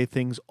that's the way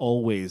things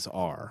always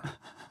are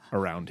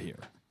around here.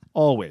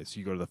 Always.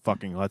 You go to the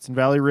fucking Hudson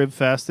Valley Rib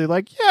Fest, they're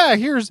like, yeah,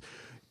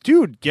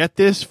 dude, get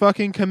this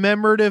fucking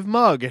commemorative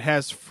mug. It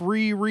has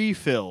free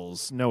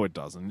refills. No, it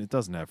doesn't. It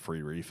doesn't have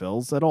free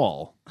refills at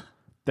all.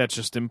 That's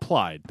just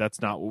implied.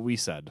 That's not what we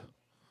said.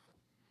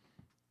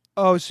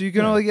 Oh, so you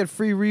can only get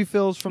free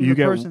refills from the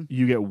person?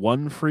 You get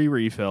one free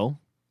refill.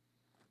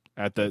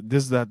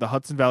 This is at the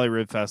Hudson Valley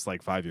Rib Fest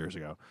like 5 years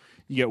ago.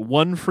 You get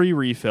one free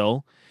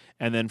refill,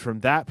 and then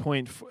from that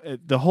point,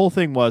 the whole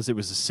thing was it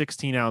was a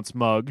 16-ounce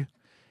mug,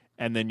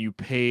 and then you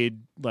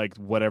paid like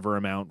whatever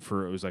amount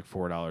for it was like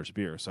 $4 a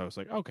beer. So I was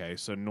like, okay,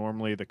 so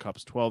normally the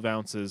cup's 12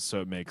 ounces,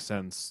 so it makes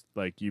sense.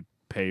 Like you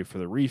pay for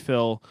the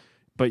refill,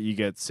 but you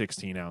get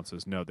 16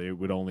 ounces. No, they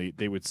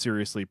would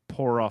seriously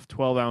pour off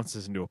 12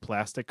 ounces into a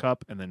plastic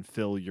cup and then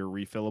fill your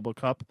refillable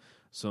cup.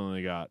 So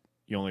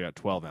you only got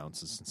 12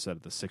 ounces instead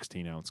of the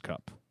 16-ounce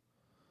cup.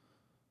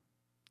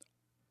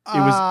 It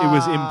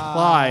was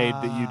implied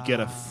that you'd get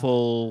a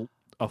full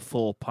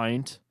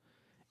pint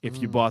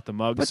if you bought the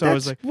mug. But so I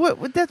was like, what?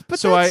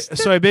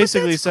 I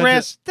basically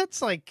said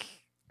that's like,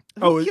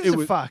 who gives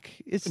a fuck?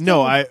 It's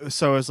no. I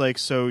was like,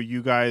 so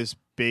you guys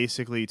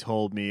basically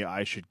told me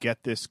I should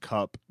get this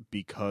cup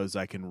because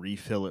I can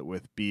refill it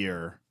with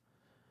beer,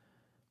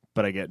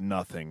 but I get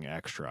nothing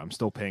extra. I'm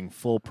still paying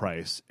full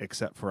price,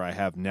 except for I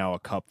have now a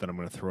cup that I'm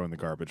going to throw in the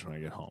garbage when I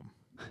get home.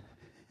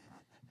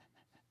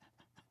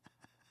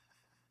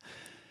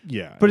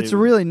 Yeah, but it's a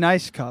really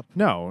nice cup.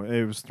 No,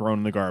 it was thrown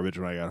in the garbage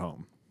when I got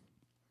home.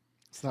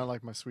 It's not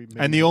like my sweet.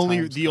 And the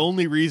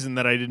only reason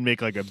that I didn't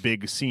make like a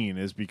big scene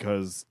is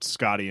because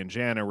Scotty and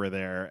Jana were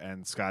there,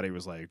 and Scotty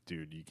was like,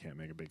 "Dude, you can't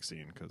make a big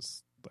scene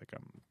because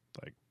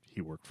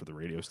he worked for the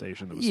radio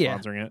station that was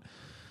sponsoring it."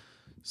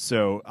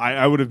 So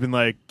I would have been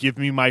like, "Give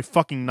me my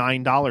fucking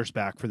 $9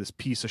 back for this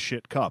piece of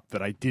shit cup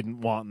that I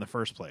didn't want in the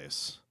first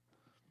place."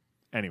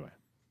 Anyway,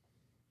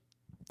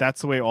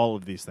 that's the way all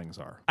of these things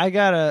are. I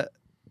got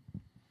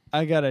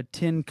a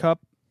tin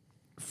cup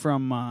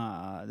from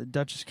the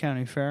Dutchess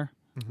County Fair.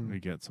 We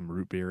get some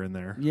root beer in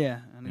there. Yeah,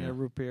 and I got a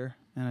root beer.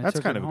 And I That's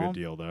took kind it of a home. good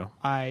deal, though.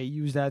 I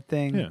used that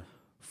thing Yeah.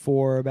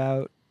 for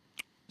about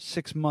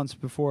 6 months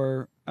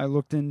before I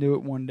looked into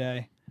it one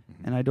day.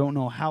 And I don't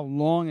know how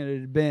long it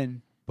had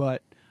been,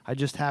 but I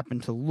just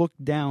happened to look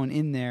down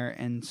in there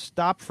and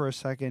stop for a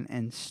second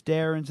and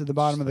stare into the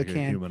bottom Just of the like a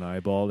can human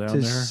eyeball down to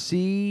there.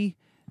 see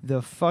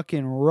the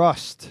fucking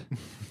rust.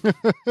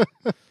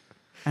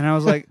 And I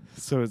was like,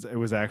 So it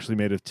was actually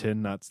made of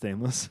tin, not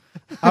stainless.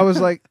 I was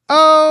like,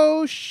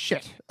 oh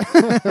shit!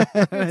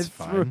 It's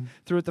fine.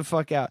 Threw it the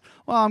fuck out.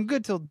 Well, I'm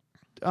good till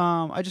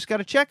I just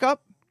got a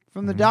checkup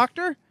from the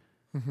doctor.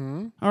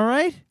 Mm-hmm. All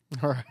right.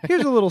 All right.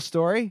 Here's a little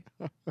story.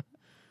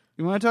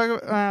 You want to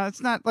talk about? It's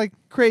not like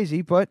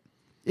crazy, but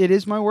it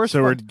is my worst.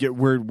 So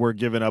we're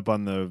giving up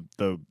on the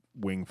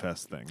Wing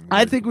Fest thing.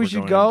 I think we We're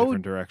should going in a go.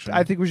 different direction.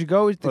 I think we should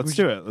go. Let's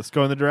do it. Let's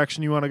go in the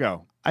direction you want to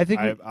go. I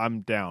think I'm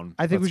down.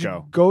 I think Let's we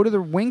should go to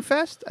the Wing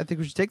Fest. I think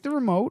we should take the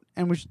remote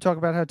and we should talk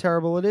about how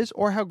terrible it is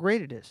or how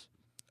great it is.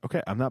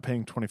 Okay, I'm not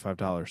paying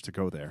 $25 to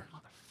go there.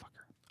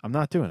 Motherfucker. I'm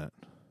not doing it.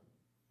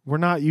 We're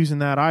not using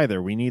that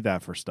either. We need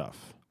that for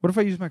stuff. What if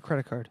I use my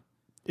credit card?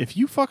 If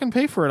you fucking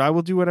pay for it, I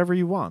will do whatever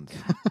you want.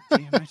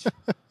 Damn it.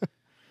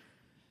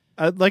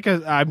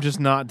 I'm just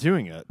not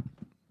doing it.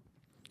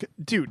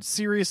 Dude,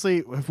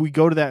 seriously, if we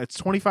go to that, it's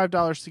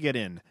 $25 to get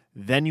in.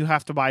 Then you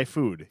have to buy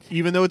food,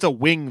 even though it's a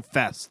Wing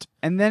Fest.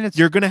 And then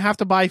You're going to have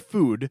to buy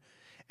food,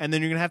 and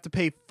then you're going to have to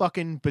pay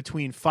fucking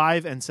between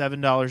 $5 and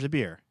 $7 a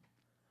beer.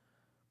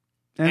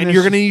 And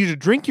you're going to need to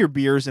drink your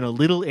beers in a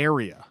little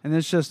area. And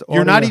it's just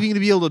You're not audio. even going to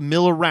be able to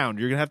mill around.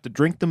 You're going to have to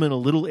drink them in a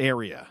little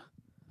area.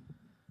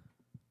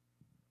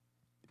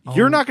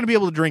 You're not going to be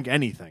able to drink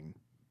anything.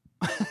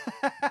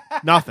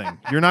 Nothing.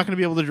 You're not going to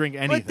be able to drink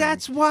anything. But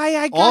that's why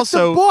I got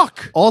the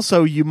book.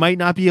 Also, you might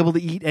not be able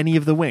to eat any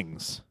of the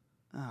wings.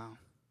 Oh.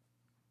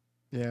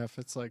 Yeah, if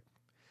it's like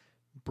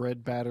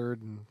bread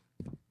battered and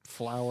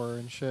flour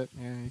and shit,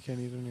 yeah, you can't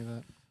eat any of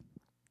that.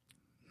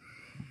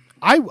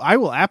 I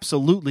will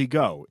absolutely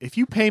go. If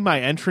you pay my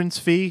entrance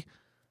fee,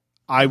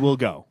 I will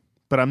go.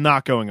 But I'm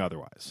not going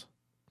otherwise.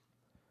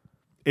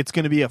 It's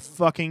going to be a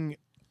fucking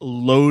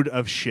load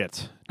of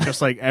shit.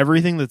 Just like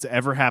everything that's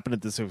ever happened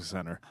at the Civic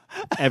Center.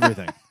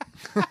 Everything.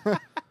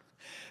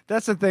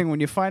 That's the thing. When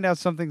you find out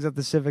something's at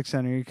the Civic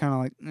Center, you're kind of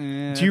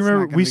like, Do you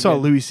remember we saw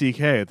Louis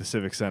C.K. at the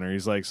Civic Center?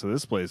 He's like, so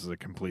this place is a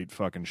complete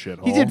fucking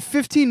shithole. He did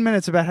 15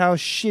 minutes about how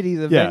shitty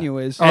the venue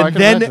is. Oh, I And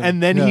can then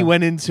imagine. he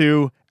went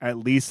into, at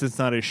least it's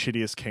not as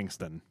shitty as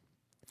Kingston.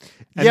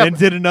 And Yeah, then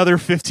did another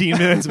 15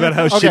 minutes about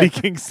how Okay. shitty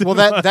Kingston Well,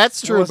 was.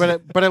 that's true, but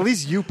at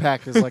least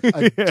UPAC is like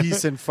a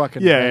decent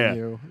fucking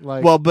venue.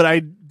 Like, Well, but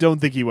I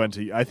don't think he went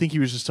to. I think he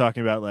was just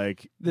talking about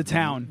like The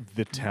town.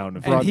 the town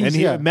of. And he's-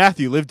 yeah.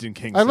 Matthew lived in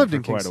Kingston. I lived for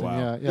in quite Kingston. a while.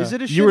 Yeah, yeah. Is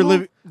it a You were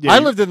shithole? living. I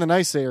lived in the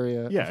nice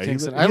area. Yeah, of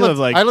Kingston. he I lived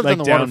like on the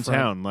waterfront.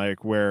 downtown,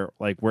 like where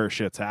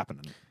shit's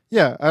happening.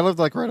 Yeah, I lived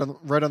like right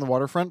on the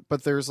waterfront.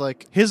 But there's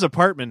like His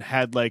apartment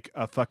had like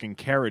a fucking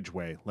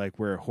carriageway, like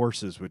where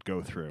horses would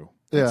go through.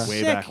 Yeah. way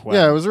Sick. back when.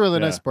 yeah, it was a really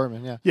Yeah. nice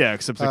apartment. Yeah, Yeah,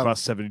 except it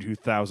cost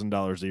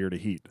 $72,000 a year to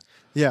heat.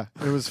 yeah,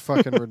 it was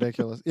fucking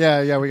ridiculous.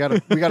 Yeah, we got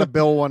a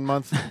bill one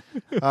month.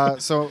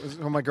 So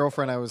my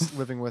girlfriend I was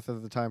living with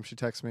at the time, she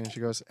texts me and she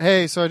goes,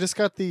 "Hey, so I just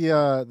got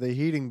the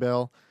heating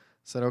bill." I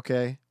said,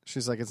 "Okay."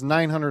 She's like, "It's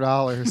 $900."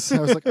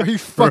 I was like, "Are you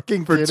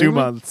fucking for kidding 2 me?"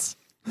 months?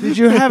 Did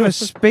you have a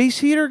space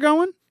heater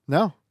going?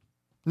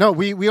 No,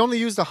 we only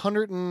used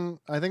 100 and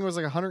I think it was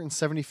like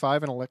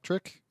 175 in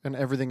electric, and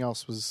everything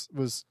else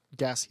was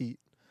gas heat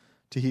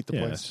to heat the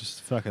Yeah, place. it's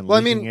just fucking Well,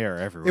 I leaking mean, air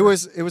everywhere. It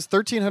was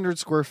 1,300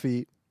 square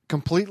feet,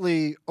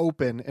 completely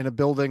open in a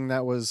building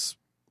that was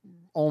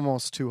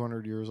almost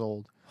 200 years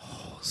old.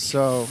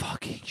 So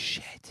Fucking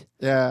shit.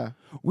 yeah,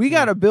 We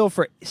got a bill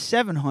for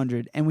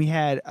 $700, and we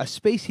had a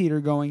space heater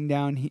going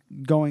down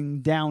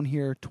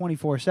here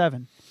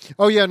 24/7.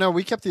 oh yeah, no,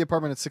 we kept the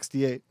apartment at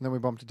 68, and then we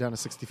bumped it down to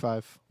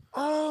 65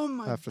 Oh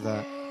my! after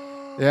that.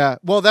 Yeah,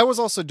 well, that was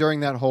also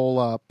during that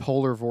whole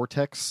polar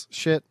vortex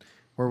shit,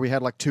 where we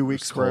had like 2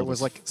 weeks where it cold was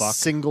as like fuck.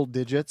 single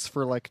digits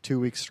for like 2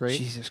 weeks straight.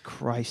 Jesus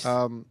Christ!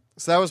 So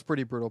that was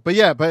pretty brutal. But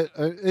yeah,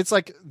 it's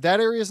like that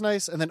area is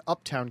nice, and then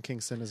uptown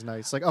Kingston is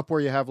nice, like up where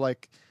you have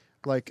like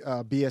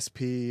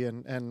BSP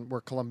and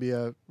where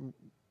Columbia,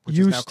 which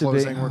is now Used to be.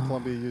 closing, where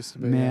Columbia used to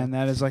be. Man, yeah.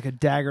 that is like a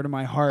dagger to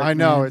my heart. I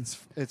know man.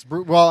 it's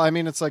brutal. Well, I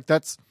mean, it's like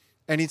that's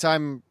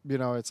anytime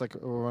it's like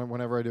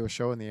whenever I do a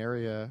show in the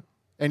area.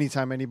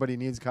 Anytime anybody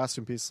needs a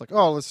costume piece, it's like,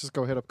 oh, let's just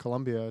go hit up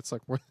Columbia. It's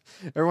like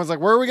everyone's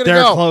like, where are we gonna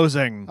They're go?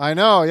 closing. I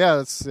know, yeah,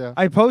 that's yeah.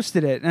 I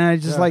posted it, and I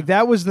just Yeah. like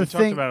that was the We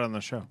thing. talked about it on the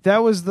show.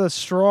 That was the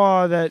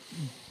straw that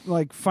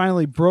like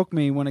finally broke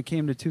me when it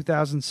came to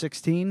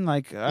 2016.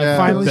 Like I Yeah.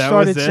 finally That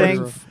started was it?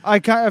 saying, I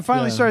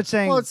finally Yeah. started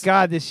saying, Well, it's-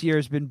 God, this year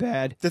has been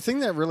bad. The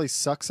thing that really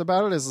sucks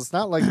about it is it's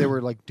not like they were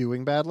like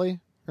doing badly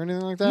or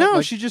anything like that. No,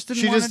 Like, she just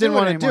didn't. she wanna just didn't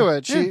want want to do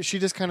it. Yeah. She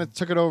just kind of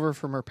took it over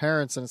from her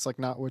parents, and it's like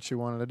not what she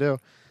wanted to do.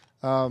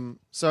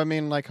 So I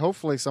mean, like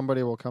hopefully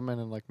somebody will come in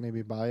and like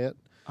maybe buy it.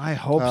 I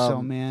hope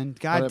so, man.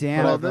 God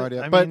damn. I have no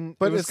idea. I But mean,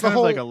 but it was it's kind the of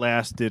whole like a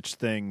last ditch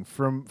thing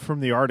from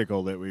the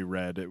article that we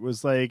read. It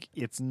was like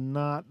it's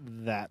not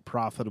that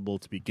profitable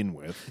to begin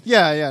with.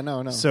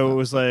 no. So it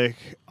was like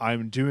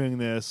I'm doing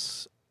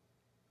this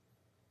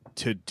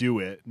to do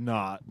it,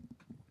 not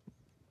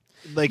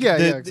like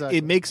exactly.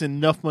 it makes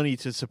enough money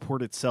to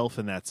support itself,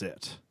 and that's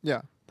it.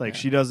 Yeah. Like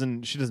she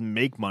doesn't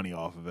make money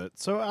off of it,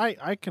 so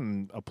I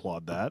can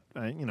applaud that.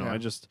 I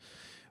just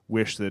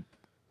wish that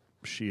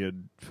she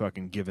had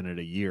fucking given it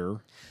a year.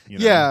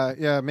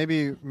 Yeah.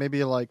 Maybe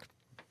like,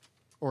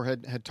 or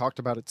had talked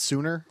about it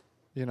sooner.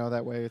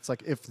 That way it's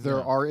like if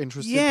there are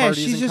interested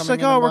parties. She's in just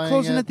coming like, in and we're buying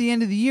closing it. at the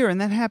end of the year, and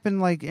that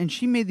happened and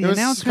she made the It was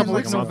a announcement couple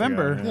like weeks ago.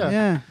 November.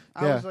 Yeah.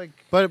 I was like,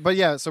 But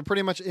yeah, so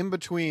pretty much in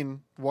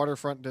between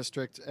Waterfront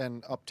District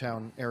and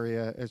Uptown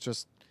area, it's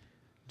just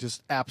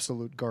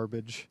absolute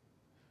garbage.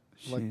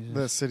 Like Jesus.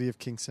 the city of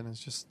Kingston is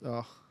just.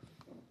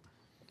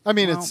 I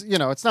mean, it's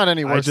it's not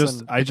any worse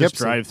than I just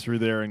Poughkeepsie. drive through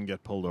there and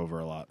get pulled over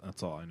a lot.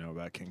 That's all I know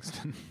about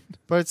Kingston.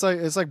 But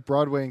it's like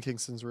Broadway in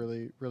Kingston's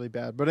really really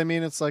bad. But I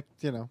mean, it's like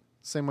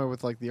same way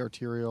with like the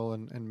Arterial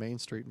and Main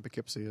Street in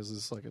Poughkeepsie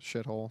is like a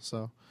shithole.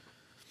 So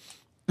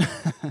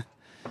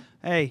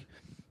hey,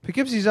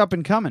 Poughkeepsie's up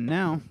and coming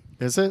now.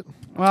 is it?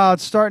 Well,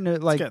 it's starting to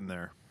It's getting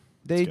there.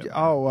 here's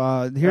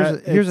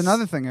it's-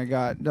 another thing I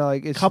got.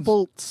 Like A it's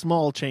couple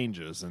small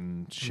changes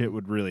and shit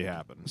would really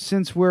happen.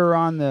 since we're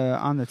on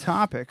the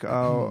topic,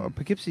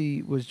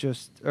 Poughkeepsie was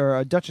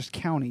Dutchess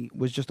County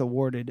was just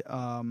awarded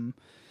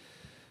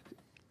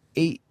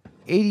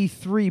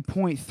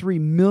 $83.3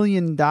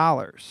 million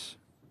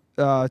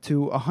to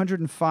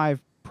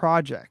 105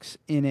 projects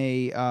in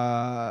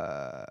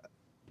a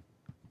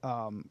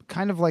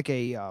kind of like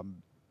a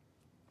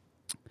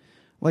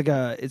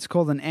it's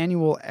called an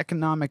annual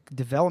economic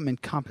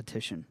development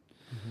competition.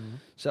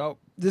 So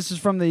this is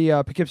from the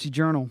Poughkeepsie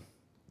Journal.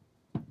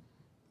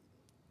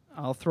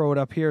 I'll throw it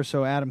up here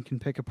so Adam can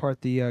pick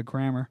apart the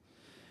grammar.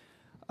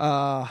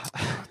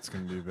 It's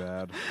going to be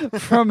bad.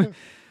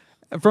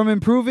 From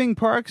improving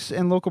parks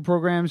and local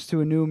programs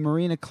to a new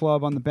marina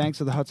club on the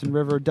banks of the Hudson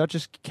River,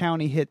 Dutchess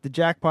County hit the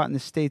jackpot in the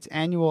state's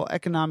annual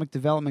economic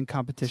development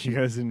competition. You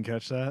guys didn't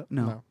catch that?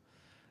 No.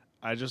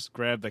 I just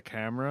grabbed the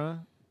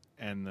camera,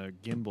 and the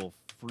gimbal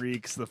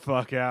freaks the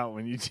fuck out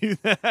when you do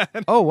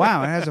that. Oh,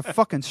 wow. It has a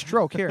fucking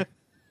stroke here.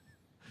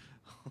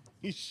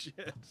 Holy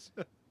shit.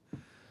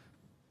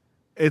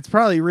 It's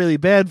probably really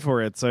bad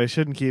for it, so I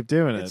shouldn't keep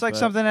doing it. It's like but-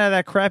 something out of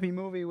that crappy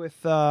movie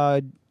with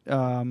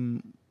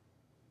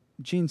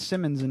Gene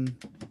Simmons and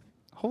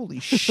holy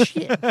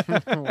shit.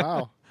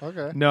 Wow.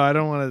 Okay. No, I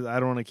don't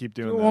want to keep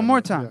doing Do it that. one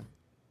more time. Yeah.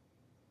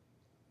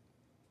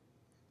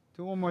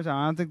 Do it one more time.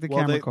 I don't think the Well,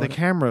 camera the caught it.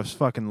 camera's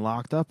fucking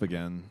locked up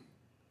again.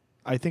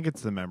 I think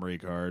it's the memory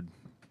card.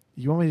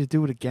 You want me to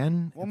do it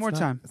again? One It's more not-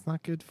 time. It's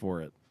not good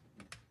for it.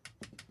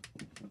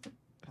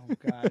 Oh,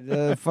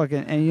 God.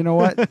 Fucking, and you know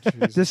what?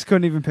 This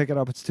couldn't even pick it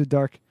up. It's too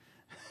dark.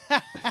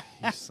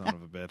 You son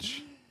of a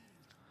bitch.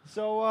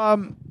 So,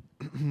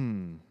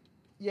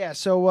 yeah,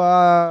 so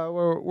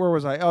where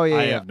was I? Oh, yeah,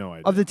 I yeah. have no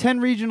idea. Of the 10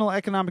 regional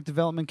economic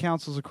development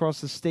councils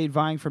across the state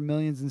vying for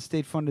millions in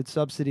state-funded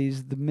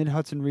subsidies, the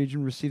Mid-Hudson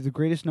region received the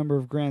greatest number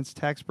of grants,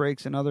 tax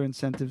breaks, and other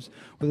incentives,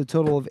 with a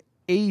total of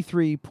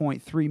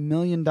 $83.3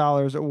 million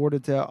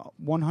awarded to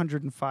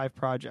 105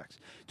 projects.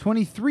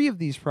 23 of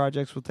these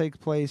projects will take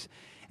place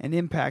and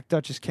impact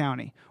Dutchess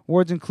County.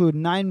 Awards include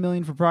 $9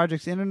 million for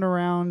projects in and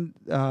around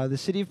the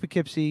city of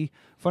Poughkeepsie.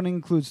 Funding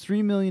includes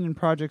 $3 million in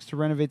projects to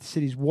renovate the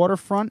city's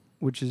waterfront,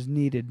 which is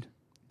needed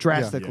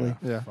drastically.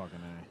 Yeah. Fucking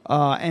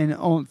A. And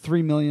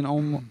 $3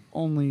 million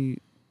only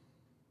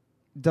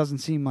doesn't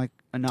seem like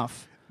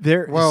enough.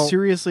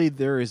 Seriously,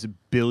 there is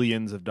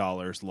billions of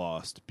dollars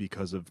lost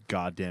because of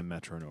goddamn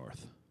Metro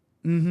North.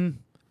 Mm-hmm.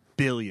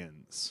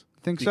 Billions.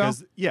 Think so?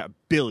 Yeah,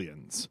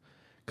 billions.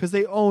 Because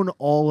they own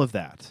all of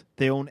that.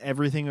 They own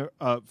everything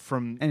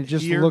from And it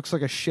just here. looks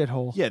like a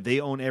shithole. Yeah, they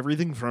own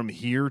everything from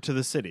here to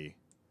the city.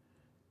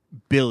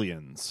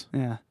 Billions.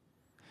 Yeah.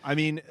 I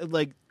mean,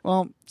 like...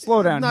 Well,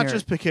 slow down Not here.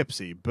 just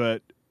Poughkeepsie,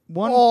 but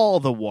One- all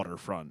the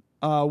waterfront.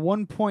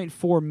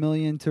 $1.4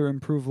 million to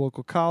improve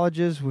local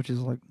colleges, which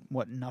is like,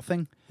 what,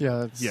 nothing? Yeah.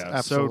 That's Yeah,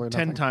 absolutely so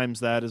 10 nothing. times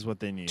that is what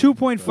they need.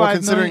 $2.5 Well,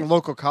 considering million.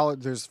 local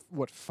college, there's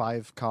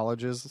 5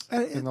 colleges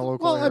in the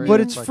local well, I area. mean,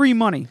 But it's like- free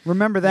money.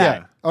 Remember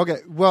that. Yeah. Okay.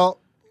 Well,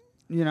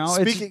 You know,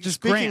 speaking it's just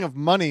speaking grant. of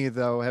money,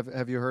 though,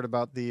 have you heard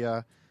about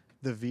the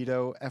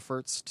veto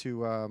efforts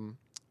to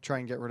try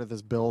and get rid of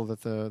this bill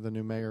that the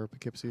new mayor of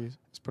Poughkeepsie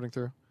is putting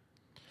through?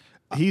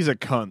 He's a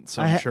cunt,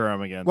 so I'm sure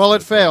I'm against Well,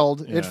 it. it failed.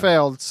 but, It yeah.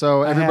 failed.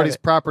 So I have everybody's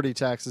it. property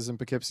taxes in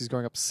Poughkeepsie is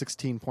going up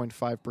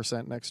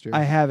 16.5% next year.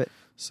 I have it.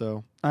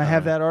 So I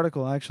have that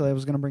article. Actually, I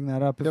was going to bring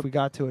that up if Yep. we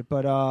got to it.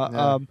 But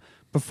Yeah.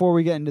 before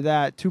we get into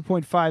that,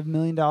 $2.5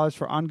 million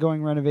for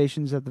ongoing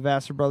renovations at the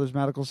Vassar Brothers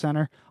Medical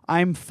Center.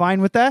 I'm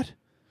fine with that.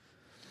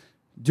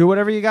 Do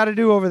whatever you got to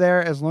do over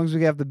there. As long as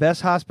we have the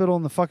best hospital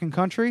in the fucking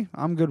country,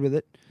 I'm good with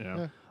it.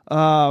 Yeah.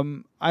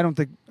 I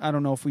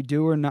don't know if we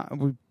do or not.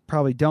 We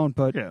probably don't,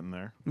 but Getting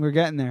there. we're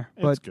getting there.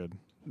 It's But good.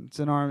 It's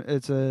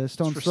a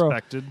stone's It's throw.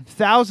 respected.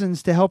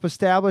 Thousands to help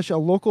establish a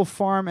local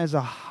farm as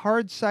a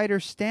hard cider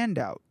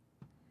standout.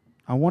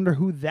 I wonder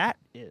who that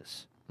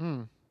is.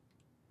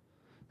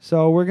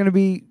 So we're going to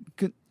be,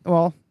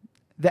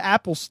 the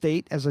Apple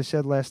State, as I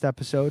said last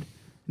episode,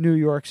 New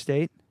York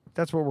State.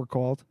 That's what we're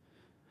called.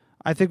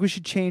 I think we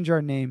should change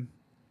our name.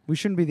 We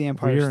shouldn't be the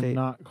Empire We are State.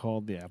 not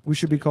called the Apple We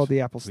should be State. called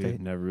the Apple We've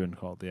State. never been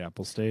called the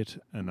Apple State,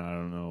 and I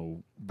don't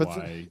know But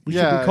why. We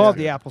should be called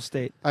the Apple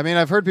State. I mean,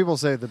 I've heard people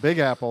say the Big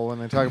Apple when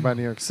they talk about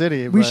New York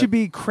City. We but should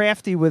be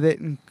crafty with it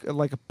and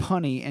like a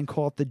punny and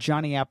call it the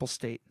Johnny Apple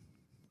State.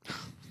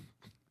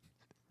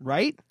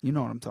 Right? You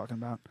know what I'm talking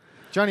about.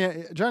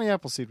 Johnny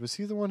Appleseed, was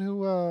he the one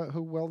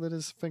who welded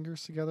his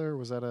fingers together, or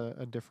was that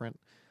a different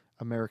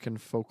American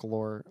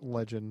folklore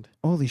legend?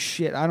 Holy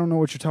shit! I don't know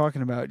what you're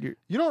talking about. You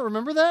don't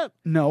remember that?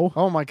 No.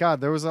 Oh my God,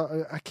 there was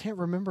I can't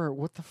remember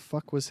what the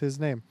fuck was his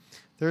name.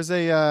 There's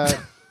a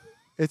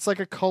it's like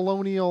a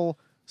colonial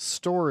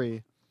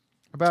story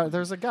about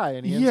there's a guy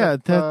and he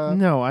ends up,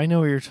 no, I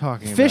know what you're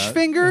talking Fish about.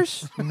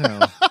 fingers?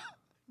 No.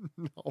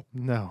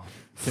 No.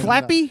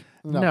 Flappy?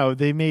 No,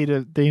 they made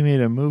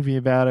a movie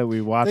about it.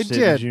 We watched They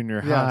it in did.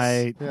 junior Yes.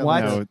 high. Yeah,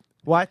 What? No,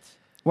 What?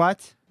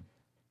 What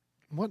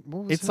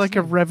was it's his like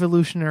name? a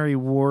Revolutionary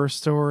War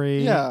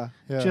story. Yeah.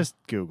 Just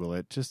Google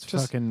it. Just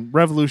Just- fucking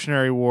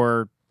Revolutionary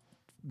War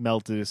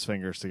melted his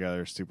fingers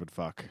together, stupid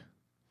fuck.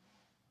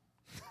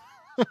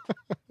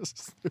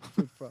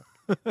 Stupid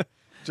fuck.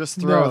 Just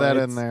throw No, that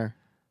in it's- there.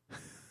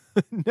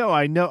 No,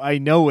 I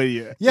know what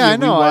you. Yeah, I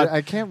know. Because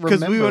I can't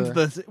remember.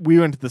 we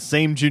went to the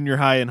same junior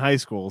high and high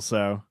school,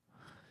 so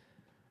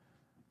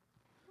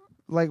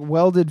Like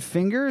welded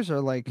fingers or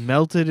like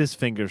melted his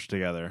fingers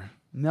together.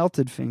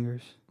 melted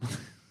fingers?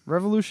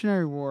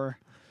 Revolutionary War,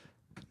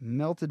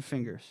 melted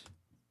fingers.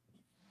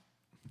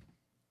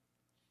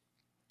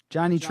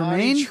 Johnny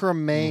Tremaine? Johnny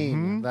Tremaine.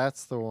 Mhm.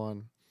 That's the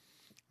one.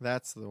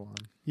 That's the one.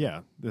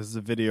 Yeah, this is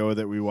a video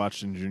that we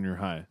watched in junior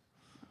high.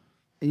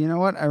 You know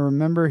what? I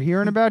remember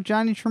hearing about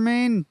Johnny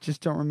Tremaine.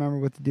 Just don't remember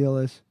what the deal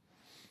is.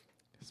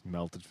 His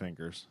melted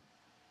fingers.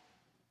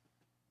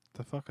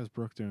 The fuck is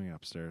Brooke doing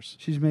upstairs?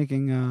 She's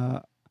making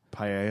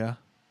Paella?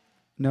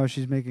 no,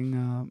 she's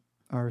making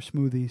our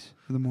smoothies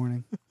for the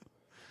morning.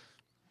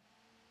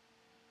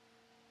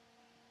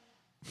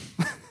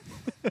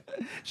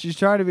 She's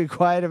trying to be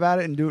quiet about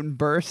it and do it in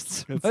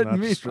bursts. It's but not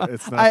meanwhile,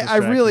 it's not I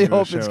really distracting to the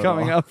hope it's show at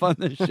coming all. up on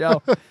the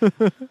show.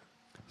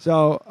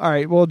 So, all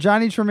right. Well,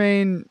 Johnny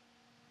Tremaine.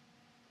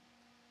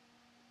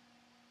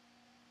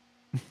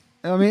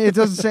 I mean, it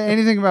doesn't say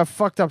anything about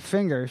fucked up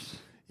fingers.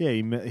 Yeah,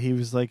 he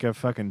was like a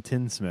fucking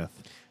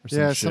tinsmith or some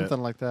Yeah, shit.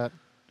 something like that.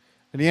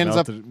 And he ends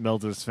up.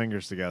 melted his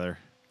fingers together.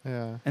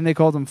 Yeah. And they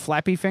called him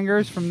Flappy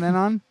Fingers from then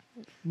on.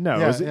 No,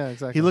 Yeah, it was, yeah,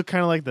 exactly. he looked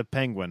kind of like the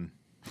penguin.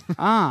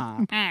 Ah.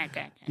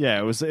 Yeah,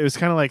 it was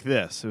kind of like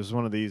this. It was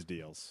one of these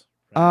deals.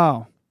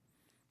 Oh.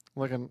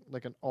 like an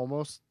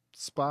almost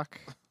Spock.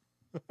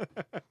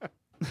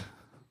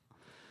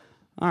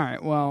 All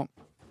right. Well,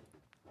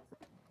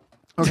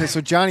 Okay, so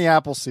Johnny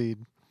Appleseed.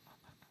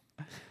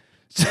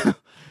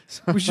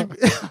 we should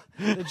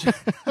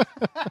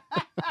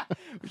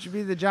we should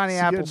be the Johnny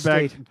Apple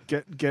State.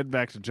 Get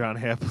back to John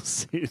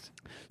Appleseed.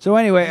 So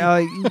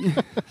anyway,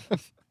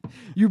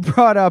 you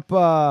brought up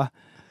the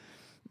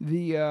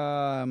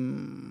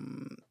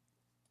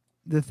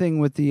thing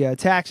with the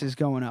taxes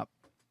going up.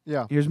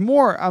 Yeah. Here's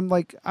more.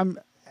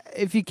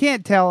 If you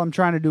can't tell, I'm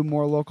trying to do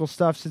more local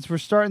stuff since we're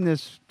starting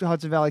this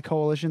Hudson Valley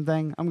Coalition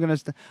thing.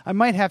 I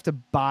might have to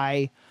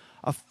buy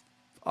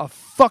a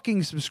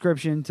fucking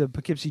subscription to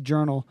Poughkeepsie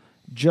Journal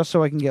just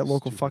so I can get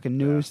local fucking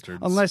news. bastards.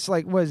 Unless,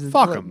 like, what is it?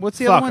 Fuck 'em. What's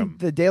the Fuck other one? 'em.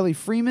 The Daily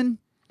Freeman.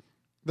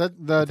 The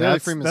Daily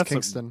That's- Freeman's that's a-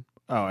 Kingston.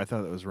 Oh, I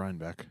thought it was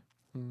Rhinebeck.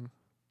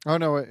 Oh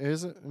no,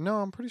 is it?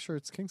 No, I'm pretty sure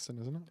it's Kingston,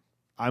 isn't it?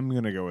 I'm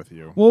gonna go with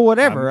you. Well,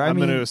 whatever. I'm I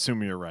mean, gonna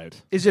assume you're right.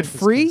 is it I think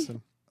it's free?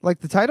 Kingston.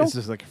 Like the title? It's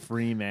just like a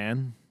free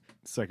man.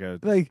 It's like a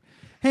Like,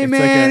 hey it's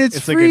man, like a,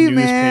 it's like free, a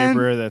man.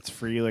 newspaper that's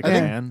free like a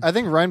man. I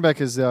think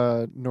Rhinebeck is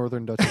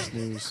Northern Dutchess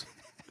News.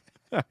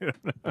 I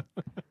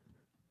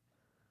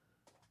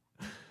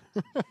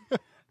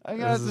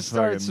got This to is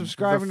start fucking-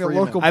 subscribing the to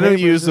Freeman. local. I don't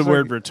papers. use the It's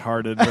word like-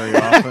 retarded very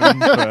often,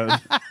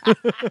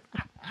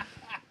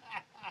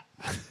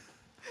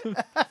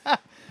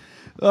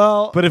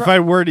 but if I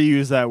were to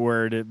use that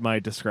word, it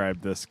might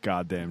describe this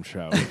goddamn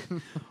show.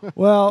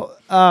 Well,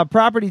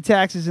 property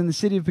taxes in the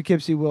city of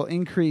Poughkeepsie will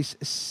increase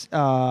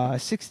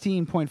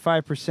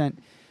 16.5%,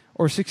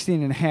 or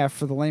 16.5%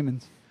 for the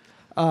layman's.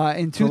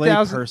 In The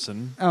 2000,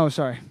 layperson. oh,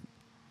 sorry,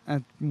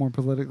 more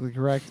politically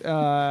correct.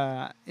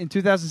 In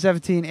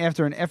 2017,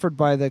 after an effort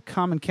by the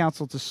Common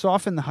Council to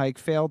soften the hike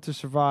failed to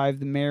survive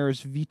the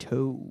mayor's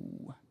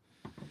veto.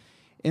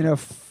 In a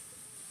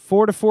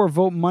 4-4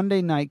 vote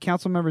Monday night,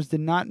 council members did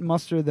not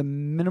muster the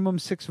minimum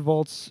 6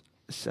 votes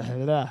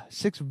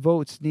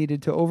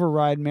needed to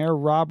override Mayor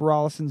Rob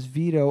Rollison's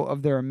veto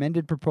of their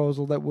amended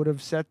proposal that would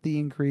have set the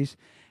increase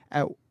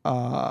at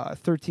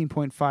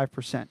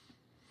 13.5%.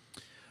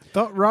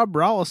 thought Rob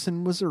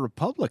Rollison was a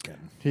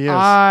Republican. He is.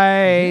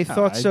 I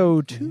thought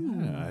so too.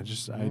 Yeah, I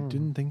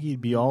didn't think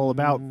he'd be all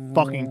about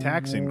fucking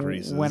tax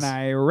increases. When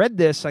I read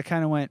this, I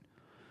kind of went,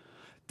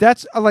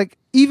 that's like,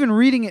 even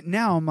reading it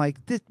now, I'm like,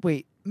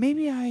 wait,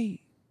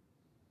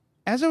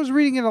 as I was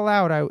reading it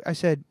aloud, I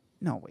said,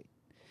 no, wait,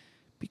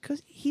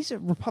 because he's a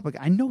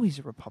Republican. I know he's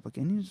a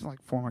Republican. He was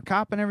like former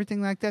cop and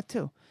everything like that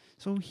too.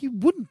 So he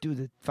wouldn't do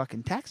the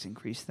fucking tax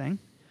increase thing.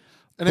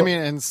 And I mean,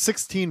 and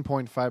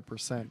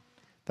 16.5%.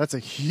 That's a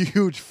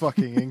huge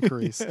fucking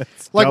increase.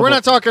 Like, we're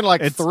not talking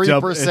like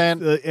 3%,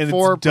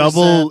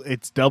 4%.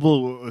 It's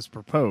double what was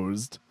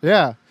proposed.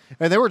 Yeah.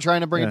 And they were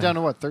trying to bring it down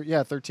to what?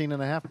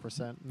 13.5%.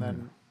 And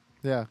then,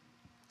 yeah.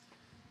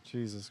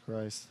 Jesus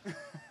Christ.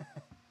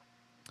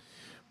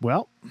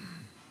 Well,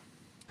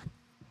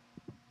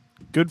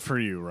 good for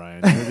you,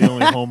 Ryan. You're the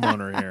only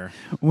homeowner here.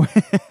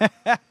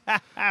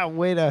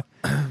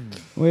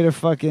 Way to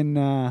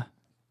fucking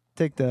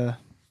take the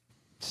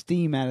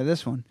steam out of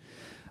this one.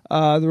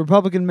 The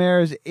Republican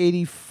mayor's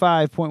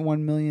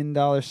 $85.1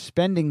 million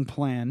spending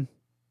plan.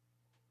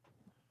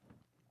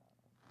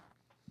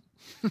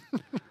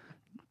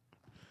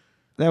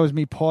 That was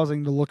me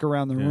pausing to look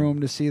around the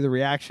room to see the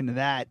reaction to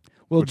that.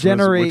 Which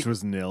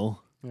was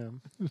nil. Yeah.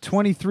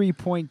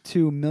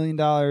 $23.2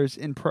 million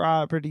in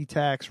property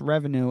tax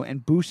revenue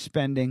and boost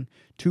spending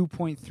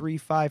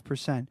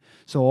 2.35%.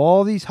 So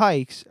all these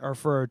hikes are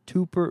for a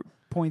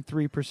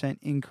 2.3%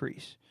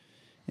 increase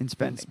in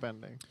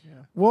spending.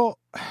 Yeah. Well,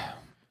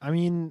 I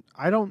mean,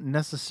 I don't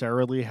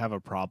necessarily have a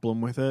problem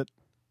with it,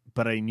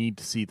 but I need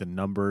to see the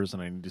numbers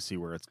and I need to see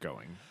where it's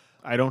going.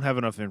 I don't have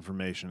enough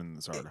information in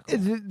this article.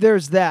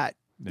 There's that.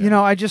 Yeah. You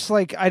know, I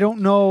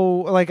don't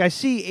know. Like, I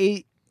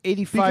see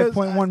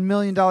 $85.1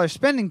 million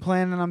spending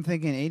plan, and I'm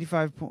thinking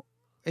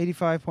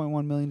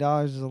 $85.1 million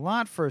is a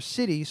lot for a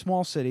city,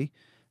 small city.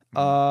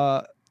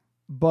 But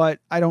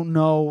I don't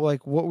know,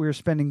 like, what we were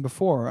spending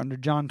before under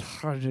John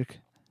Tragic.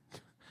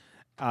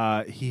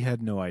 He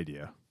had no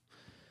idea.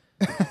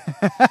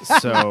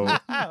 So,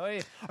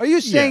 are you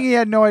saying he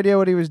had no idea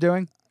what he was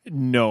doing?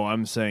 No,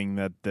 I'm saying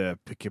that the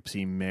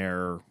Poughkeepsie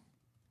mayor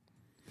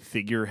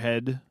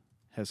figurehead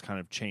has kind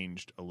of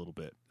changed a little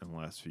bit in the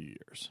last few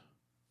years.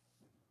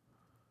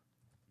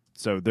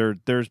 So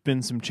there's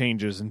been some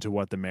changes into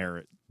what the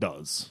mayor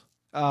does.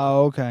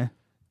 Oh, okay.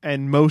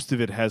 And most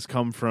of it has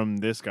come from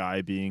this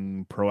guy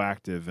being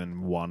proactive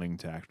and wanting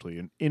to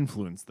actually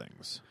influence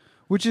things.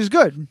 Which is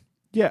good.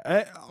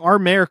 Yeah, our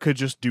mayor could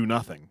just do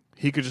nothing.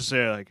 He could just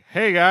say, like,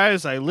 hey,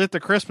 guys, I lit the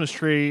Christmas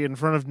tree in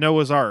front of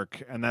Noah's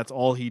Ark, and that's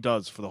all he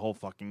does for the whole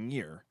fucking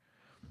year.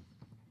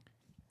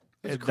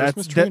 There's a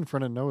Christmas tree in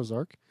front of Noah's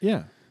Ark?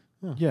 Yeah.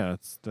 Oh. Yeah,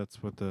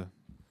 that's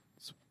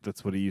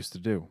what he used to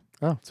do.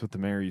 Oh. That's what the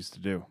mayor used to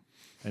do.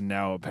 And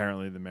now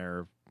apparently the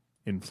mayor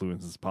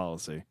influences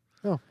policy.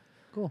 Oh,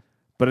 cool.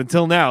 But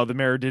until now, the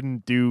mayor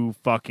didn't do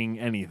fucking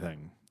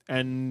anything.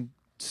 And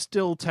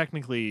still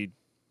technically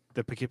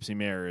the Poughkeepsie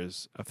mayor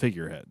is a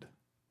figurehead.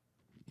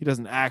 He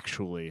doesn't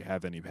actually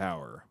have any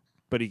power,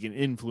 but he can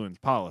influence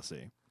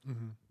policy.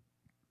 Mm-hmm.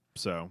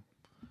 So.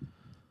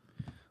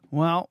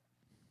 Well,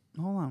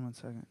 hold on one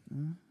second.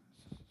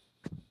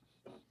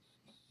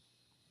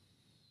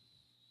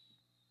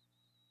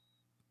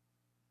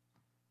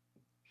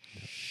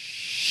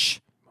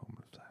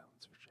 Moment of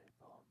silence for Jay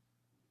Phillip.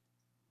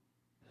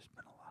 There's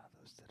been a lot of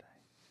those today.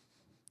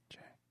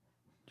 Jay,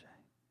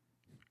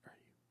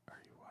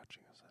 are you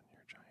watching us on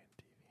your giant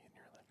TV in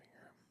your living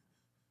room?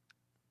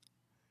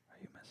 Are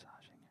you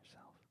massaging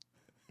yourself?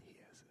 He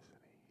is,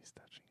 isn't he? He's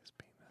touching his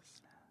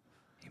penis.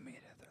 He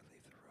made Heather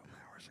leave the room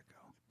hours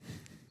ago.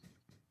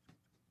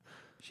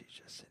 She's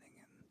just sitting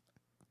in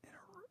their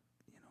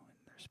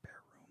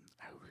spare room.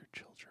 I hope your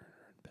children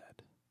are in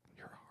bed.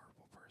 You're a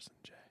horrible person,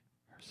 Jay.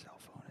 Her cell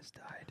phone has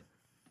died.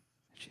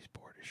 And she's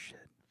bored as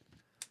shit.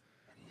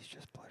 And he's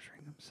just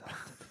pleasuring himself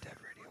to the Dead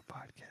Radio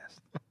podcast.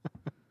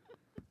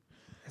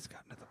 It's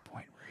gotten to the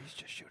point where he's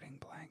just shooting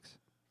blanks.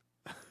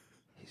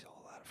 He's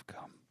all out of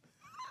cum.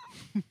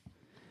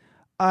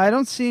 I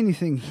don't see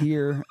anything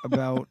here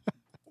about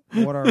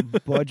what our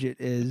budget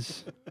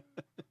is,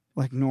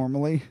 like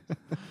normally.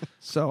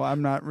 So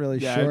I'm not really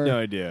sure. I have no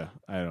idea.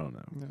 I don't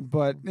know.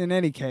 But in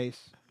any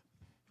case,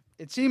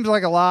 it seems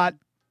like a lot.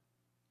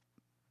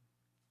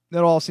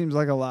 That all seems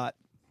like a lot.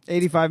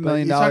 $85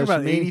 million. You talk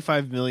about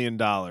 $85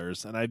 million,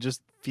 and I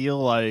just feel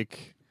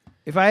like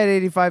if I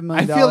had $85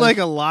 million, I feel like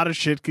a lot of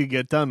shit could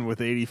get done with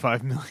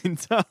 $85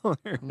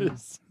 million.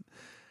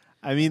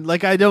 I mean,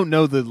 like, I don't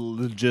know the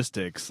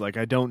logistics. Like,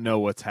 I don't know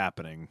what's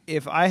happening.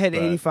 If I had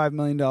 $85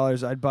 million,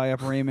 I'd buy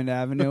up Raymond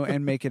Avenue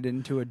and make it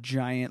into a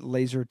giant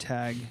laser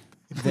tag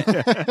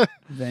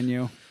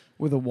venue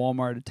with a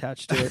Walmart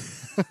attached to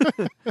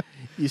it.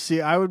 You see,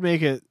 I would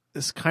make it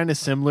kind of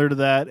similar to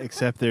that,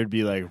 except there'd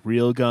be, like,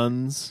 real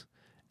guns.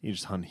 You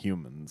just hunt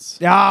humans.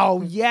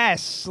 Oh,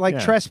 yes. Like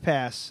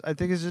Trespass. I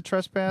think it's a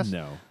Trespass?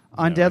 No.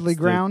 On Deadly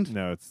Ground?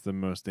 No, it's the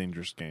most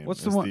dangerous game.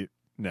 What's the one?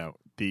 No.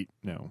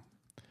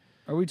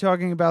 Are we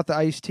talking about the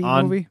Ice-T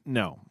movie?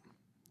 No,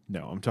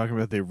 I'm talking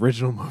about the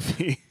original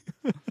movie.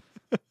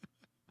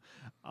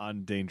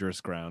 On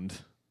Dangerous Ground.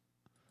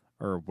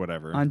 Or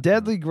whatever. On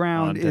Deadly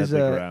Ground On Deadly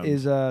Ground.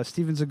 is a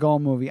Steven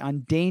Seagal movie. On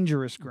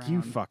Dangerous Ground.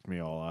 You fucked me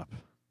all up.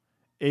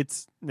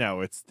 It's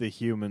the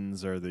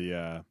humans or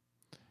the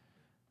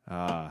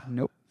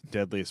nope.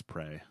 Deadliest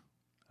Prey.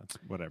 That's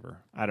whatever.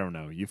 I don't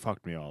know. You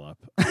fucked me all up.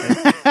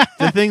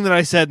 The thing that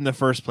I said in the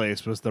first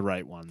place was the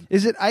right one.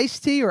 Is it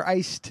iced tea or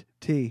iced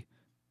tea?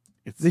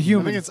 It's the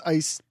human. I think it's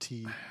iced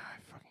tea.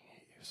 I fucking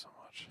hate you so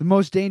much. The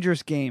Most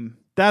Dangerous Game.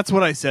 That's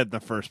what I said in the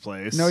first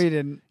place. No, you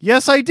didn't.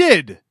 Yes, I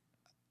did.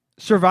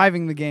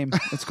 Surviving the Game,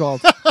 it's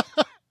called.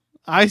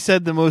 I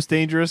said The Most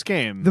Dangerous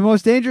Game. The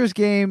Most Dangerous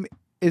Game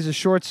is a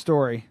short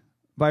story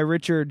by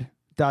Richard ...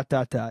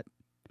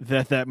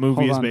 That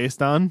movie is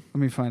based on? Let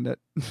me find it.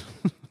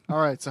 All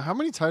right, so how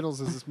many titles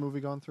has this movie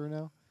gone through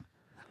now?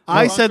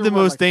 I said The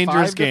Most like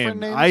Dangerous 5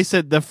 different Game. names? I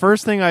said the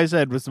first thing I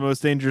said was The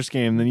Most Dangerous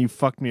Game, then you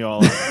fucked me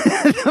all up.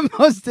 The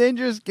Most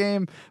Dangerous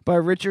Game by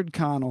Richard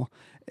Connell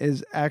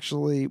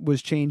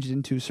was changed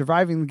into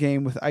Surviving the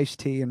Game with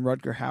Ice-T and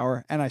Rutger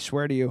Hauer, and I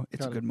swear to you,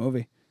 it's a good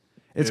movie.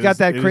 It's got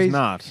that crazy. It is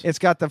not. It's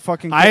got the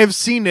fucking. I have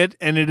seen it,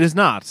 and it is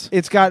not.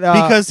 It's got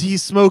because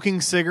he's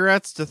smoking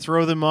cigarettes to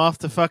throw them off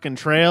the fucking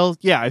trail.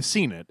 Yeah, I've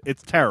seen it.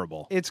 It's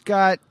terrible. It's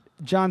got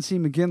John C.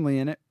 McGinley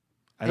in it.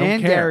 I don't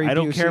and care. Gary I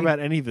don't Busey. care about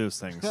any of those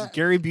things.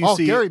 Gary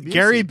Busey.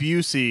 Gary Busey.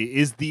 Busey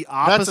is the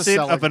That's a opposite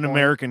selling of an point.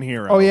 American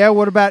hero. Oh yeah,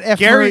 what about F.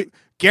 Murray?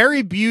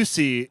 Gary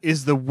Busey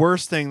is the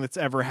worst thing that's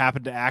ever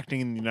happened to acting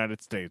in the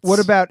United States. What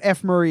about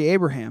F. Murray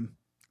Abraham?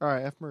 All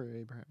right, F. Murray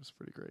Abraham is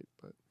pretty great,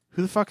 but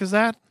who the fuck is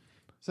that?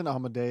 it's an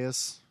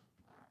Amadeus.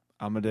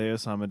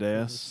 Amadeus.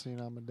 I've seen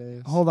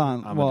Amadeus. Hold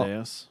on.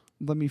 Amadeus.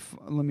 Well,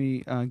 let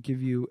me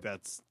give you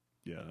That's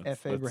F.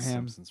 that's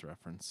Abraham. a Simpsons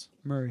reference.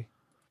 Murray.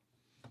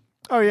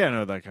 Oh yeah, I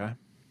know that guy.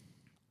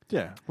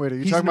 Yeah. Wait, are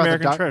you He's talking an about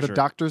American treasure. the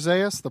Dr.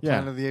 Zaius, the Yeah.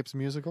 Planet of the Apes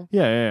musical?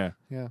 Yeah.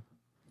 Yeah.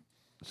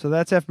 So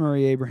that's F.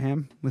 Murray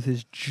Abraham with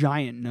his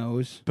giant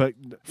nose. But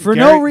For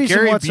no reason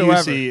Gary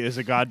whatsoever. Busey is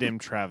a goddamn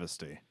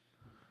travesty.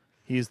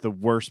 He's the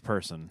worst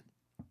person.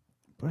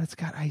 But it's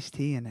got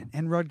Ice-T in it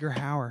and Rutger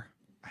Hauer.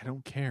 I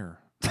don't care.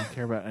 I don't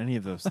care about any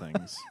of those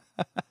things.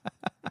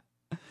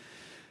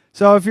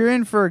 So if you're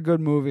in for a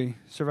good movie,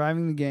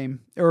 Surviving the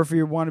Game, or if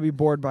you want to be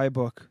bored by a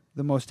book,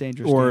 The Most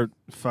Dangerous Or Game.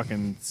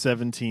 fucking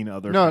 17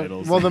 other No,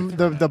 titles. well,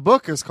 the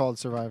book is called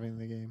Surviving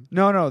the Game.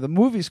 No, the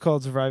movie's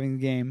called Surviving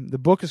the Game. The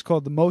book is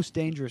called The Most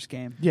Dangerous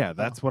Game. Yeah,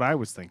 that's what I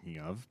was thinking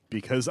of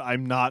because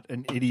I'm not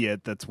an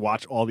idiot that's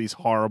watched all these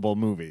horrible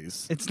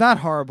movies. It's not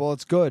horrible.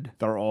 It's good.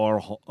 They're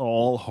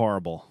all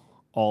horrible.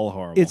 All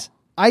horrible. It's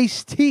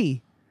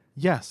Ice-T.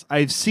 Yes,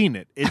 I've seen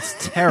it.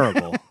 It's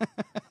terrible.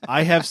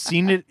 I have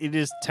seen it. It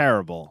is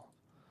terrible.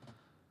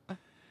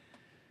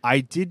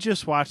 I did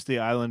just watch The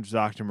Island of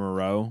Dr.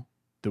 Moreau,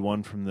 the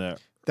one from the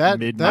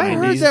mid-90s, I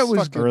heard that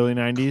was early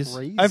 90s.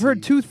 Crazy. I've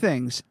heard two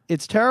things.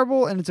 It's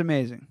terrible and it's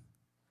amazing.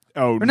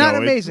 Oh, Or no, not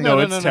amazing. No, No,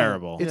 it's no.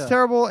 terrible. It's Yeah.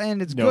 terrible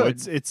and it's No,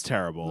 good. it's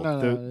terrible. No,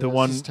 the it's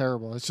one just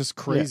terrible. It's just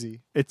crazy.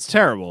 It's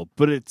terrible,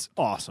 but it's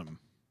awesome.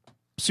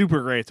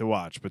 Super great to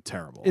watch, but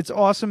terrible. It's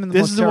awesome in the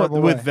This most is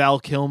terrible with way. Val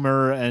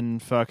Kilmer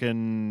and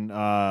fucking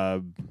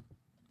God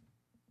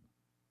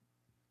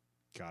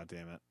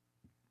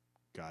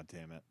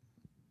damn it.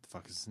 The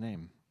fuck is his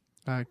name?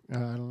 I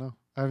don't know.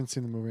 I haven't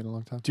seen the movie in a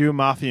long time. Do a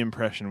mafia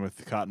impression with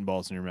the cotton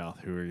balls in your mouth.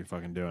 Who are you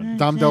fucking doing?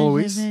 Dom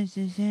DeLuise?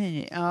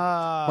 Marlon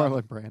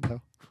Marlon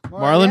Brando.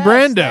 Marlon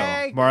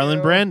Brando.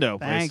 Marlon Brando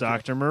plays Thank you.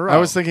 Dr. Moreau. I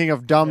was thinking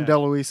of Dom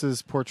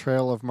DeLuise's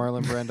portrayal of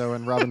Marlon Brando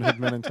and Robin Hood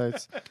Men in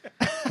Tights.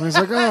 And he's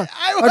like, I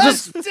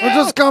just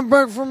got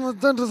back from the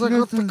dentist. I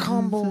got the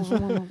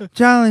combos.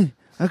 Charlie,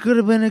 I could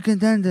have been a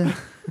contender.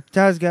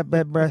 Charlie's got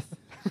bad breath.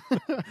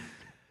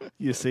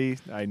 You see,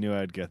 I knew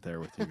I'd get there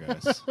with you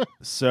guys.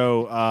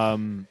 So,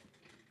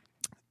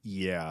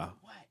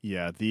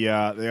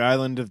 the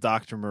Island of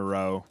Dr.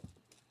 Moreau,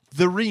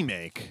 the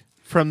remake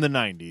from the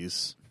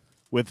 90s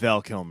with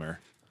Val Kilmer,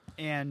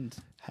 And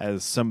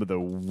has some of the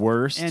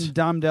worst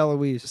Dom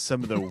DeLuise.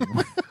 some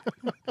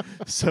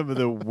of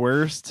the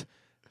worst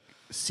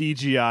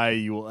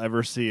CGI you will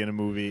ever see in a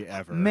movie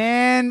ever.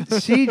 Man,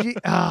 CG.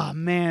 Oh,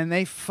 man,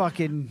 they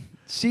fucking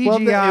CGI Well,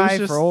 it was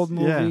just- for old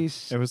yeah,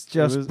 movies. it was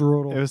just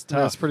brutal. It was Yeah,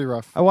 tough. it's pretty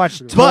rough. I watched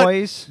Pretty rough.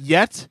 Toys.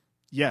 Yet,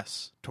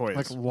 yes, toys.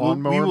 Like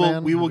Lawnmower we will,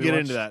 Man? We will Have you get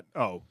into watched- that.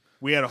 Oh,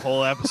 we had a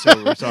whole episode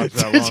where we talked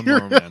about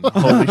Lawnmower Man.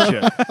 Holy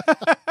shit.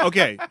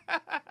 Okay,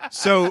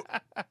 so,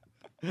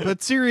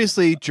 but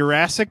seriously,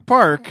 Jurassic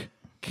Park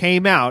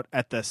came out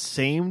at the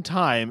same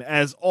time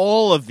as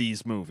all of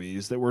these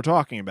movies that we're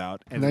talking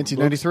about. And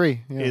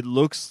 1993. Yeah. It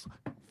looks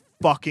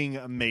fucking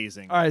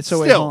amazing. All right, so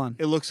wait, Still, hold on.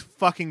 it looks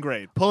fucking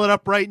great. Pull it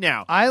up right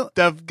now. I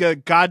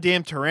The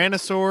goddamn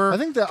Tyrannosaur. I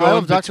think the going Isle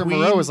of Dr. between-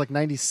 Moreau was like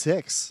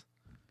 96.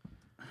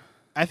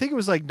 I think it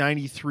was like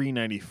 93,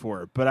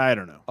 94, but I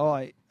don't know.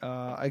 I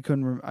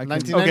couldn't. I couldn't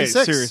 1996.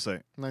 Okay, seriously.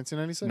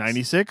 1996.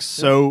 96?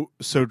 So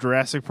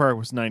Jurassic Park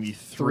was 93?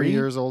 3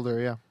 years older,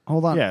 yeah.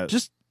 hold on. Yeah.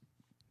 Just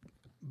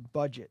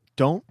budget.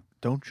 Don't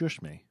Don't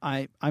shush me.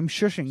 I'm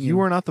shushing you. You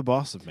are not the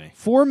boss of me.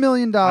 $4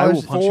 million. I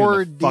will punch you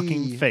in the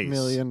fucking face. $40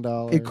 million.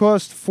 It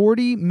cost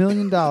 $40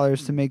 million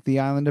to make the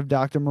island of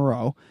Dr.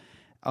 Moreau.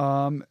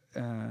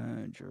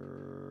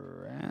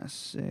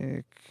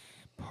 Jurassic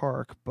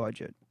Park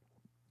budget.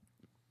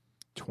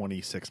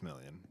 $26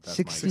 million. That's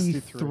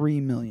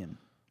 $63 million.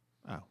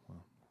 Oh,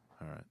 well,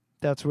 all right.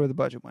 That's where the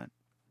budget went.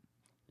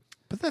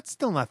 But that's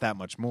still not that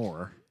much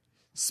more.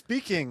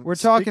 We're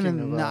talking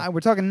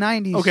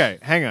 90s. Okay,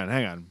 hang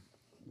on.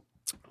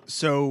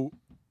 So,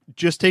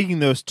 just taking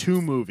those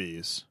two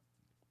movies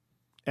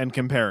and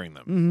comparing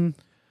them. Mm-hmm.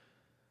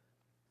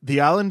 The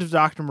Island of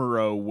Dr.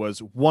 Moreau was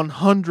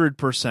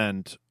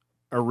 100%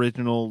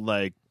 original,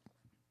 like,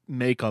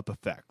 makeup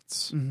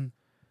effects. Mm-hmm.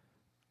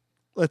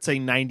 Let's say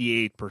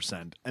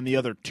 98%. And the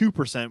other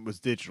 2% was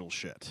digital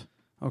shit.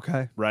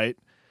 Okay. Right?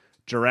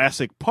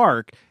 Jurassic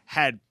Park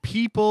had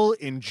people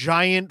in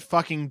giant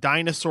fucking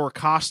dinosaur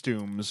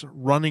costumes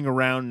running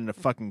around in a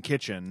fucking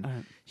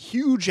kitchen.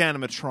 Huge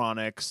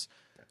animatronics.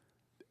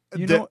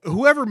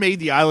 Whoever made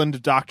the Island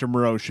of Dr.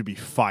 Moreau should be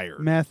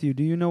fired. Matthew,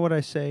 do you know what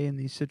I say in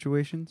these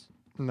situations?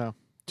 No.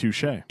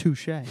 Touche.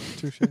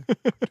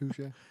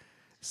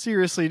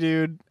 Seriously,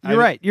 dude. You're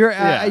right. You're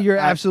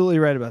absolutely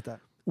right about that.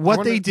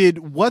 What they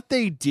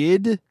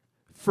did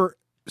for,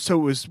 so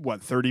it was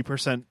what,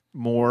 30%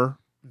 more?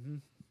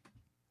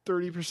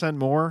 30%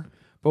 more?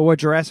 But what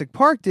Jurassic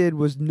Park did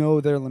was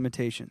know their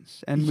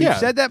limitations. And we've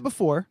said that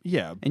before.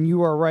 Yeah. And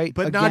you are right.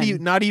 But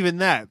again. not even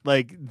that.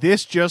 Like,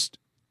 this just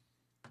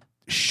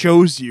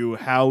shows you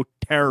how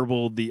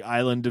terrible the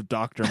Island of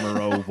Dr.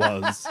 Moreau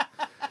was.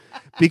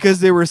 Because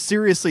there were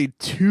seriously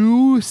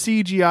 2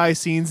 CGI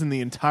scenes in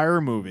the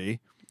entire movie.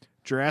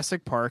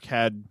 Jurassic Park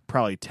had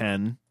probably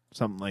 10,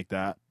 something like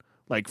that.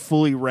 Like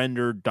fully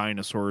rendered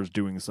dinosaurs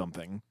doing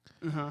something.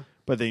 Uh-huh.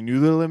 But they knew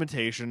their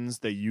limitations.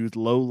 They used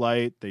low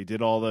light. They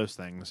did all those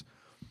things.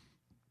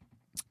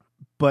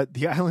 But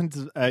the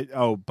island...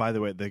 by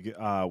the way,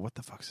 what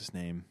the fuck's his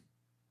name?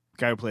 The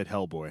guy who played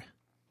Hellboy.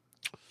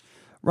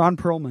 Ron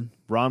Perlman.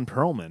 Ron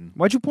Perlman.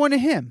 Why'd you point at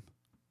him?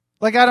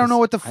 Like, I don't know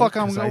what the fuck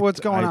what's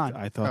going on.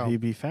 I thought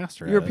he'd be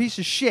faster. You're a piece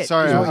of shit.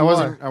 Sorry, I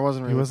wasn't.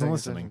 Really he wasn't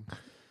listening.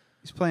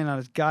 He's playing on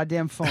his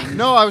goddamn phone.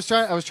 No, I was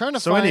trying to.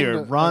 So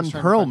anyway, Ron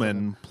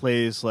Perlman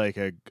plays like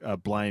a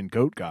blind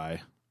goat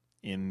guy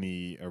in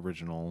the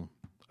original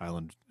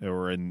Island,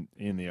 or in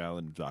the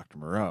Island of Dr.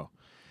 Moreau.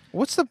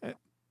 What's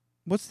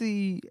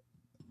the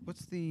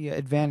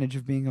advantage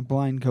of being a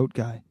blind goat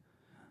guy?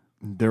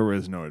 There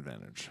was no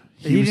advantage.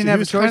 He didn't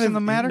have a choice in the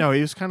matter? No,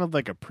 he was kind of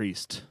like a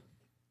priest.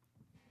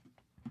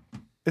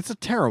 It's a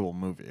terrible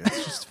movie.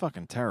 It's just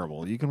fucking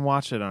terrible. You can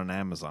watch it on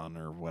Amazon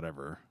or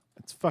whatever.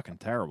 It's fucking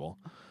terrible.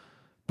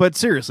 But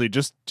seriously,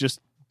 just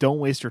don't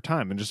waste your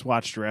time and just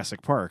watch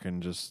Jurassic Park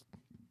and just...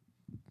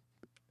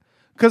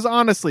 Because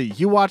honestly,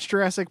 you watch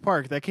Jurassic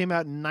Park, that came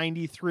out in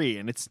 93,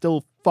 and it's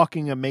still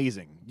fucking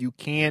amazing.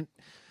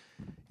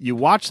 You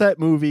watch that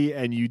movie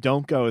and you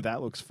don't go,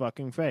 that looks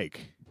fucking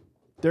fake.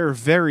 There are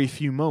very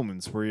few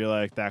moments where you're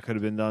like, that could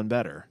have been done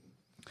better.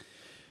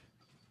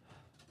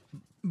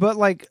 But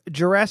like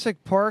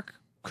Jurassic Park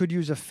could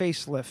use a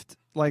facelift,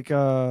 like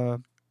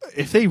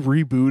if they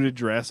rebooted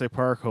Jurassic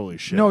Park, holy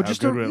shit!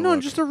 Just a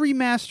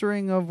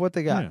remastering of what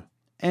they got,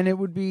 and it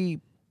would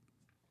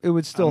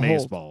still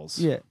hold. Balls.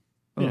 Yeah.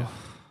 Yeah.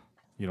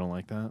 You don't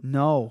like that?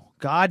 No,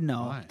 God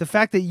no. Why? The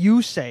fact that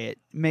you say it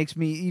makes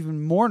me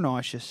even more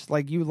nauseous.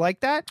 Like, you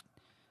like that?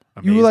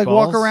 You like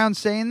walk around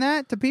saying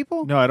that to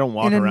people? No, I don't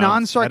walk around in a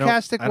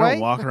non-sarcastic way. I don't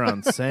walk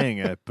around saying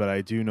it, but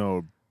I do know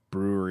a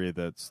brewery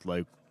that's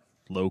like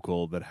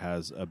local that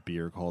has a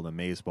beer called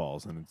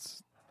Amazeballs, and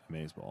it's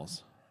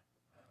Amazeballs.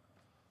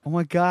 Oh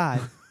my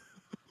God.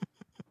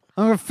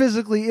 I'm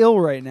physically ill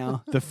right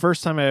now. The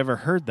first time I ever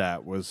heard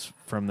that was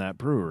from that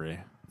brewery.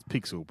 It's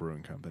Peaksville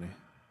Brewing Company.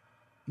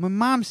 My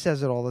mom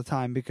says it all the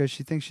time because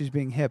she thinks she's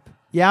being hip.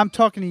 Yeah, I'm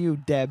talking to you,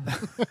 Deb.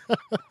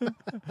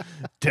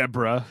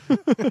 Deborah.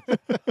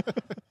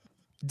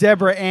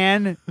 Deborah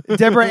Ann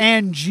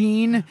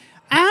Jean.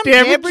 I'm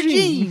Deborah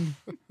Jean.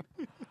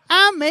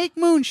 I make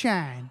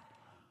moonshine.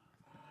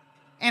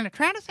 And I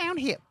try to sound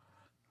hip.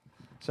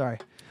 Sorry.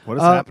 What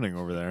is happening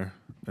over there?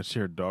 I just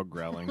hear a dog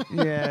growling.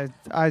 Yeah,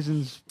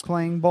 Eisen's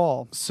playing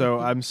ball. So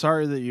I'm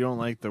sorry that you don't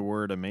like the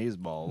word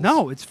amazeballs.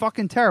 No, it's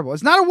fucking terrible.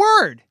 It's not a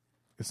word.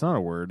 It's not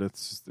a word.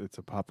 It's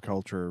a pop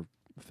culture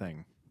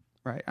thing.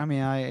 Right. I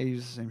mean, I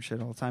use the same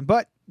shit all the time.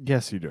 But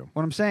yes, you do.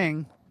 What I'm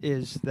saying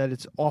is that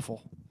it's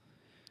awful.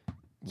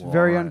 It's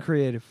very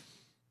uncreative.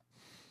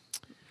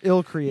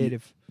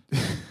 Ill-creative.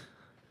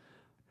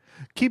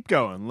 Keep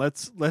going.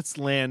 Let's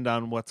land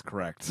on what's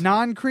correct.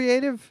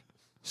 Non-creative?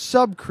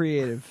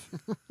 Sub-creative.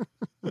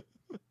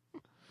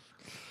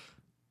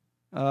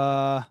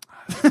 The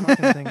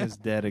fucking thing is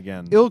dead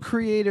again.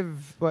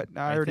 Ill-creative, but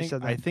I already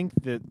said that. I think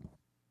that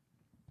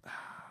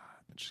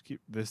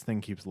this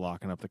thing keeps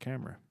locking up the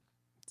camera.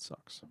 It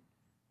sucks.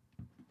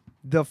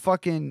 The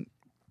fucking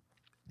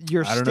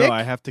your I don't know.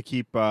 I have to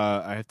keep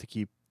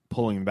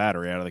pulling the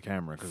battery out of the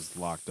camera because it's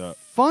locked up.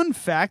 Fun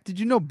fact: did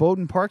you know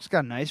Bowden Park's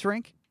got an ice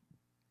rink?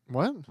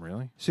 What?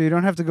 Really? So you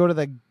don't have to go to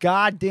the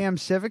goddamn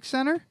Civic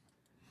Center?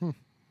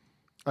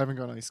 I haven't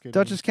gone ice skating.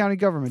 Dutchess County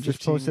government just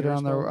 15 posted it years,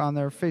 on their on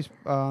their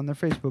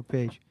Facebook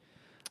page.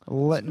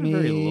 Let me.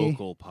 Very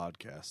local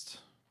podcast.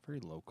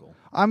 Very local.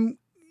 I'm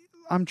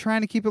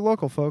trying to keep it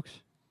local, folks.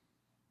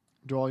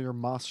 Do all your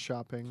moss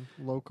shopping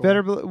local.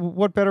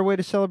 What better way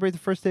to celebrate the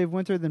first day of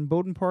winter than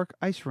Bowden Park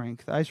Ice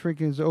Rink? The ice rink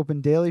is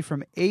open daily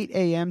from 8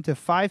 a.m. to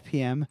 5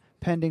 p.m.,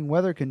 pending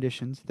weather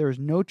conditions. There is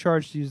no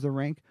charge to use the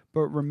rink,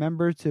 but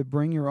remember to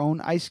bring your own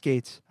ice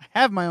skates. I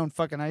have my own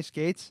fucking ice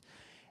skates.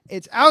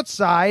 It's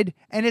outside,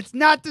 and it's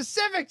not the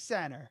Civic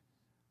Center.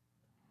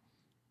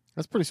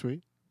 That's pretty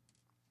sweet.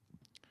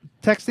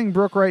 Texting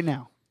Brooke right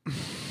now.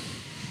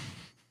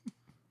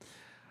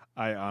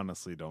 I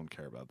honestly don't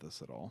care about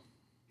this at all.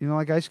 You don't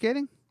like ice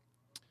skating?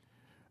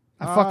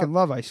 I fucking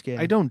love ice skating.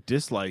 I don't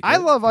dislike it. I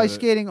love ice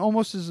skating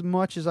almost as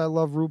much as I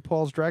love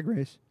RuPaul's Drag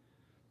Race.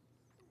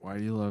 Why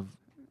do you love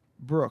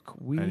Brooke,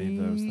 we any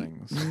of those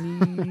things?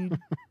 need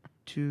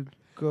to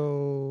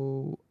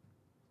go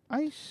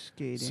ice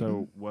skating.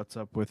 So what's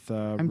up with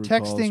I'm RuPaul's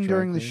texting Drag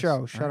during the Race?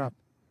 show. Shut All right. up.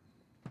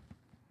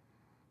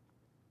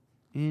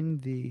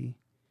 In the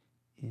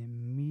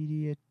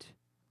immediate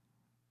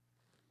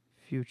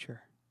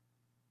future.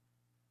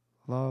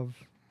 Love,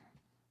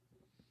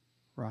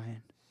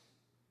 Ryan. ...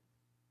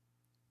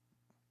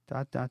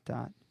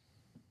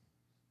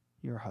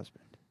 Your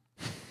husband.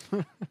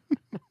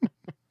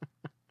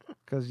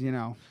 Because, you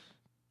know,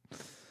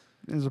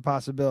 there's a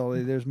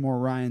possibility there's more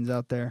Ryans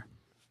out there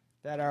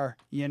that are,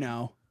 you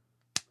know.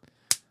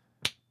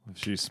 If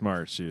she's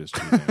smart, she is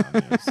cheating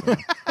on you. So.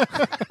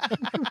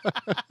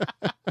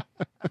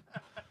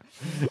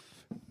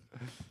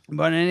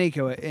 But in any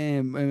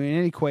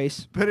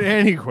case, But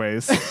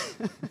anyways,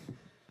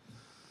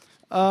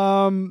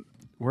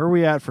 where are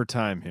we at for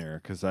time here?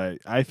 Because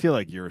I feel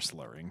like you're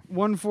slurring.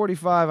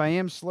 1:45. I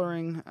am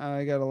slurring.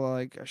 I got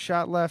a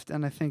shot left,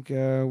 and I think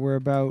we're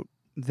about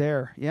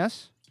there.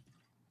 Yes.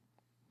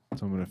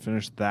 So I'm gonna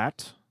finish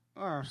that.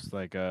 Or Just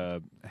like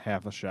a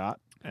half a shot,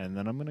 and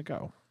then I'm gonna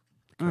go.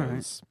 All right.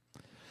 Because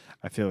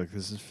I feel like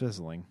this is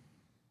fizzling.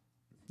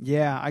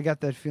 yeah, I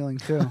got that feeling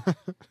too.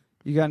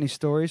 You got any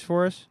stories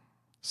for us,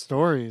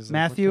 Stories. Like,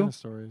 Matthew? What kind of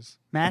stories?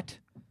 Matt?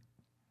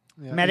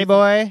 Yeah, Matty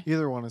boy?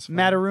 Either one is fine.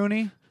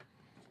 Mattaroonie?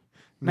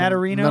 None-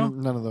 Mattarino?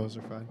 None of those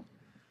are fine.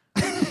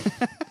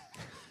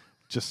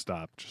 Just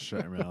stop. Just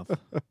shut your mouth.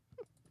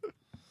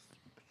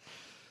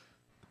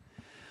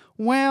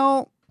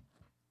 Well,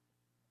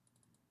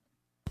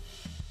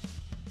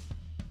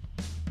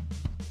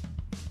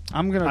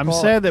 I'm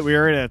sad that we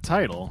already had a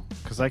title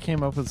because I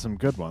came up with some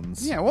good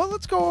ones. Yeah, well,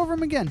 let's go over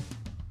them again.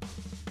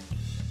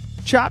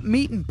 Chopped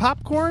meat and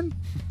popcorn?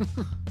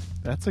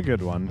 That's a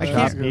good one. I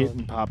Chopped can't- meat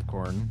and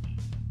popcorn.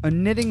 A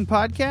knitting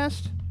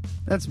podcast?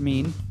 That's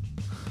mean.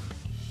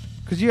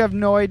 Because you have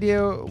no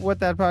idea what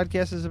that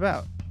podcast is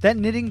about. That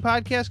knitting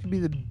podcast could be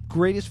the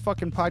greatest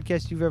fucking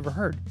podcast you've ever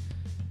heard.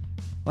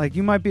 Like,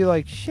 you might be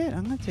like, shit,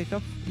 I'm going to take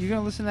up... You're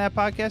going to listen to that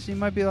podcast, and you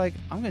might be like,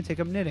 I'm going to take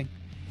up knitting.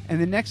 And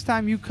the next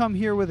time you come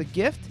here with a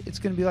gift, it's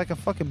going to be like a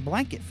fucking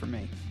blanket for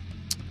me.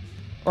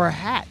 Or a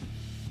hat.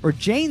 Or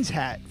Jane's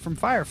hat from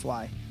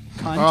Firefly.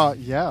 Cunt.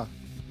 Yeah.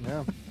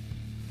 Yeah.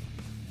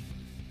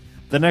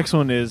 The next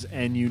one is,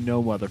 and you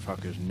know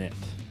motherfuckers knit.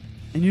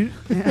 And you...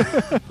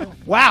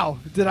 Wow.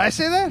 Did I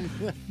say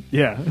that?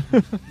 Yeah.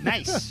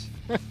 Nice.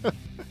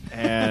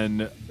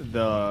 And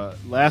the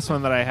last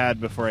one that I had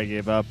before I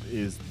gave up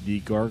is the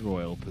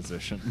gargoyle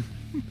position.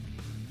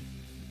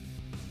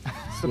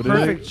 The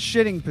perfect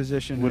shitting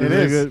position. Would It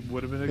have is.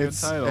 been a good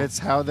title. It's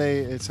how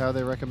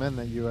they recommend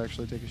that you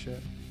actually take a shit.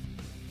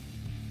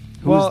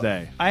 Who's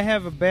they? I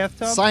have a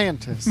bathtub.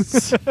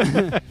 Scientists.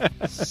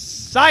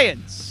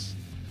 Science.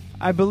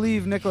 I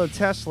believe Nikola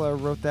Tesla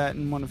wrote that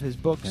in one of his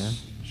books. Yeah.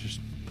 Just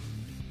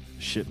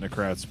shit in a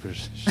crouch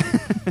position.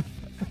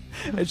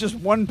 It's just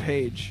one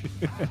page.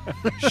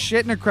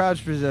 Shit in a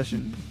crouch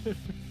position.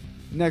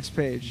 Next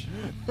page.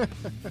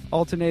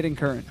 Alternating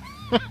current.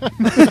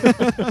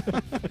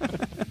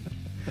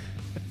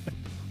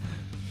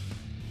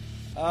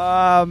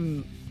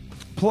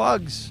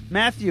 Plugs.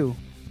 Matthew,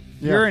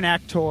 you're an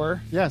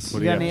actor. Yes.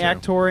 What You do got you any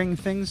up to? actoring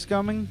things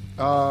coming?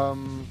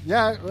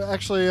 Yeah,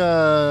 actually,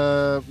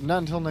 not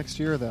until next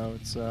year though.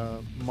 It's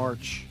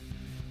March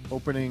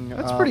opening.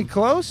 That's pretty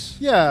close.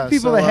 Yeah. Give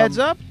people so, a heads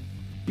up.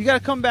 You got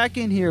to come back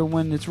in here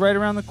when it's right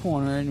around the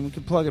corner, and we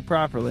can plug it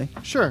properly.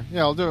 Sure.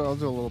 Yeah, I'll do a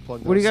little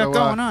plug. What do you got So,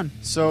 going on?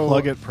 So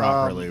Plug it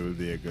properly would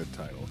be a good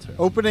title too.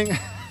 Opening.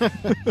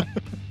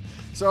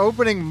 So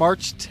opening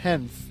March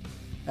 10th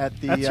at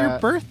the. That's your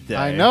birthday.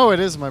 I know it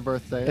is my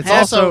birthday.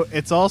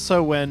 It's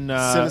also when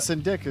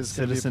Citizen Dick is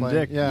gonna be Citizen playing.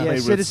 Dick Yeah. played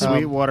with Citizen-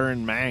 Sweetwater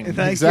and Mang. Thank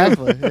you.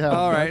 Exactly. Yeah.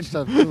 All right.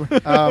 March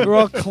 10th. We're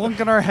all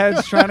clunking our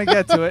heads trying to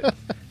get to it.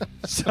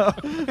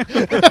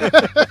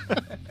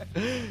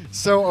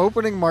 So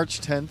opening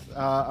March 10th,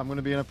 I'm going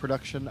to be in a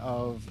production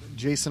of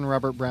Jason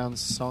Robert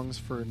Brown's Songs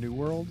for a New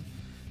World.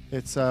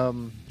 It's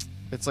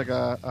like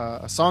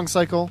a song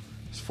cycle.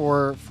 It's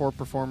four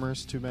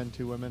performers, 2 men,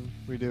 2 women.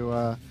 We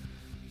do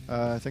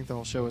I think the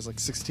whole show is like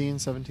 16,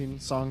 17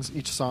 songs.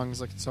 Each song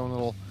is like its own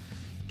little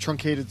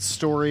truncated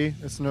story.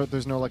 There's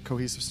no like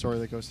cohesive story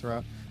that goes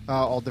throughout.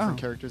 All different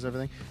characters,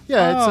 everything.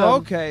 Yeah. It's,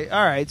 okay.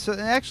 All right. So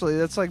actually,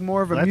 that's like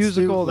more of a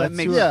musical that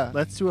makes.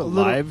 Let's do a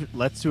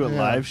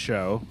live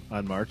show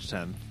on March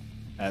 10th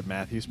at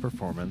Matthew's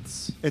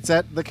Performance. It's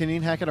at the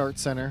Keneen Hackett Art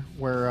Center,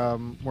 where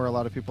a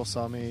lot of people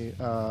saw me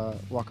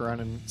walk around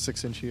in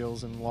 6-inch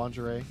heels and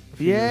lingerie. A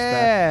few years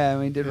back I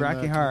mean, did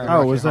Rocky Horror.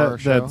 Rocky was Horror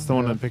that's show. the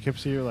one in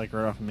Poughkeepsie, like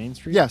right off of Main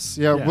Street? Yes,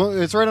 yeah. Well,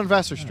 it's right on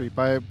Vassar Street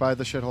by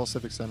the Shithole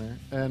Civic Center,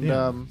 and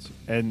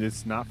and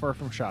it's not far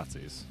from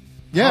Shotzi's.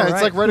 yeah, All it's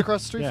right. like right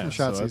across the street from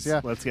so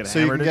Shotzi's. let's get so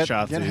you hammered can at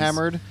Shotzi's. get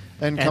hammered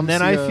and come.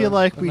 then see I feel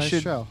like a we nice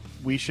should show.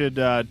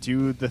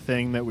 do the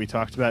thing that we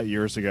talked about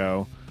years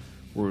ago,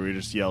 where we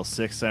just yell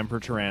 6 Emperor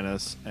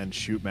Tyrannus and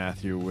shoot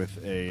Matthew with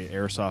a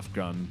airsoft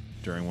gun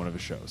during one of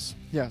his shows.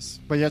 Yes,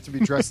 but you have to be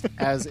dressed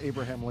as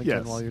Abraham Lincoln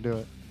Yes. while you do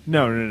it.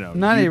 No.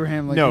 Not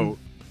Abraham Lincoln. No,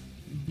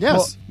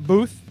 Yes.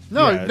 Booth.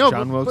 No, yeah, no,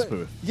 John Wilkes but,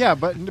 Booth. Yeah,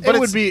 but it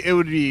would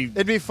be.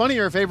 It'd be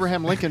funnier if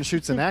Abraham Lincoln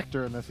shoots an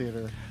actor in the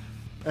theater.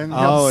 And Oh,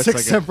 yells it's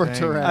 6 like a Emperor thing.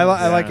 Tyrannus.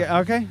 I like it.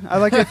 Okay, I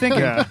like your thinking.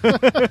 Yeah.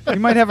 You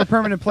might have a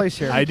permanent place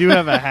here. I do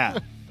have a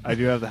hat. I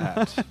do have the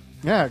hat.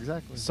 Yeah,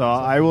 exactly. So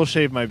I will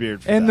shave my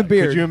beard for And that. the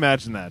beard. Could you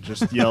imagine that?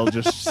 Just yell,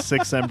 just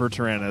 6 Emperor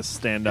Tyrannus,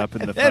 stand up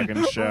in the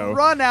fucking show.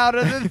 Run out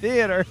of the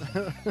theater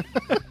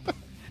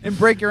and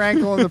break your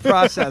ankle in the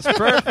process.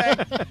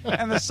 Perfect.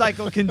 And the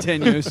cycle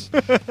continues.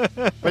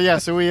 But yeah,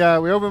 so we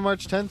open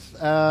March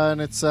 10th,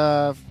 and it's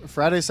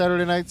Friday,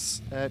 Saturday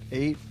nights at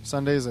 8,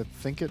 Sundays I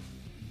think at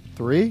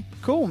 3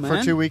 Cool, man.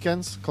 for 2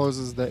 weekends.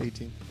 Closes the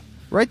 18th.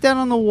 Write that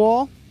on the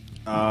wall.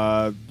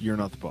 You're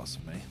not the boss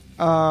of me.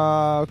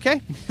 Okay.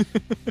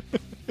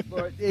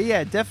 But,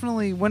 yeah,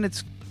 definitely when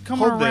it's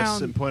coming Hold around.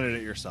 this and point it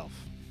at yourself.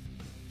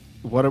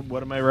 What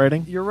am I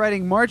writing? You're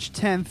writing March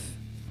 10th.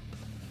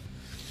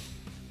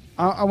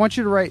 I want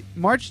you to write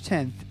March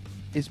 10th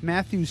is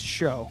Matthew's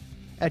show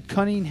at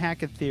Cunning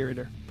Hackett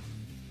Theater.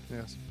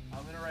 Yes.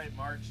 I'm going to write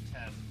March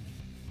 10th.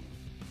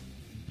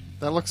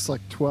 That looks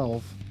like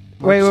 12.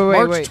 Wait,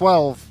 March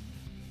 12.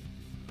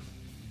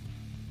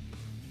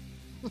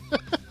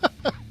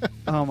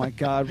 Oh my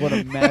God, what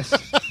a mess.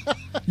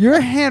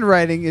 Your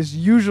handwriting is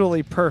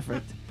usually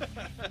perfect.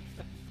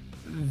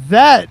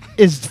 That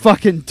is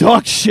fucking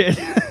dog shit.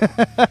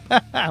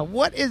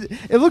 What is it?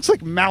 It looks like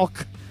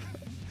Malk.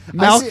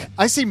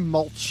 I see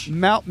mulch.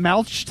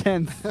 Malch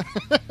 10th.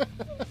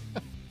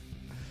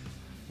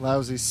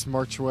 Lousy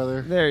smarch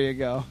weather. There you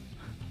go.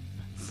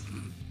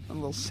 A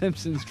little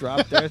Simpsons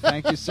drop there.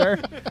 Thank you, sir.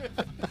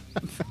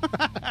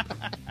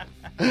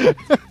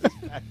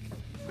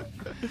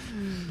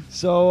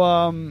 So,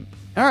 all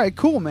right,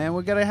 cool, man.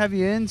 We got to have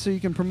you in so you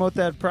can promote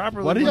that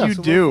properly. What did Well, you it's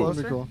a do? little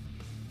That'd be closer. cool.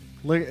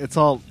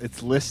 Look,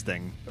 it's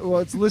listing. Well,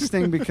 it's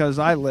listing because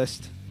I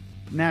list.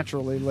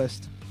 Naturally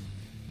list.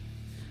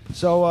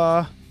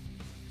 So,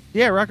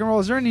 yeah, rock and roll.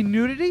 Is there any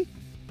nudity?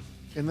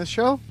 In this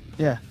show?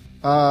 Yeah.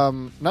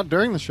 Not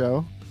during the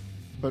show,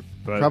 but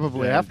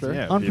probably yeah, after.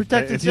 Yeah,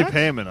 Unprotected if you sex?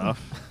 pay him enough,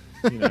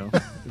 there'll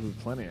be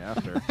plenty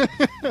after.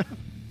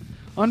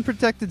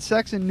 Unprotected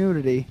sex and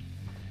nudity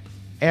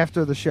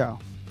after the show.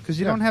 Because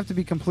you Yeah. don't have to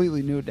be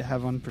completely nude to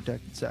have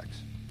unprotected sex.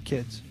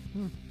 Kids.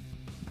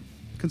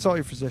 Consult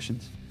your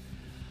physicians.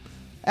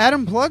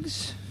 Adam,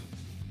 plugs?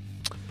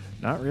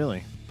 Not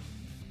really.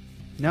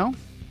 No?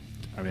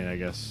 I mean, I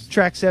guess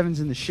Track 7's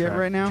in the shit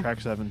right now.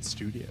 Track 7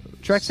 Studios.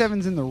 Track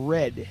 7's in the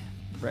red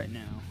right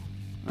now.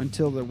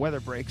 Until the weather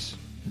breaks.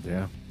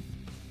 Yeah.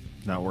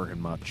 Not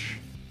working much.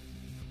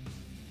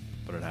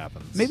 But it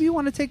happens. Maybe you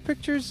want to take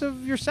pictures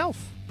of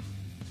yourself.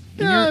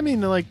 Yeah, I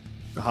mean, like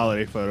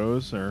holiday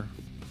photos or,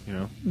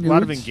 a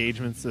lot of Nudes?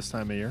 engagements this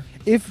time of year.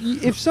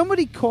 If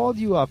somebody called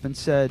you up and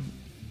said,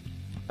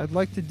 I'd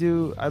like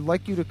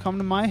you to come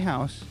to my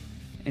house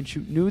and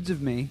shoot nudes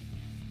of me.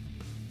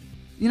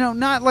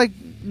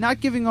 Not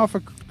giving off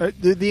a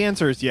The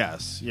answer is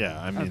yes. Yeah,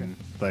 I mean,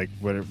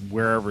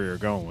 wherever you're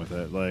going with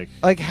it,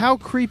 like how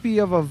creepy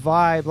of a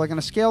vibe, like on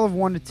a scale of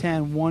 1 to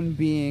 10, 1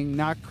 being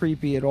not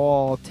creepy at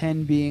all,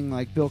 10 being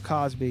like Bill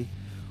Cosby.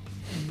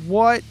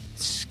 What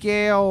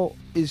scale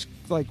is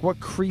like what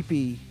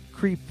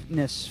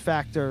creepiness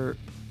factor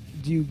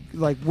do you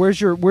like? Where's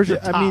your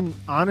top? I mean,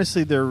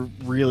 honestly, there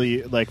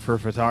really for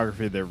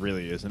photography, there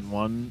really isn't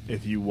one.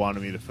 If you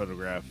wanted me to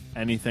photograph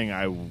anything,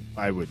 I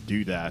would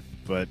do that.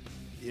 But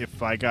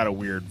if I got a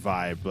weird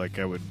vibe,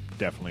 I would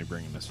definitely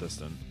bring an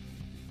assistant.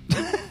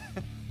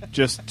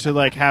 Just to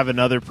have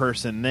another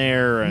person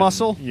there. And,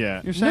 Muscle?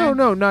 Yeah. You're saying?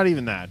 No, not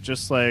even that.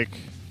 Just I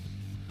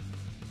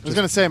was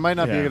going to say, it might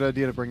not be yeah. a good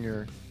idea to bring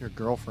your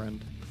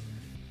girlfriend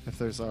if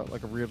there's a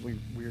really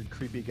weird,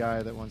 creepy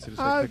guy that wants you to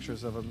take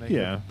pictures of him naked.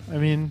 Yeah. I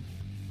mean,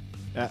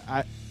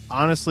 I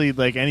honestly,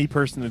 any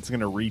person that's going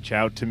to reach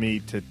out to me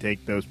to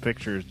take those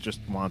pictures just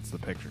wants the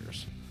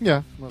pictures.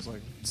 Yeah, most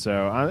likely. So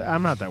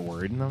I'm not that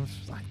worried. And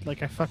I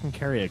fucking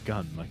carry a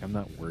gun. I'm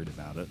not worried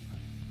about it.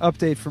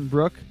 Update from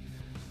Brooke.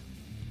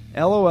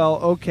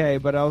 LOL, okay,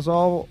 but I was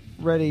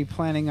already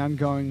planning on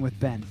going with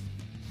Ben. ...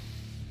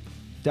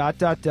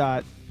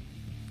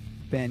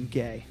 Ben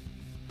Gay.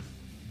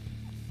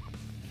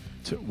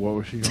 What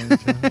was she going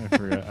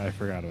to? I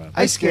forgot about that.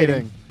 Ice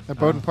skating at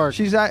Bowdoin Park.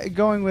 She's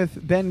going with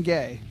Ben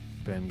Gay.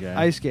 Ben Gay.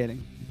 Ice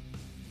skating,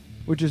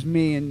 which is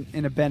me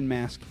in a Ben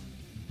mask.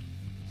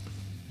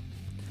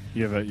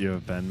 You have a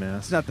Ben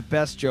mask. It's not the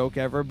best joke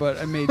ever, but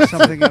I made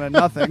something out of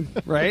nothing,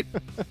 right?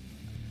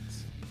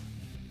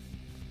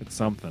 It's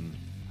something.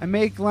 I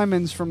make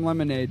lemons from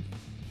lemonade.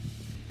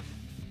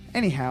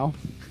 Anyhow,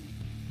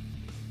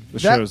 The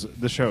show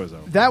is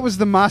over. that was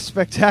the Moss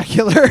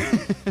Spectacular.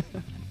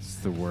 It's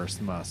the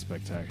worst Moss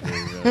Spectacular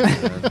you've ever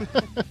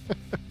heard.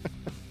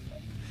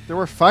 There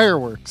were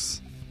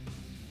fireworks.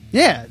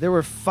 Yeah, there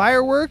were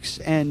fireworks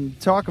and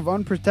talk of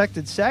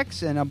unprotected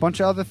sex and a bunch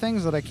of other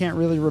things that I can't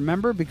really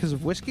remember because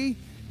of whiskey.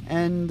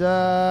 And A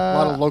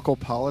lot of local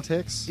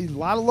politics. A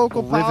lot of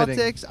local Riveting.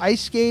 politics,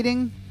 ice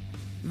skating,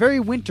 very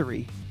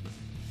wintry.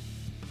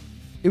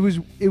 It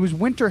was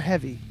winter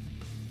heavy.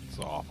 It's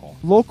awful.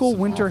 Local It's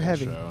an winter awful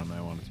heavy. show, and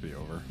I want it to be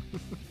over.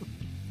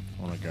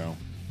 I want to go.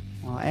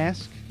 I'll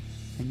ask,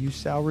 and you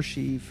shall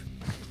receive.